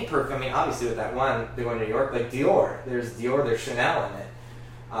I paint perfume. I mean, obviously with that one, they went to New York, like Dior. There's Dior, there's Chanel in it.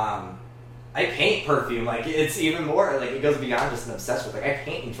 I paint perfume. Like, it's even more, like, it goes beyond just an obsession with, like, I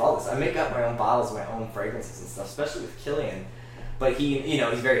paint and draw this. I make up my own bottles, my own fragrances and stuff, especially with Killian. But he,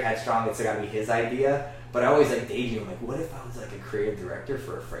 he's very headstrong. It's gotta be his idea. But I always, like, daydream, like, what if I was, like, a creative director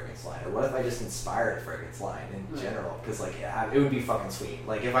for a fragrance line? Or what if I just inspired a fragrance line in general? Because, like, it would be fucking sweet.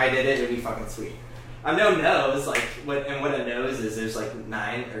 Like, if I did it, it would be fucking sweet. I'm no nose, like, what a nose is, there's, like,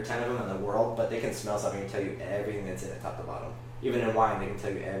 9 or 10 of them in the world, but they can smell something and tell you everything that's in it, top to bottom. Even in wine, they can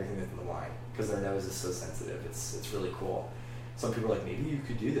tell you everything that's in the wine, because their nose is so sensitive. It's really cool. Some people are like, maybe you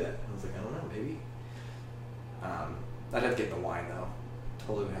could do that. I was like, I don't know, maybe. I'd have to get in the wine, though.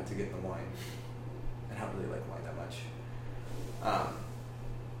 Totally would have to get in the wine. I don't really like wine that much.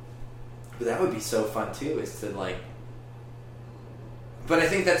 But that would be so fun, too, is to, like... But I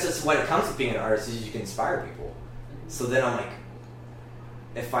think that's just what it comes with being an artist, is you can inspire people. So then I'm like,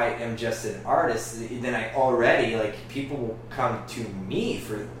 if I am just an artist, then I already, like, people will come to me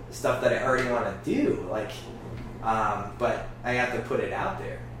for stuff that I already want to do. Like, but I have to put it out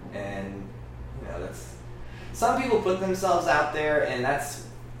there. And, that's... Some people put themselves out there, and that's...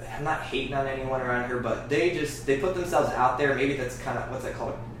 I'm not hating on anyone around here, but they put themselves out there. Maybe that's kind of, what's that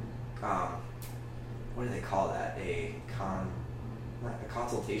called? what do they call that? Not a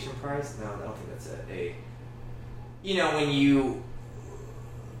consultation prize? No, I don't think that's it. When you,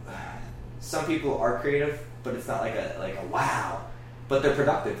 some people are creative, but it's not like a wow, but they're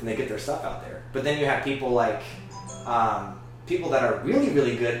productive and they get their stuff out there. But then you have people like, people that are really,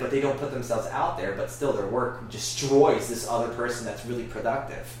 really good, but they don't put themselves out there, but still their work destroys this other person that's really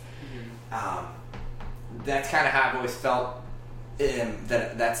productive. That's kind of how I've always felt.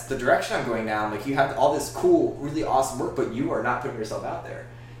 That's the direction I'm going now. Like, you have all this cool, really awesome work, but you are not putting yourself out there,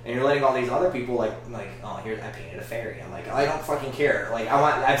 and you're letting all these other people like, oh, here, I painted a fairy. I'm like, I don't fucking care. Like,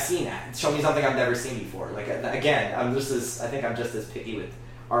 I've seen that. Show me something I've never seen before. Like, again, I think I'm just as picky with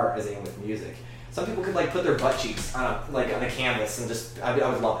art as I am with music. Some people could like put their butt cheeks on a canvas and just, I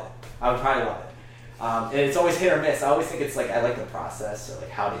would love it. I would probably love it. And it's always hit or miss. I always think it's like, I like the process, or like,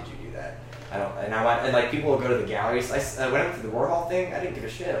 how did you do that? And like, people will go to the galleries. When I went to the Warhol thing, I didn't give a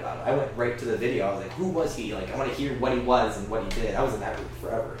shit about it. I went right to the video. I was like, who was he? Like, I want to hear what he was and what he did. I was in that room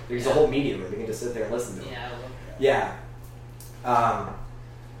forever. There's a whole media room. You can just sit there and listen to him. Yeah, I love that. Yeah.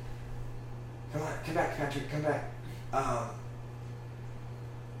 Come on, come back, Patrick, come back.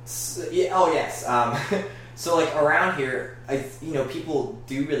 So like around here, people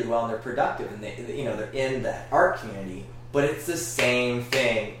do really well and they're productive and they're in that art community, but it's the same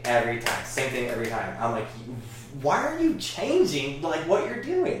thing every time. Same thing every time. I'm like, why are you changing like what you're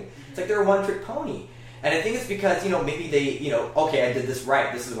doing? It's like they're a one-trick pony. And I think it's because, maybe they, okay, I did this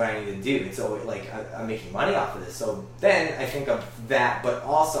right, this is what I need to do. And so, like, I'm making money off of this. So then I think of that, but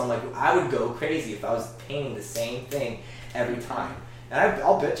also I'm like, I would go crazy if I was painting the same thing every time. And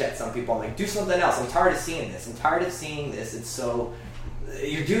I'll bitch at some people. I'm like, do something else. I'm tired of seeing this. It's so,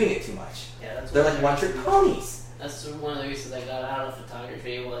 you're doing it too much. Yeah, they're like one-trick ponies. That's one of the reasons I got out of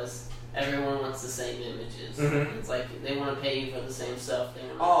photography was everyone wants the same images. Mm-hmm. It's like they want to pay you for the same stuff. They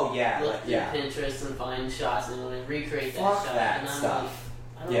want to look through Pinterest and find shots and they want to recreate that Fuck shot. that and I'm stuff.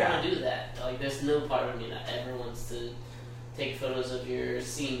 like, I don't want to do that. Like, there's no part of me that ever wants to take photos of your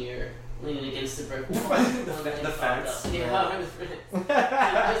senior leaning against the brick wall. the fence. Yeah,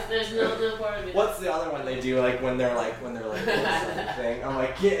 there's no part of me. What's the other one they do? Like when they're like thing. I'm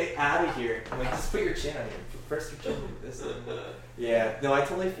like, get out of here. I'm like, just put your chin on here. First your chin like this. Yeah. No, I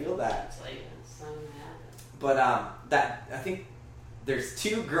totally feel that. It's like it's not gonna happen. But that I think there's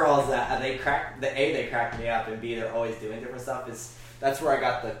two girls that they crack me up, and B, they're always doing different stuff. That's where I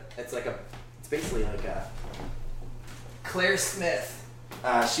got it's basically like a Claire Smith.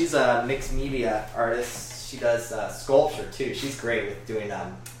 She's a mixed media artist. She does sculpture too. She's great with doing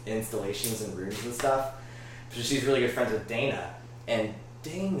installations and rooms and stuff. So she's really good friends with Dana. And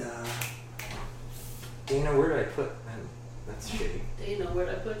Dana, where did I put? That's shitty. Dana, where'd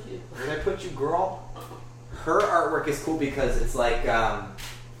I put you? Where'd I put you, girl? Her artwork is cool because it's like, oh,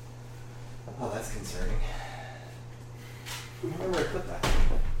 that's concerning. I don't remember where I put that.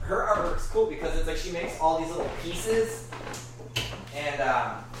 Her artwork's cool because it's like she makes all these little pieces. And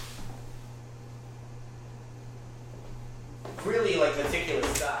really like meticulous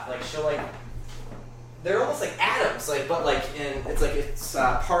stuff. Like she'll like, they're almost like atoms, like it's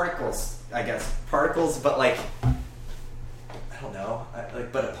particles, I guess, but like I don't know,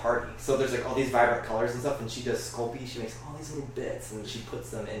 but a party. So there's like all these vibrant colors and stuff, and she does Sculpey. She makes all these little bits and she puts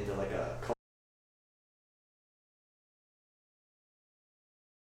them into like a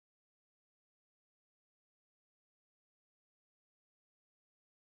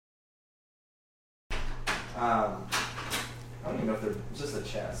I don't even know if it's just a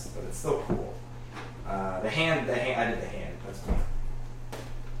chest, but it's still cool. The hand, I did the hand. That's cool.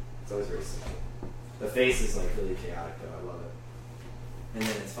 It's always very simple. The face is like really chaotic though. I love it. And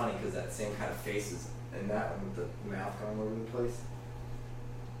then it's funny because that same kind of face is in that one with the mouth going all over the place.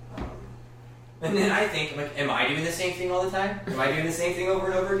 And then I think, like, am I doing the same thing all the time? Am I doing the same thing over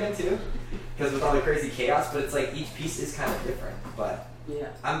and over again too? Because with all the crazy chaos, but it's like each piece is kind of different. But yeah,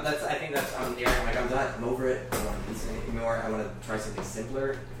 I'm there. I'm like, I'm done. I'm over it. I don't want to do this anymore. I want to try something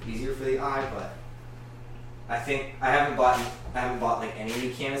simpler, easier for the eye. But I think I haven't bought like any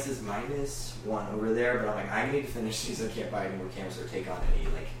new canvases. Mine is one over there, but I'm like, I need to finish these. I can't buy any more canvases or take on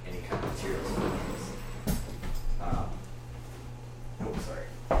any kind of materials. Sorry.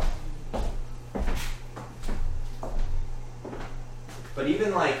 But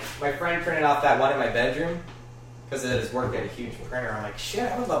even like my friend printed off that one in my bedroom. Because at his work, he had a huge printer. I'm like,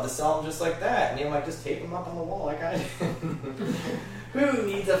 shit, I would love to sell them just like that. And he like, just tape them up on the wall like I did. Who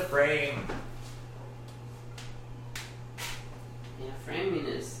needs a frame? Yeah, framing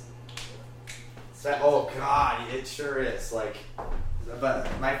is. Oh God, it sure is. Like, but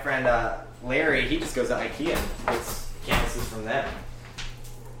my friend Larry, he just goes to IKEA and gets canvases from them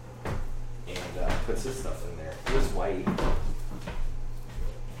and puts his stuff in there. Where's White?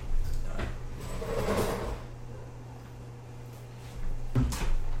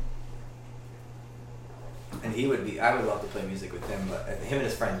 And I would love to play music with him, but him and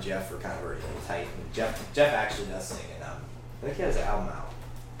his friend Jeff were kind of already tight. And Jeff actually does sing, and I think he has an album out.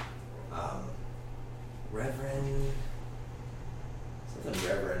 Reverend.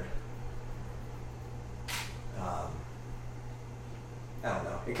 I don't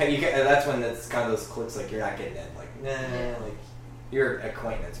know. That's when it's kind of those clicks, like you're not getting in, like like you're an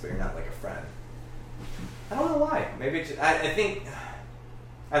acquaintance, but you're not like a friend. I don't know why. Maybe it's just, I think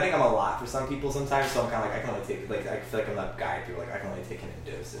I'm a lot for some people sometimes, so I'm kind of like I can only take I feel like I'm that guy. People like I can only take it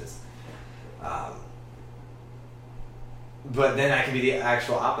in doses. But then I can be the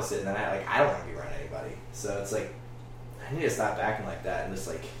actual opposite, and then I don't want to be around anybody. So it's like I need to stop acting like that and just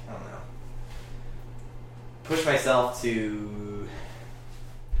like I don't know, push myself to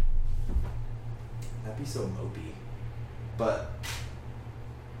not be so mopey. But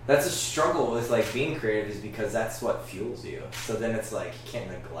that's a struggle with like being creative, is because that's what fuels you. So then it's like you can't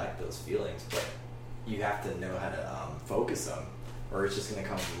neglect those feelings, but you have to know how to focus them, or it's just gonna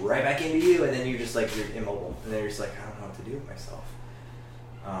come right back into you, and then you're just like you're immobile, and then you're just like I don't know what to do with myself.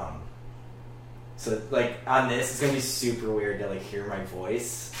 So like on this, it's gonna be super weird to like hear my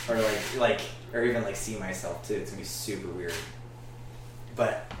voice, or or even like see myself too. It's gonna be super weird,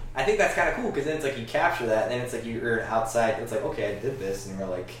 but I think that's kind of cool because then it's like you capture that, and then it's like you're outside. It's like okay, I did this, and you're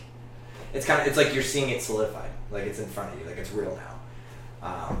like, it's like you're seeing it solidified, like it's in front of you, like it's real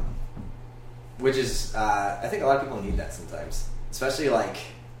now. Which is I think a lot of people need that sometimes, especially like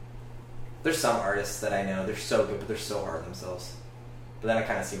there's some artists that I know they're so good, but they're so hard on themselves. But then I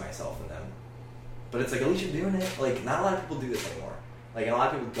kind of see myself in them. But it's like at least you're doing it. Like not a lot of people do this anymore. Like and a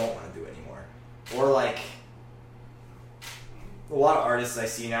lot of people don't want to do it anymore. Or like a lot of artists I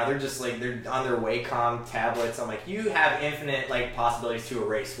see now, they're just like they're on their Wacom tablets. I'm like, you have infinite like possibilities to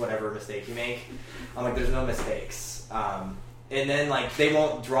erase whatever mistake you make. I'm like, there's no mistakes. And then like they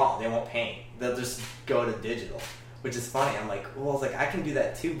won't draw, they won't paint. They'll just go to digital, which is funny. I'm like, well, I was like, I can do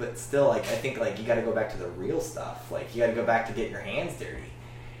that too, but still, like I think like you got to go back to the real stuff. Like you got to go back to getting your hands dirty,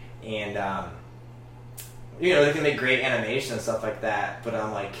 and you know they can make great animation and stuff like that. But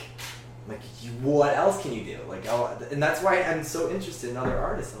I'm like, what else can you do? Like, and that's why I'm so interested in other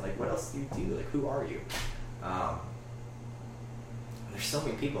artists. I'm like, what else do you do? Like, who are you? There's so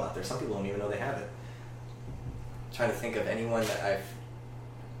many people out there. Some people don't even know they have it. I'm trying to think of anyone that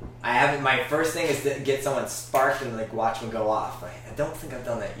I haven't. My first thing is to get someone sparked and like watch them go off. I don't think I've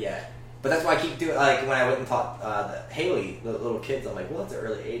done that yet. But that's why I keep doing. Like when I went and taught Haley, the little kids, I'm like, well, that's an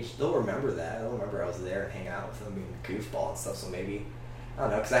early age. They'll remember that. They'll remember I was there and hanging out with them, being goofball and stuff. So maybe I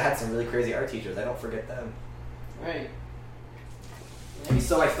don't know, because I had some really crazy art teachers. I don't forget them. Right.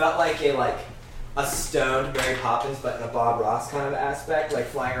 So I felt like a stoned Mary Poppins, but in a Bob Ross kind of aspect, like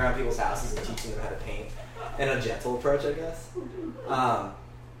flying around people's houses and teaching them how to paint. And a gentle approach, I guess.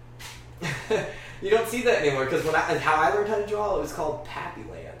 You don't see that anymore, because how I learned how to draw, it was called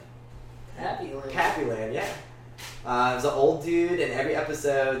Pappyland. Pappyland, yeah. It was an old dude, and every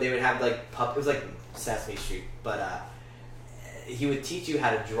episode they would have like it was like Sesame Street, but he would teach you how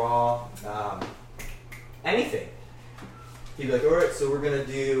to draw anything. He'd be like, all right, so we're gonna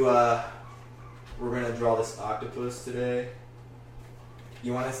draw this octopus today.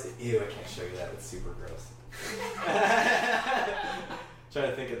 You want us to? Ew, I can't show you that. It's super gross. Trying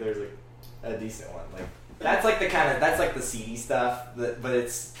to think if there's like a decent one. Like that's like the seedy stuff. But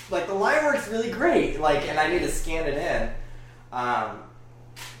it's like the line work's really great. Like, and I need to scan it in.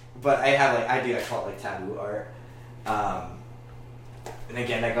 But I call it like taboo art. And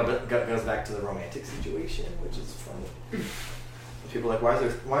again, that goes back to the romantic situation, which is funny. People are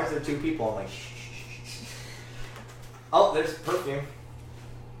like, why is there two people? I'm like, shh. Oh, there's perfume.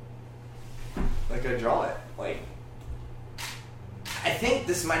 Like I draw it. Like I think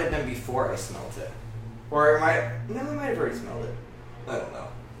this might have been before I smelled it, or I might have already smelled it. I don't know.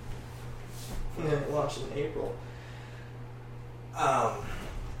 And then it launched in April. Go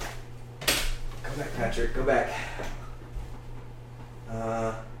back, Patrick. Go back.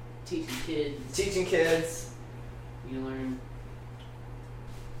 Teaching kids. You learn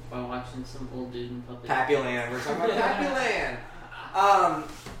by watching some old dude in puppet. Pappyland. We're talking about Pappyland.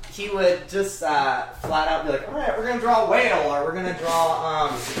 He would just flat out be like, all right, we're going to draw a whale, or we're going to draw,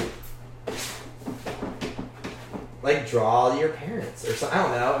 draw your parents, or something. I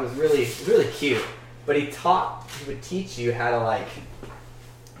don't know. It was really cute. But he would teach you how to,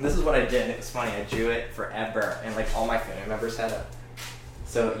 this is what I did. It was funny. I drew it forever, and, all my family members had it.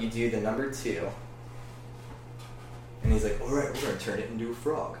 So you do the number 2, and he's like, all right, we're going to turn it into a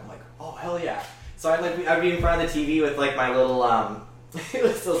frog. I'm like, oh, hell yeah. So I'd be in front of the TV with like my little it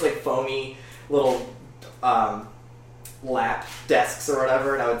was those like foamy little lap desks or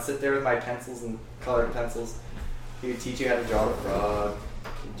whatever, and I would sit there with my pencils and colored pencils. He would teach you how to draw the frog,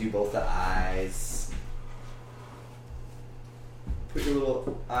 do both the eyes, put your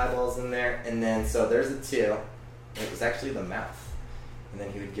little eyeballs in there, and then so there's a 2. And it was actually the mouth, and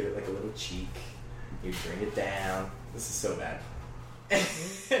then he would give it like a little cheek. He'd bring it down. This is so bad.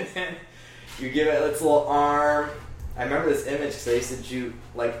 And then you give it its little arm. I remember this image because I used to do,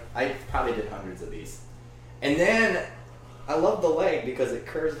 like, I probably did hundreds of these. And then I love the leg because it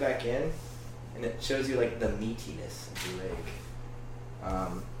curves back in and it shows you, like, the meatiness of your leg.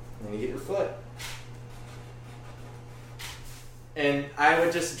 And then you get your foot. And I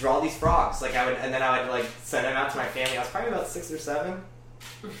would just draw these frogs. And then I would, like, send them out to my family. I was probably about 6 or 7.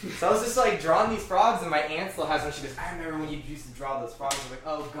 So I was just like drawing these frogs, and my aunt still has one. She goes, I remember when you used to draw those frogs. I was like,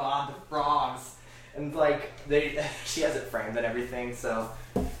 oh god, the frogs. And like she has it framed and everything. So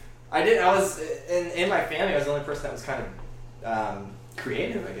I was in my family. I was the only person that was kind of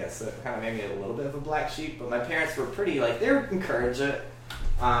creative, I guess. So it kind of made me a little bit of a black sheep. But my parents were pretty like they would encourage it.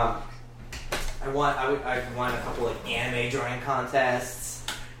 I won a couple like anime drawing contests.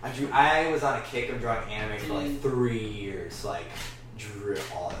 I was on a kick of drawing anime for like 3 years, like. Drew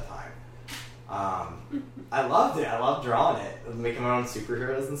all the time. I loved it. I loved drawing it, making my own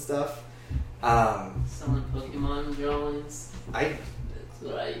superheroes and stuff. Selling Pokemon drawings. That's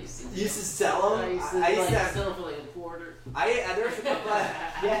what I used to do. You used to sell them? I used to sell them for like a quarter. There was a couple of,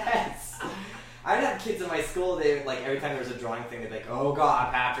 yes. I'd have kids in my school, they like every time there was a drawing thing, they'd be like, oh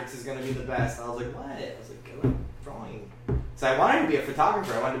god, Patrick's is gonna be the best. And I was like, what? I was like, I like drawing. So I wanted to be a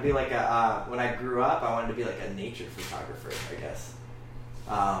photographer. I wanted to be like when I grew up, I wanted to be like a nature photographer, I guess.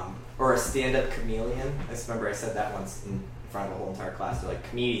 Or a stand-up chameleon. I just remember I said that once in front of the whole entire class. They're like,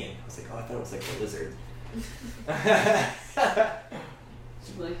 comedian. I was like, oh, I thought it was like a lizard.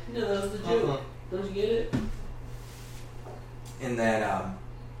 She's like, no, that was the joke. Don't you get it? And then,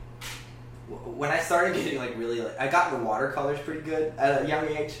 when I started getting like really, like, I got into watercolors pretty good at a young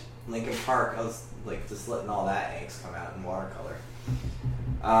age. Lincoln Park, I was like just letting all that angst come out in watercolor.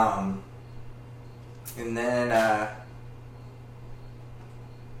 And then,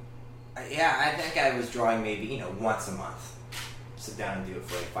 I think I was drawing maybe, once a month. Sit down and do it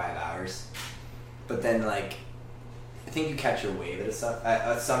for like 5 hours. But then, like, I think you catch your wave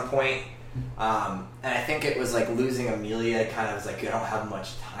at some point. And I think it was like losing Amelia kind of was like, I don't have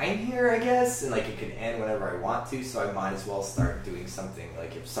much time here, I guess. And like, it could end whenever I want to, so I might as well start doing something go.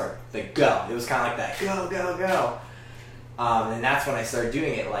 It was kind of like that, go, go, go. And that's when I started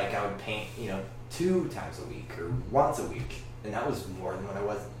doing it. Like, I would paint, 2 times a week or once a week. And that was more than what I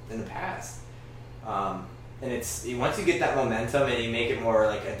was in the past. And it's once you get that momentum and you make it more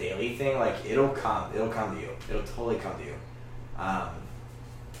like a daily thing, like it'll come to you. It'll totally come to you.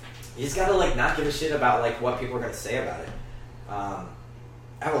 You just gotta like not give a shit about like what people are gonna say about it. I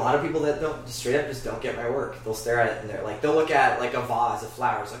have a lot of people that don't straight up just don't get my work. They'll stare at it and they'll look at like a vase of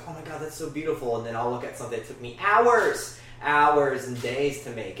flowers, like, oh my god, that's so beautiful, and then I'll look at something that took me hours and days to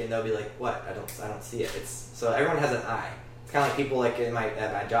make, and they'll be like, what? I don't see it. So everyone has an eye. It's kind of like people like at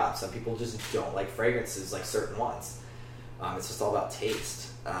my job. Some people just don't like fragrances, like certain ones. It's just all about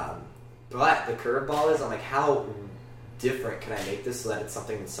taste. But the curveball is, I'm like, how different can I make this so that it's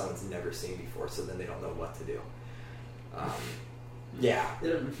something that someone's never seen before, so then they don't know what to do. Yeah.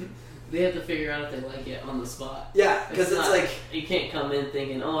 They have to figure out if they like it on the spot. Yeah, because it's like... You can't come in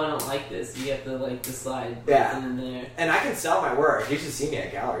thinking, oh, I don't like this. You have to, like, decide in there. And I can sell my work. You should see me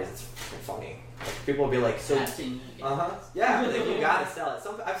at galleries. It's fucking funny. Like, people will be like, so... Yeah, like, you gotta sell it.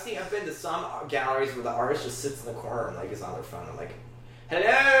 I've been to some galleries where the artist just sits in the corner and, like, is on their phone. I'm like,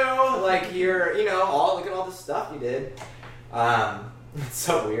 hello! Like, you're, look at all the stuff you did. It's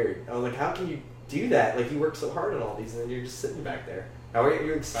so weird. I was like, how can you do that? Like, you work so hard on all these and then you're just sitting back there. How are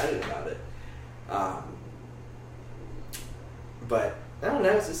you excited about it? But I don't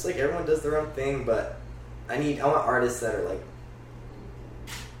know. It's just like everyone does their own thing. But I want artists that are like,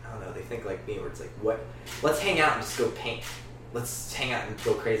 I don't know. They think like me, where it's like, what? Let's hang out and just go paint. Let's hang out and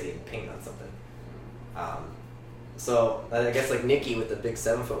go crazy and paint on something. So I guess like Nikki with the big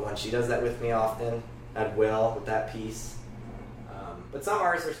 7-foot one, she does that with me often. At Will with that piece. But some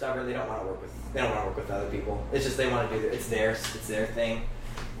artists are stubborn. They don't want to work with other people. It's just they want to do it's their thing.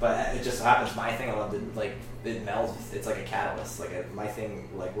 But it just so happens my thing. I love it. Like it melds. It's like a catalyst. Like my thing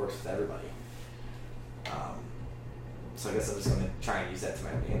like works with everybody. So I guess I'm just gonna try and use that to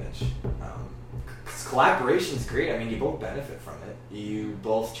my advantage. Because collaboration's great. I mean, you both benefit from it. You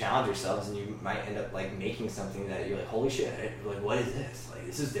both challenge yourselves, and you might end up like making something that you're like, holy shit! Like, what is this? Like,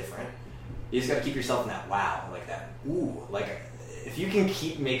 this is different. You just gotta keep yourself in that wow, like that ooh, like if you can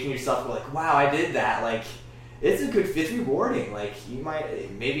keep making yourself go like, wow, I did that, like it's rewarding. Like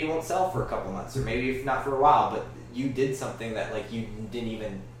maybe it won't sell for a couple months, or maybe if not for a while, but you did something that like you didn't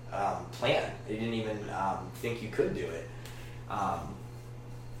even plan. You didn't even think you could do it.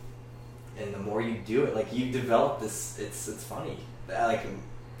 And the more you do it, like you develop this. It's funny. Like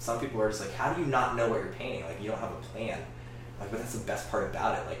some people are just like, how do you not know what you're painting? Like you don't have a plan. Like, but that's the best part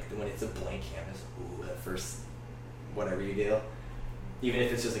about it. Like when it's a blank canvas, ooh, that first whatever you do. Even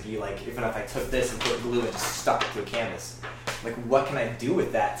if it's just like even if I took this and put glue and just stuck it to a canvas, like what can I do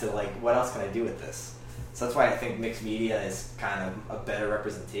with that to like, what else can I do with this? So that's why I think mixed media is kind of a better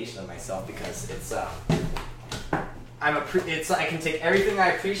representation of myself, because it's, I can take everything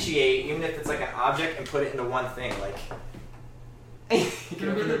I appreciate, even if it's like an object, and put it into one thing. Like, you can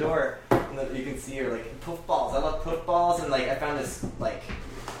open the door, and you can see her like puff balls. I love puff balls, and like I found this like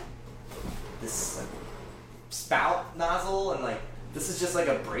spout nozzle, and like this is just like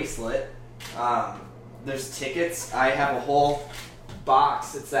a bracelet. There's tickets. I have a whole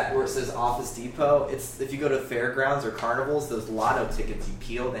box. It's that where it says Office Depot. It's if you go to fairgrounds or carnivals, those lotto tickets you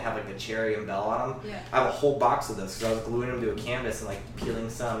peel, they have like a cherry and bell on them. Yeah. I have a whole box of those because I was gluing them to a canvas and like peeling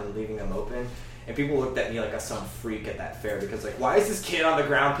some and leaving them open. And people looked at me like some freak at that fair, because like, why is this kid on the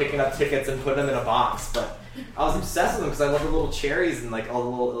ground picking up tickets and putting them in a box? But I was obsessed with them because I love the little cherries and like all the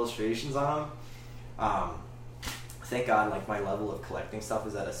little illustrations on them. Thank God, like my level of collecting stuff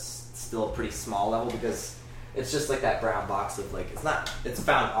is at still a pretty small level, because it's just like that brown box of like, it's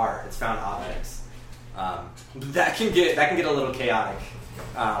found art, it's found objects. That can get a little chaotic.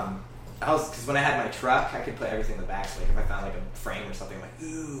 Because when I had my truck, I could put everything in the back. So like if I found like a frame or something, I'm like,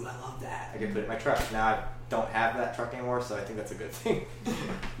 ooh, I love that, I could put it in my truck. Now I don't have that truck anymore, so I think that's a good thing. Isn't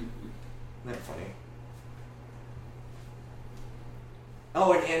that funny?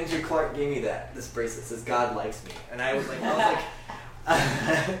 Oh, and Andrew Clark gave me this bracelet. It says God likes me, and I used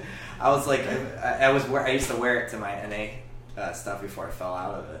to wear it to my NA stuff before I fell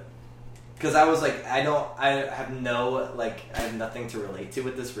out of it, because I was like, I have nothing to relate to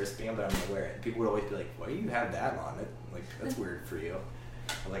with this wristband, but I'm gonna wear it. People would always be like, why do you have that on it? Like, that's weird for you.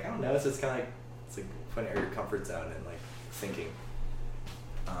 I'm like, I don't know. It's just kind of like, it's like putting out your comfort zone and like thinking.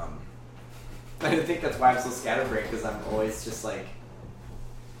 I think that's why I'm so scatterbrained, because I'm always just like.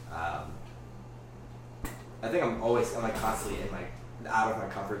 I think I'm like constantly out of my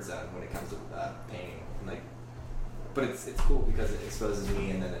comfort zone when it comes to painting. And like, but it's cool because it exposes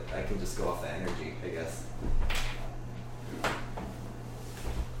me, and then I can just go off that energy, I guess.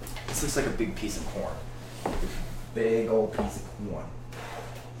 This looks like a big piece of corn. Big old piece of corn.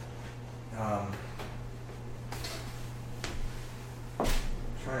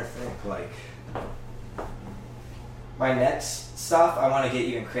 Trying to think, like, my next stuff, I want to get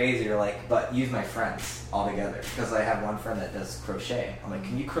even crazier, like, but use my friends all together, because I have one friend that does crochet. I'm like,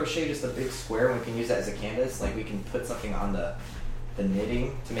 can you crochet just a big square, and we can use that as a canvas? Like, we can put something on the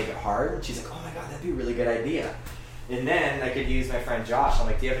knitting to make it hard. And she's like, oh my god, that'd be a really good idea. And then I could use my friend Josh. I'm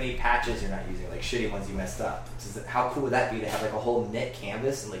like, do you have any patches you're not using, like shitty ones you messed up? How cool would that be to have like a whole knit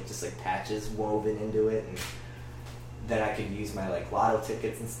canvas and like just like patches woven into it? And then I could use my like lotto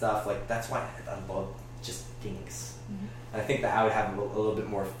tickets and stuff. Like, that's why I love just things. I think that I would have a little bit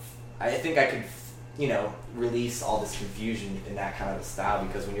more. I think I could, release all this confusion in that kind of a style,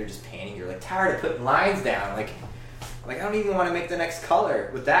 because when you're just painting, you're like tired of putting lines down. Like I don't even want to make the next color.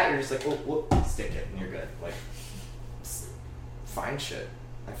 With that, you're just like, whoop, stick it, and you're good. Like, find shit.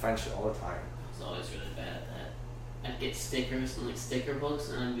 I find shit all the time. I was always really bad at that. I'd get stickers and like sticker books,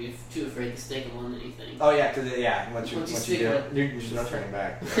 and I'd be too afraid to stick them on anything. Oh yeah, because once you do it, there's no turning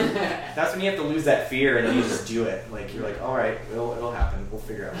back. That's when you have to lose that fear, and then you just do it. Like, you're like, all right, it'll happen. We'll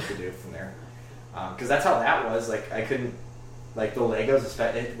figure out what to do from there. Because that's how that was. Like, I couldn't, like the Legos.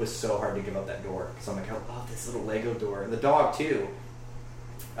 It was so hard to give up that door. So I'm like, I love this little Lego door, and the dog too.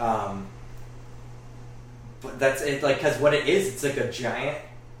 But that's it. Like, because what it is, it's like a giant.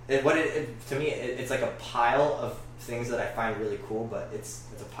 To me, it's like a pile of things that I find really cool, but it's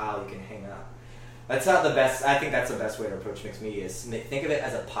a pile you can hang up. That's not the best. I think that's the best way to approach mixed media. Is think of it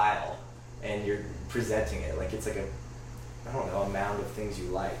as a pile, and you're presenting it like it's like a mound of things you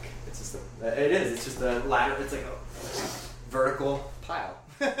like. It's just it's just a ladder. It's like a vertical pile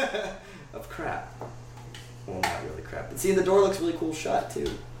of crap. Well, not really crap. But see, the door looks really cool shut too.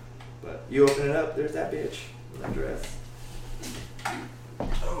 But you open it up, there's that bitch in that dress.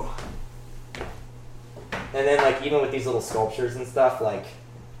 Oh. And then, like, even with these little sculptures and stuff, like,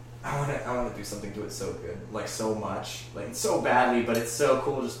 I want to do something to it so good, like, so much, like, so badly, but it's so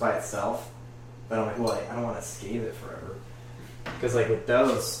cool just by itself. But I'm like, well, I don't want to scathe it forever, because like with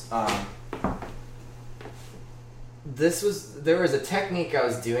those, there was a technique I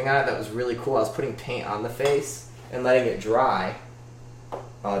was doing on it that was really cool. I was putting paint on the face and letting it dry.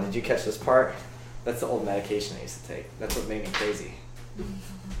 Oh, did you catch this part? That's the old medication I used to take. That's what made me crazy.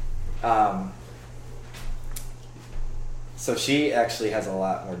 So she actually has a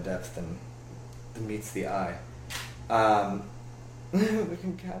lot more depth than meets the eye.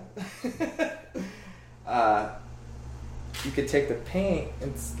 Looking cat. You could take the paint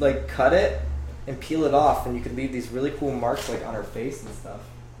and like cut it and peel it off, and you could leave these really cool marks like on her face and stuff.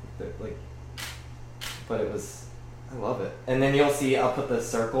 Like, but it was. I love it. And then you'll see, I'll put the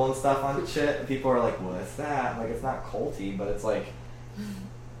circle and stuff on shit, and people are like, what's that? Like, it's not culty, but it's like,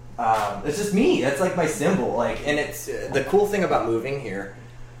 it's just me. That's like my symbol. Like, and it's, the cool thing about moving here,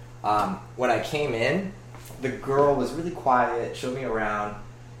 when I came in, the girl was really quiet, showed me around,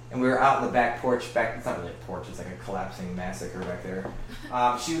 and we were out in the back porch, it's not really a porch, it's like a collapsing massacre back there.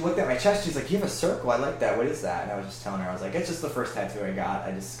 She looked at my chest, she's like, you have a circle, I like that, what is that? And I was just telling her, I was like, it's just the first tattoo I got.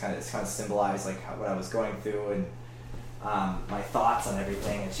 It's kind of symbolized like what I was going through, and my thoughts on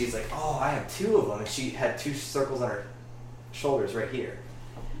everything. And she's like, oh, I have 2 of them. And she had 2 circles on her shoulders right here.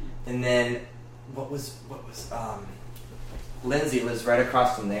 And then Lindsay lives right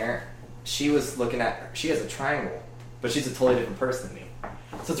across from there. She was looking at, she has a triangle, but she's a totally different person than me.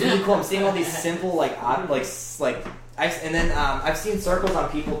 So it's really cool. I'm seeing all these simple I've seen circles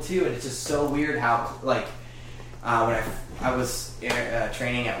on people too, and it's just so weird how when I was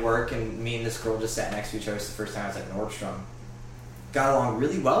training at work, and me and this girl just sat next to each other. It's the first time I was at Nordstrom. Got along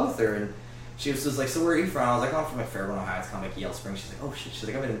really well with her, and she was just like, so where are you from? I was like, oh, I'm from Fairborn, Ohio. It's kind of like Yellow Springs. She's like, oh shit. She's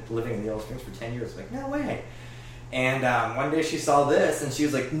like, I've been living in Yellow Springs for 10 years. I'm like, no way. And one day she saw this, and she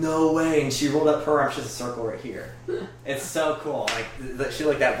was like, no way. And she rolled up her arm. She has a circle right here. It's so cool. Like, shit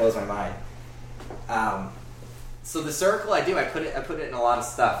like that blows my mind. So the circle I do, I put it in a lot of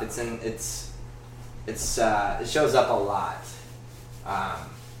stuff. It shows up a lot.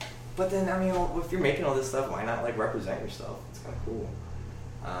 But then, I mean, if you're making all this stuff, why not like represent yourself? It's kind of cool.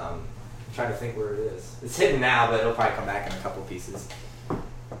 I'm trying to think where it is. It's hidden now, but it'll probably come back in a couple pieces.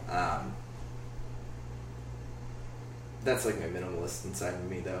 That's like my minimalist inside of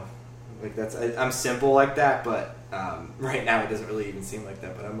me, though. Like I'm simple like that, but right now it doesn't really even seem like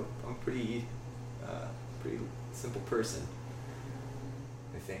that. But I'm pretty simple person,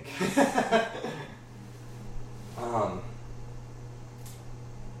 I think.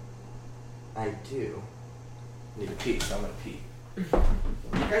 I do need to pee, so I'm gonna pee. You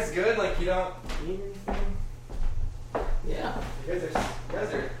guys good? Like, you don't need anything? Yeah. You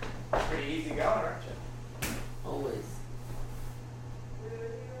guys are pretty easy going, aren't you? Always.